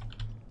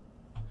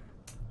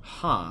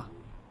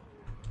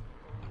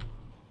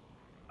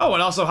 Oh,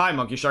 and also, hi,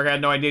 Monkey Shark. I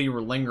had no idea you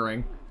were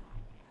lingering.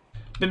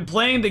 Been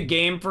playing the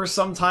game for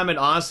some time and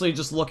honestly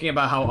just looking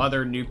about how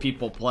other new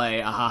people play.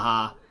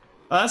 Ahaha.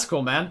 Oh, that's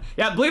cool, man.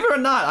 Yeah, believe it or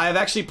not, I've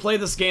actually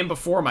played this game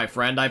before, my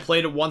friend. I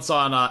played it once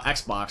on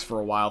Xbox for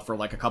a while, for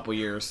like a couple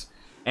years.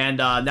 And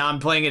now I'm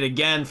playing it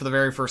again for the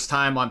very first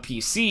time on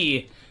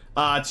PC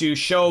to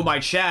show my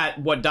chat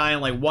what Dying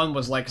Light 1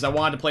 was like, because I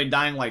wanted to play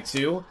Dying Light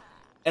 2,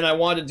 and I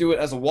wanted to do it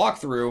as a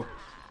walkthrough.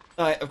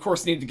 I, of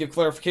course, need to give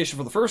clarification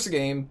for the first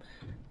game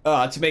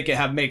to make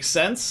it make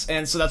sense,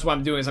 and so that's what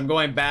I'm doing, is I'm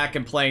going back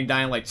and playing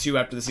Dying Light 2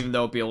 after this, even though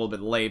it'll be a little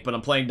bit late, but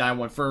I'm playing Dying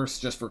 1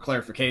 first, just for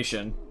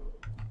clarification.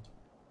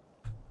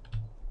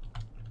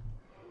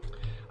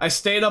 I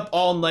stayed up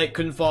all night,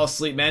 couldn't fall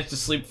asleep, managed to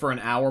sleep for an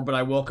hour, but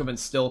I woke up and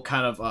still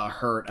kind of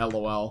hurt,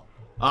 lol.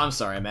 I'm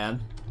sorry,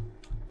 man.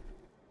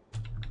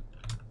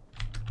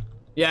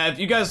 Yeah, if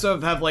you guys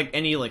have like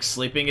any like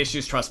sleeping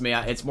issues, trust me,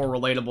 it's more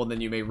relatable than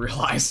you may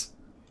realize.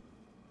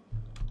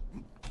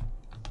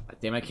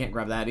 Damn, I can't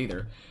grab that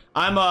either.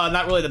 I'm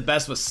not really the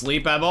best with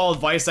sleep. I have all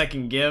advice I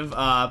can give.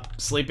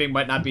 Sleeping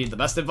might not be the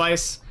best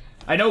advice.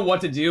 I know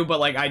what to do, but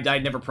like I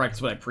never practice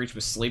what I preach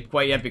with sleep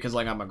quite yet, because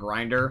like I'm a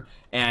grinder,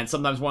 and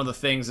sometimes one of the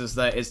things is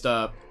that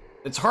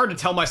it's hard to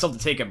tell myself to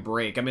take a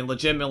break. I mean,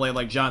 legitimately,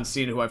 like John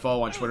Cena, who I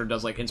follow on Twitter,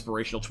 does like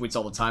inspirational tweets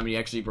all the time, and he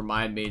actually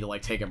reminded me to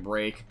like take a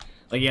break.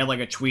 Like he had like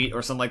a tweet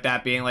or something like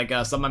that, being like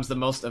sometimes the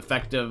most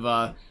effective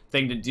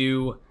thing to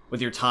do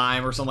with your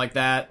time or something like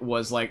that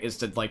is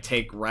to like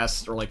take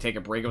rest or like take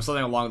a break or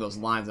something along those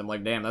lines. I'm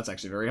like, damn, that's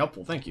actually very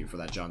helpful. Thank you for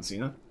that, John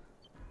Cena.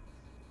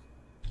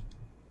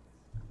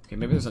 Okay,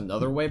 maybe there's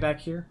another way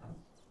back here.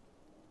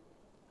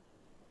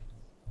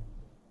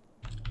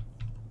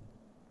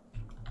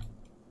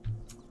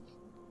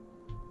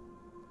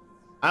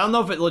 I don't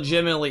know if it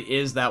legitimately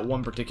is that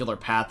one particular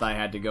path I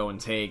had to go and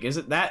take. Is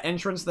it that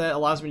entrance that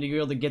allows me to be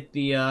able to get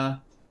the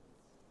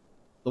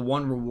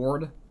one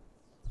reward?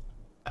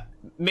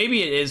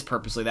 Maybe it is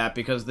purposely that,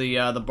 because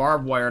the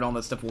barbed wire and all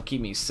that stuff will keep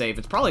me safe.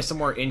 It's probably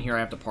somewhere in here I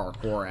have to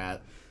parkour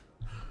at.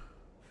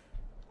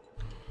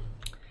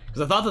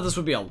 Because I thought that this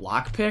would be a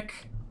lockpick,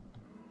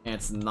 and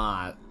it's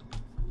not.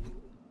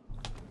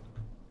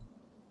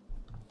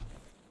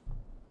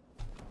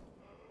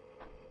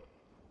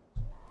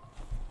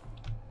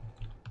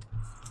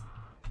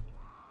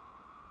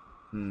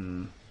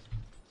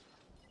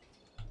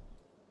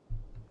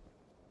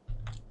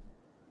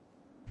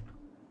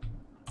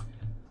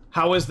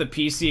 How is the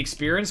PC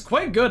experience?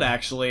 Quite good,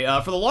 actually.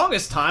 For the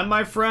longest time,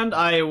 my friend,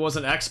 I was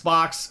an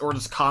Xbox or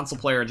just console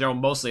player in general,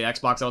 mostly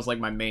Xbox. That was like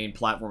my main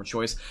platform of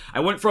choice.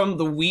 I went from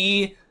the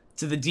Wii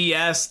to the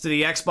DS to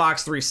the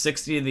Xbox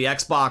 360 to the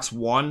Xbox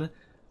One,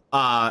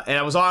 and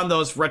I was on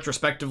those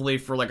retrospectively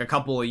for like a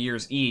couple of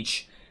years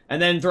each. And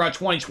then throughout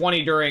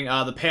 2020, during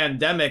the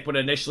pandemic, when it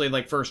initially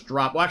like first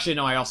dropped, well, actually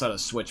no, I also had a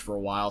Switch for a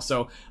while.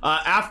 So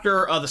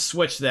after the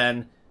Switch,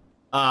 then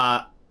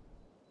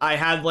I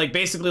had like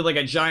basically like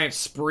a giant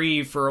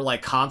spree for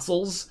like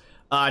consoles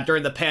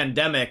during the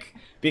pandemic,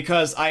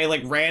 because I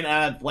like ran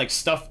out of like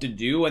stuff to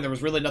do, and there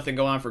was really nothing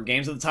going on for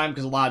games at the time,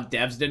 because a lot of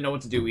devs didn't know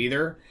what to do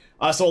either.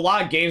 So a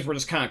lot of games were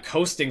just kind of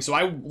coasting. So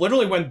I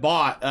literally went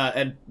back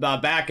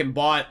and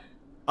bought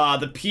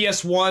the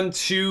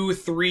PS1, 2,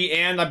 3,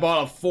 and I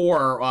bought a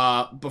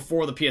 4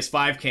 before the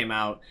PS5 came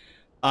out.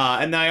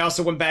 And then I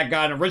also went back,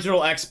 got an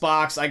original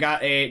Xbox, I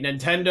got a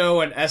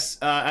Nintendo, an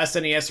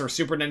SNES or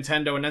Super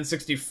Nintendo, an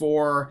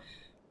N64,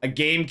 a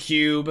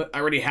GameCube, I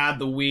already had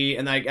the Wii,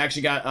 and I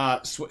actually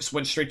got,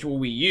 switched straight to a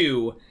Wii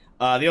U.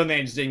 The only thing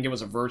I just didn't get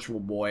was a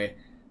Virtual Boy.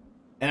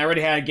 And I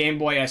already had a Game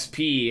Boy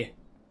SP,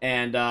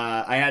 and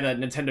I had a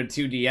Nintendo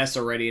 2DS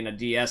already and a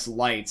DS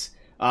Lite.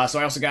 So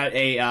I also got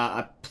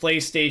a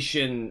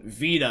PlayStation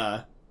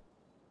Vita.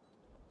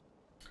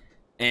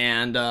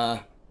 And,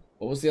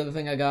 what was the other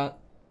thing I got?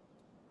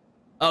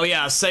 Oh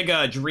yeah, a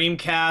Sega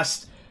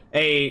Dreamcast,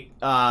 a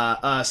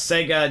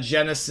Sega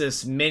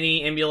Genesis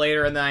Mini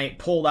emulator, and then I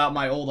pulled out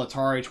my old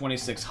Atari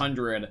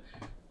 2600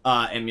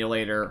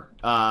 emulator,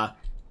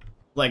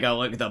 like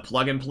the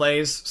plug-and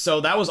plays.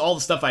 So that was all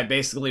the stuff I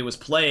basically was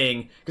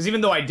playing, because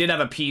even though I did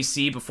have a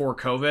PC before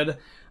COVID,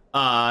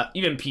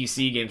 even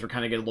PC games were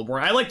kind of getting a little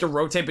boring. I like to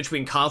rotate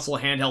between console,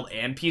 handheld,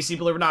 and PC,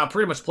 believe it or not. I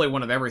pretty much play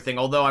one of everything,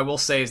 although I will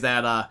say is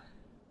that,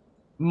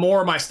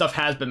 more of my stuff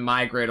has been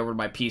migrated over to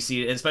my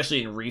PC,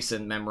 especially in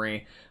recent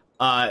memory.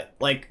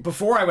 Like,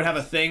 before I would have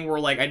a thing where,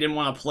 like, I didn't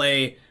want to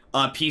play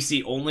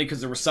PC only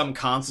because there was some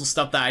console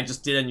stuff that I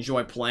just didn't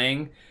enjoy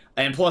playing.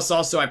 And plus,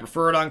 also, I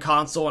prefer it on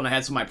console, and I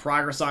had some of my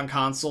progress on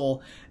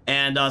console.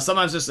 And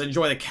sometimes just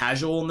enjoy the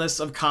casualness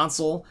of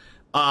console.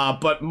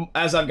 But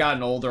as I've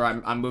gotten older,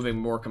 I'm moving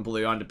more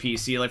completely onto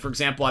PC. Like, for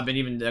example, I've been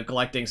even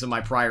collecting some of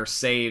my prior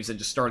saves and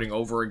just starting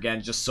over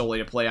again just solely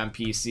to play on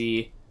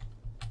PC.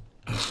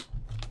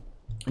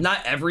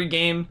 Not every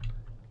game,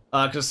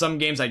 because some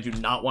games I do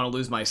not want to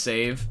lose my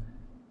save.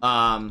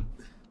 But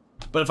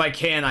if I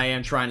can, I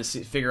am trying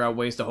to figure out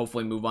ways to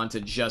hopefully move on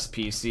to just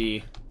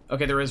PC.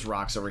 Okay, there is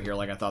rocks over here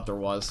like I thought there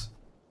was.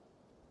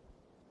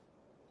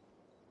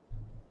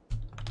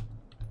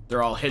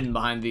 They're all hidden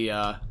behind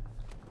the,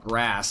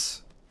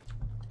 grass.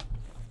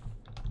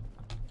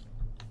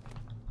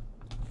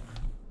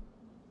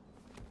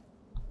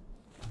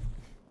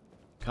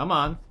 Come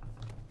on.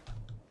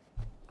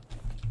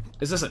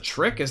 Is this a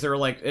trick? Is there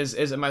like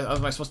am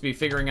I supposed to be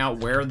figuring out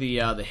where the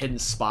hidden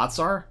spots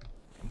are?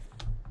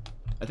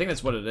 I think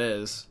that's what it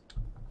is.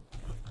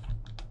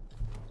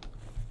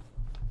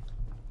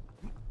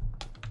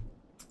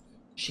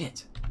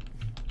 Shit.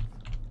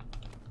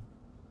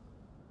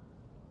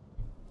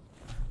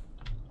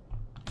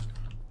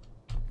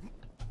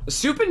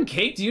 Soup and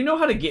Cake, do you know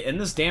how to get in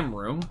this damn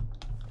room?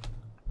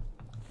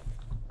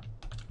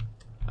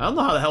 I don't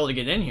know how the hell to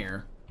get in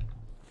here.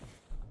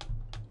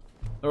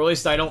 Or at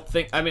least I don't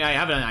think... I mean, I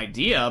have an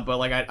idea, but,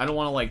 like, I don't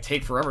want to, like,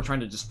 take forever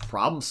trying to just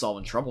problem solve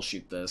and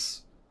troubleshoot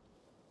this.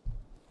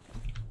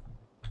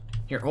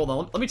 Here, hold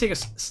on. Let me take a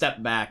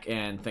step back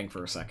and think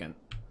for a second.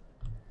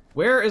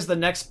 Where is the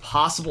next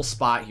possible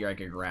spot here I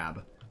could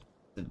grab?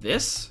 Is it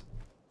this?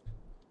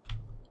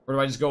 Or do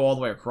I just go all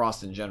the way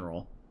across in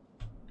general?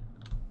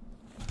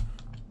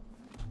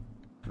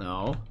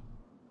 No.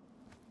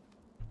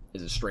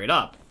 Is it straight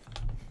up?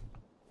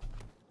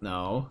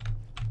 No.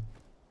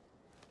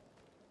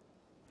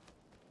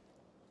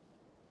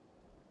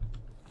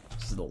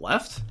 To the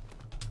left?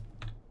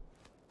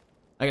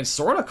 I can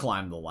sort of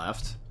climb the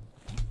left.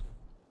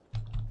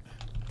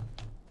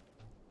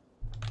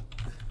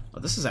 Oh,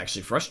 this is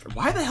actually frustrating.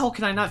 Why the hell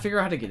can I not figure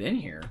out how to get in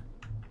here?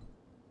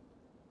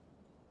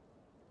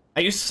 I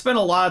used to spend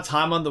a lot of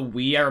time on the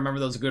Wii. I remember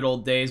those good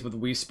old days with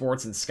Wii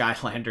Sports and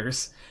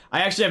Skylanders.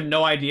 I actually have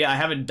no idea. I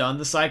haven't done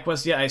the side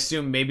quest yet. I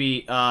assume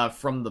maybe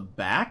from the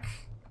back?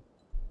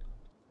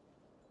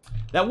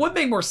 That would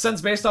make more sense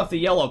based off the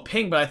yellow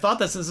ping, but I thought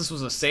that since this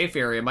was a safe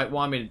area, it might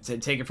want me to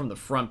take it from the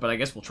front, but I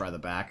guess we'll try the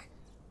back.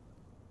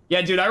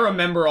 Yeah, dude, I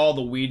remember all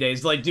the Wii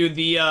days. Like, dude,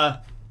 the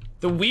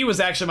Wii was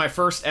actually my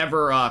first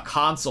ever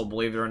console,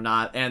 believe it or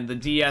not, and the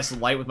DS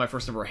Lite was my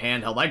first ever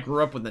handheld. I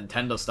grew up with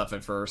Nintendo stuff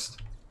at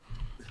first.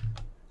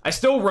 I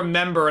still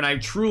remember, and I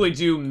truly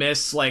do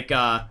miss, like,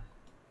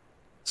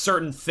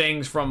 certain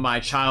things from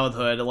my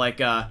childhood. Like,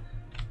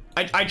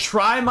 I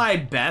try my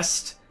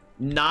best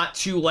not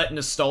to let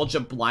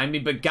nostalgia blind me,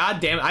 but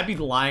goddamn, I'd be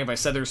lying if I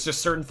said there's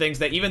just certain things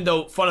that, even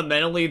though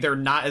fundamentally they're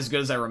not as good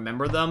as I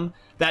remember them,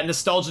 that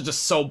nostalgia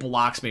just so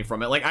blocks me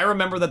from it. Like, I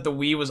remember that the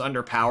Wii was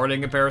underpowered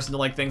in comparison to,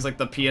 like, things like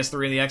the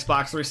PS3 and the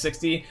Xbox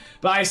 360,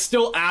 but I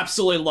still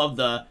absolutely love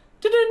the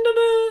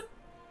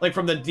like,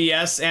 from the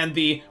DS and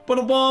the from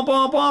the,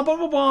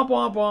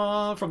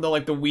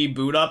 like, the Wii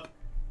boot up.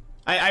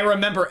 I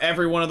remember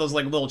every one of those,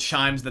 like, little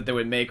chimes that they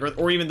would make,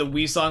 or even the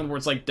Wii song where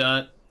it's like,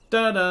 dun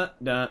da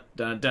da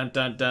da da da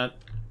da da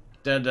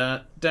da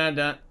da da da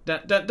da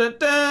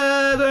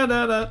da da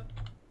da da.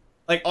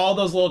 Like, all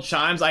those little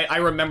chimes, I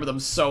remember them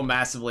so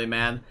massively,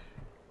 man.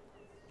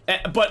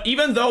 But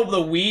even though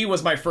the Wii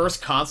was my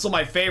first console,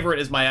 my favorite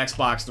is my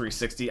Xbox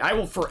 360. I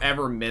will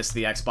forever miss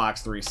the Xbox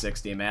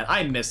 360, man.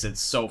 I miss it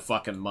so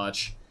fucking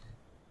much.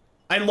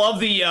 I love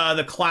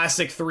the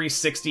classic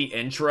 360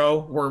 intro,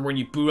 where when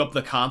you boot up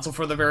the console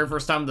for the very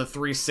first time, the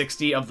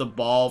 360 of the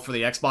ball for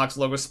the Xbox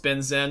logo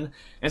spins in, and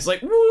it's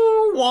like,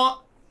 woo, wah,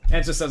 and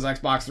it just says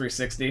Xbox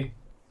 360.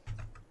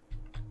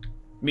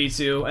 Me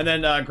too. And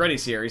then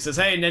Gretty's here. He says,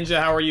 hey,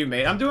 Ninja, how are you,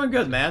 mate? I'm doing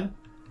good, man.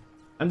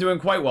 I'm doing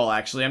quite well,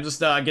 actually. I'm just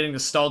getting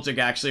nostalgic,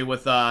 actually,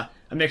 with a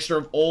mixture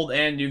of old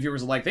and new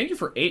viewers alike. Thank you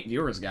for 8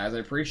 viewers, guys. I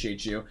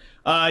appreciate you.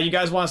 You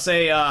guys want to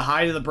say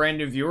hi to the brand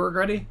new viewer,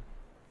 Gretty?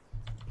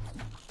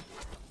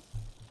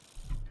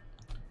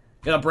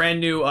 Got a brand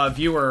new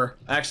viewer,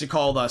 actually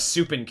called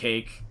Soup and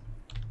Cake.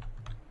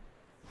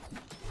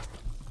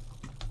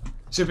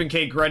 Soup and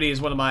Cake Gretty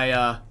is one of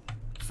my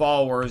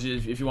followers.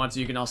 If you want to,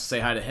 you can also say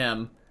hi to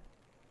him.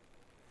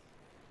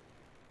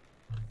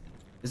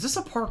 Is this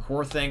a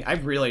parkour thing? I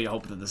really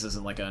hope that this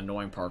isn't like an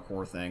annoying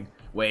parkour thing.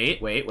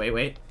 Wait.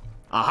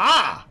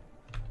 Aha!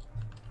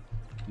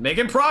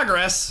 Making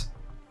progress.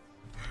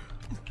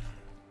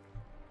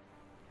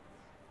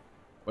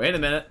 Wait a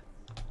minute.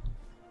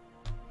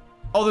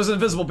 Oh, there's an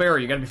invisible barrier.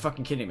 You gotta be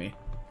fucking kidding me.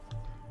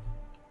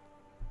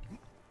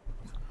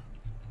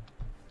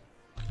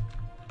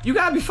 You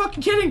gotta be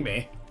fucking kidding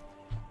me.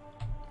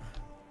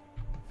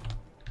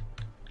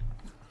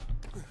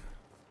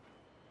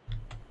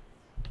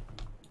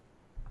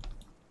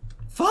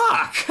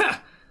 Fuck!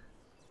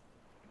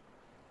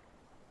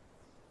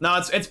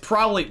 No, it's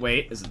probably...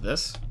 Wait, is it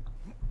this?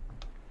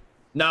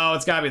 No,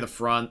 it's gotta be the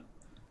front.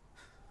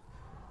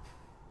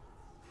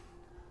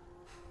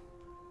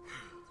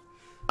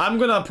 What I'm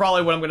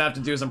gonna have to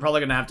do is I'm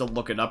probably gonna have to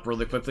look it up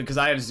really quickly because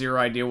I have zero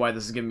idea why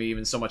this is giving me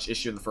even so much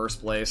issue in the first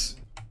place.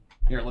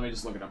 Here, let me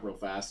just look it up real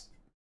fast.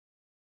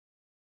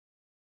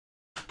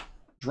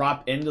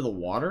 Drop into the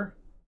water?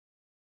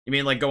 You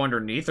mean like go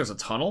underneath? There's a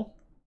tunnel?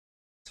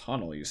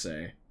 Tunnel, you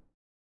say?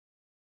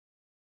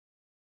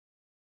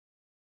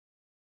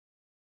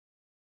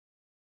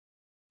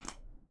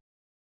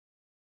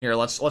 Here,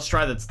 let's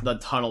try the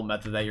tunnel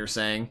method that you're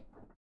saying.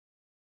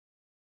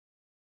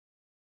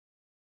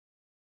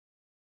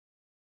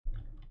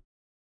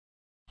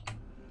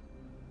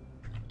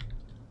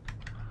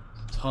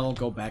 Tunnel,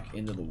 go back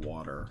into the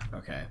water.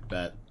 Okay,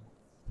 bet.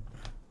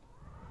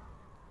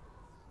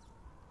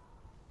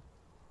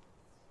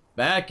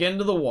 Back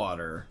into the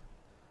water.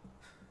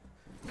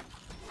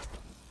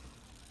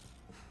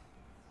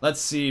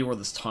 Let's see where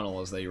this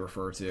tunnel is that you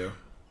refer to.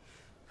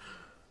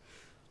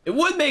 It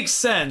would make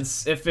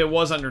sense if it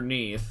was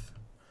underneath.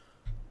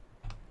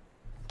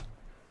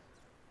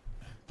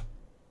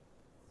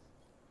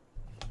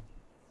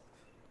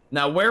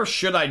 Now, where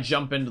should I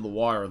jump into the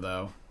water,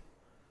 though?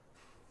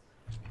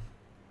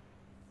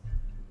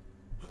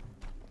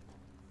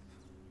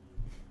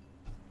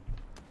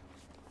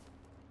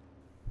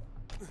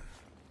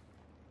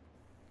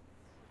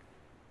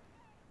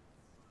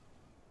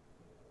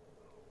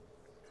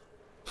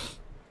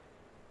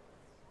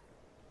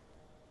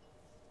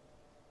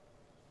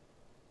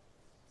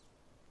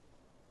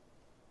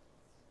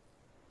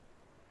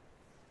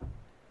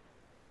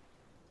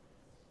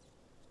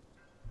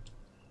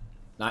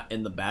 Not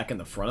in the back, in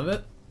the front of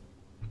it?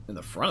 In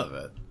the front of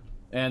it?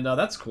 And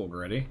that's cool,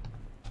 Gritty.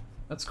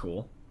 That's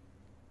cool.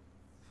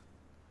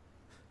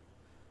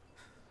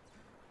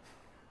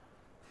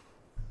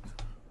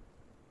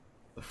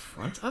 The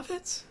front of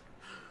it?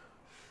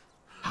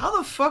 How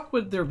the fuck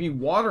would there be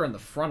water in the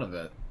front of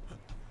it?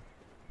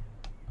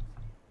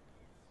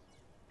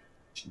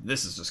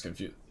 This is just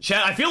confusing.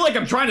 Chat, I feel like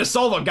I'm trying to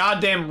solve a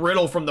goddamn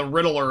riddle from the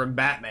Riddler in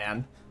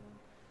Batman.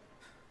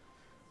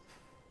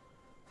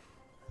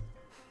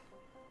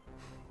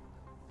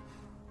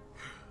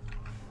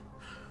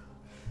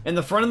 In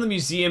the front of the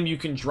museum, you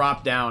can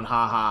drop down.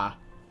 Haha.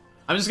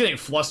 I'm just getting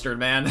flustered,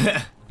 man.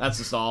 That's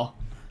just all.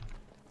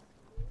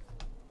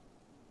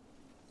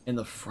 In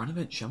the front of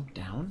it, jump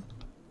down?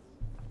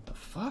 The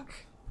fuck?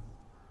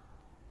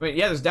 Wait,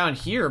 yeah, there's down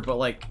here, but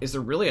like, is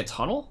there really a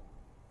tunnel?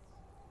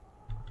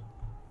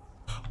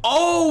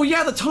 Oh,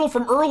 yeah, the tunnel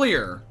from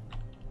earlier.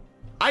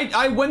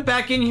 I went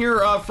back in here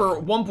for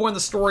one point in the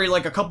story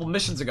like a couple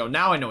missions ago.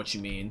 Now I know what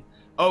you mean.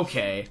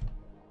 Okay.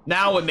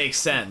 Now it makes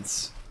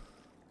sense.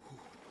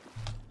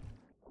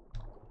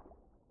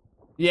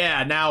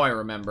 Yeah, now I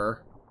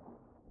remember.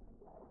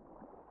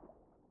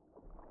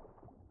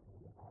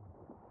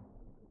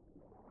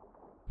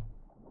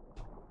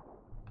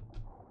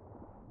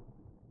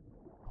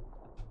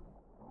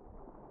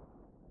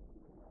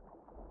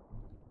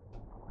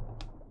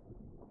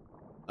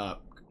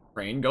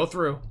 Crane, go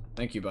through.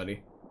 Thank you,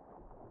 buddy.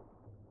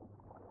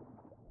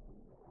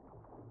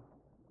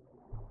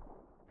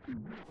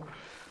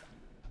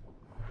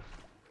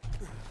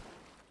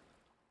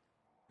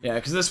 Yeah,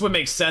 because this would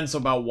make sense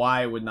about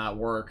why it would not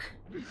work.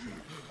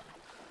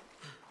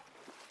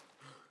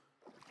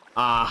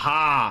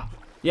 Aha!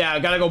 Yeah, I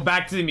gotta go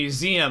back to the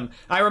museum.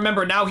 I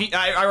remember now.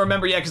 I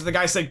remember. Yeah, because the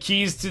guy said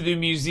keys to the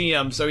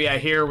museum. So yeah,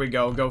 here we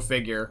go. Go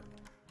figure.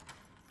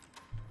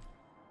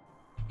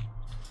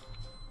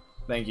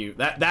 Thank you.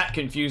 That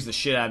confused the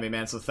shit out of me,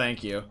 man. So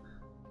thank you.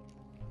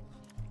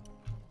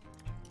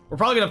 We're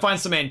probably gonna find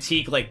some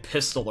antique like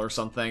pistol or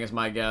something, is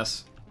my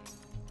guess.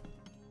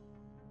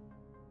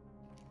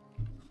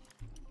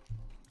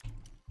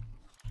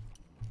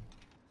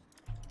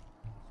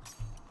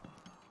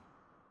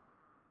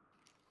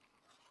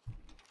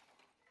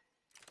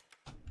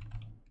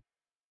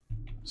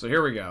 So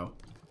here we go.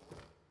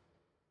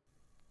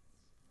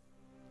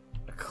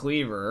 A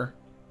cleaver.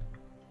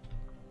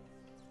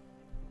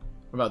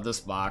 What about this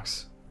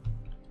box?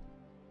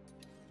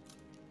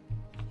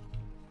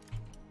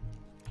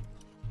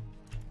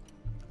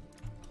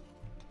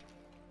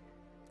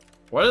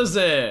 What is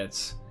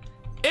it?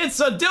 It's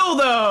a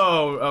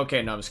dildo!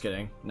 Okay, no, I'm just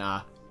kidding.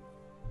 Nah.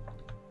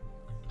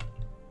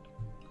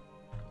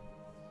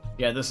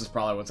 Yeah, this is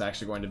probably what's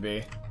actually going to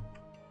be.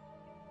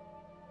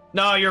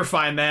 No, you're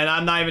fine, man.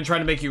 I'm not even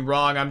trying to make you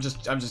wrong. I'm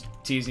just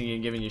teasing you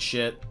and giving you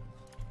shit.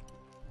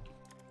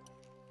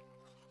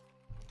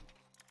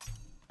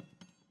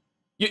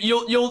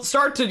 You'll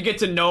start to get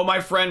to know my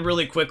friend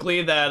really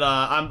quickly that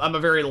I'm a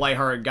very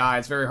lighthearted guy.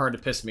 It's very hard to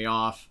piss me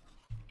off.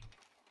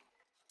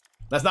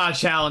 That's not a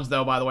challenge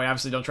though, by the way.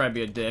 Obviously don't try to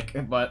be a dick,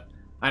 but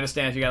I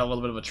understand if you got a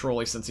little bit of a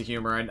trolly sense of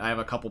humor. I have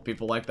a couple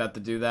people like that to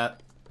do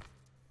that.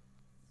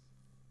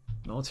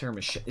 Military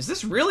machine. Is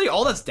this really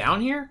all that's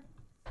down here?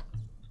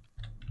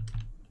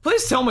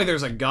 Please tell me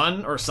there's a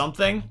gun or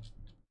something.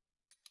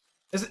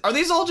 Are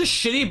these all just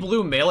shitty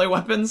blue melee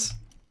weapons?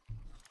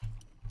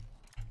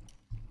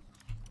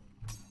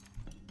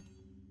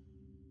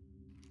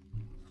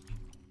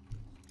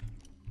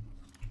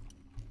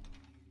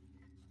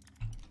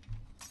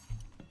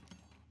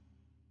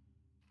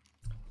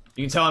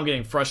 You can tell I'm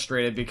getting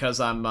frustrated because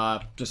I'm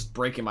just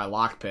breaking my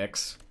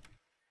lockpicks.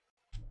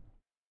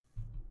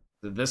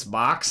 This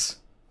box?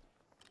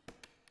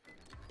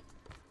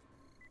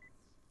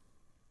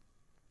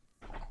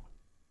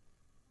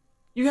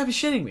 You gotta be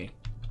shitting me.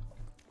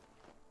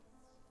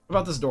 What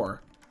about this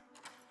door?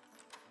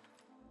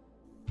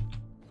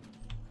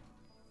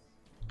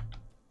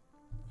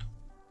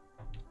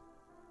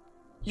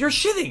 You're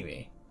shitting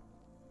me.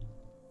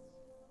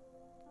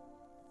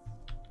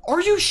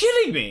 Are you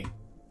shitting me?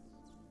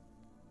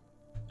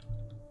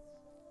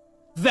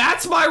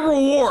 That's my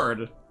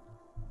reward!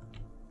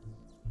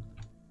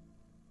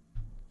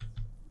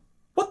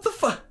 What the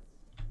fuck?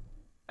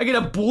 I get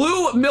a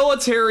blue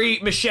military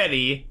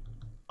machete,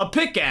 a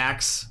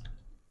pickaxe.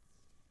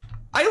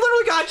 I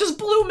literally got just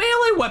blue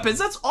melee weapons.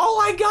 That's all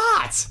I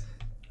got.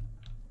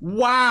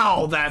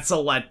 Wow, that's a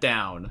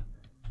letdown.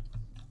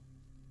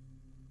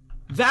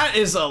 That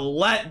is a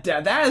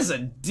letdown. That is a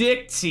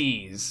dick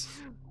tease.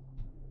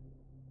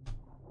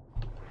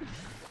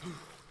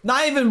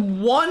 Not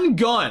even one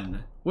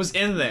gun was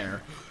in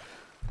there.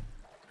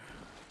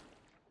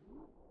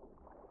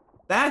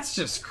 That's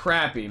just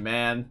crappy,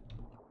 man.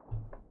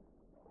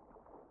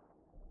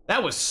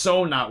 That was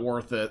so not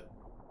worth it.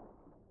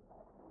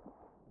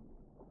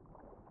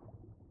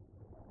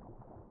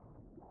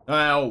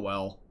 Oh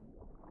well.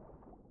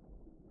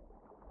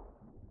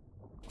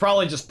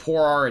 Probably just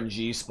poor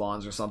RNG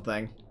spawns or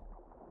something.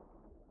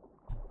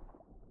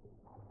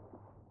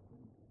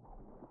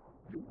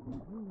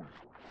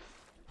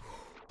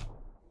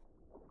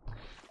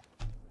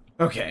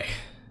 Okay.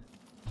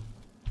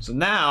 So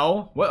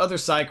now, what other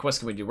side quests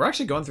can we do? We're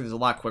actually going through this a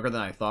lot quicker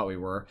than I thought we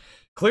were.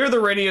 Clear the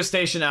radio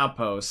station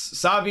outposts.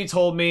 Savi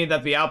told me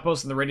that the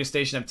outposts and the radio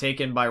station have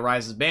taken by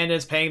Rise's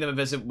bandits. Paying them a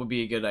visit would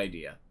be a good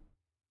idea.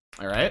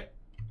 Alright.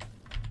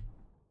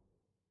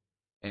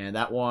 And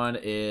that one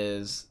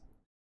is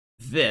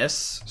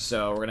this.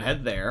 So we're going to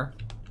head there.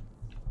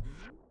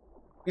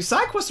 These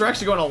side quests are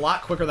actually going a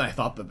lot quicker than I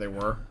thought that they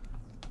were.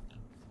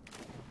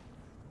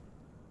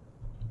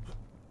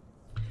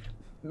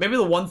 Maybe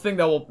the one thing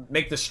that will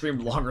make this stream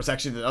longer is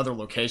actually the other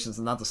locations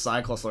and not the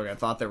side quests like I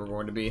thought they were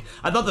going to be.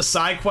 I thought the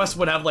side quests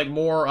would have like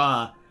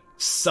more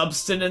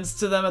substance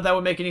to them if that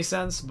would make any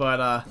sense,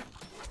 but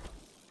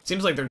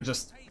seems like they're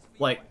just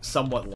like somewhat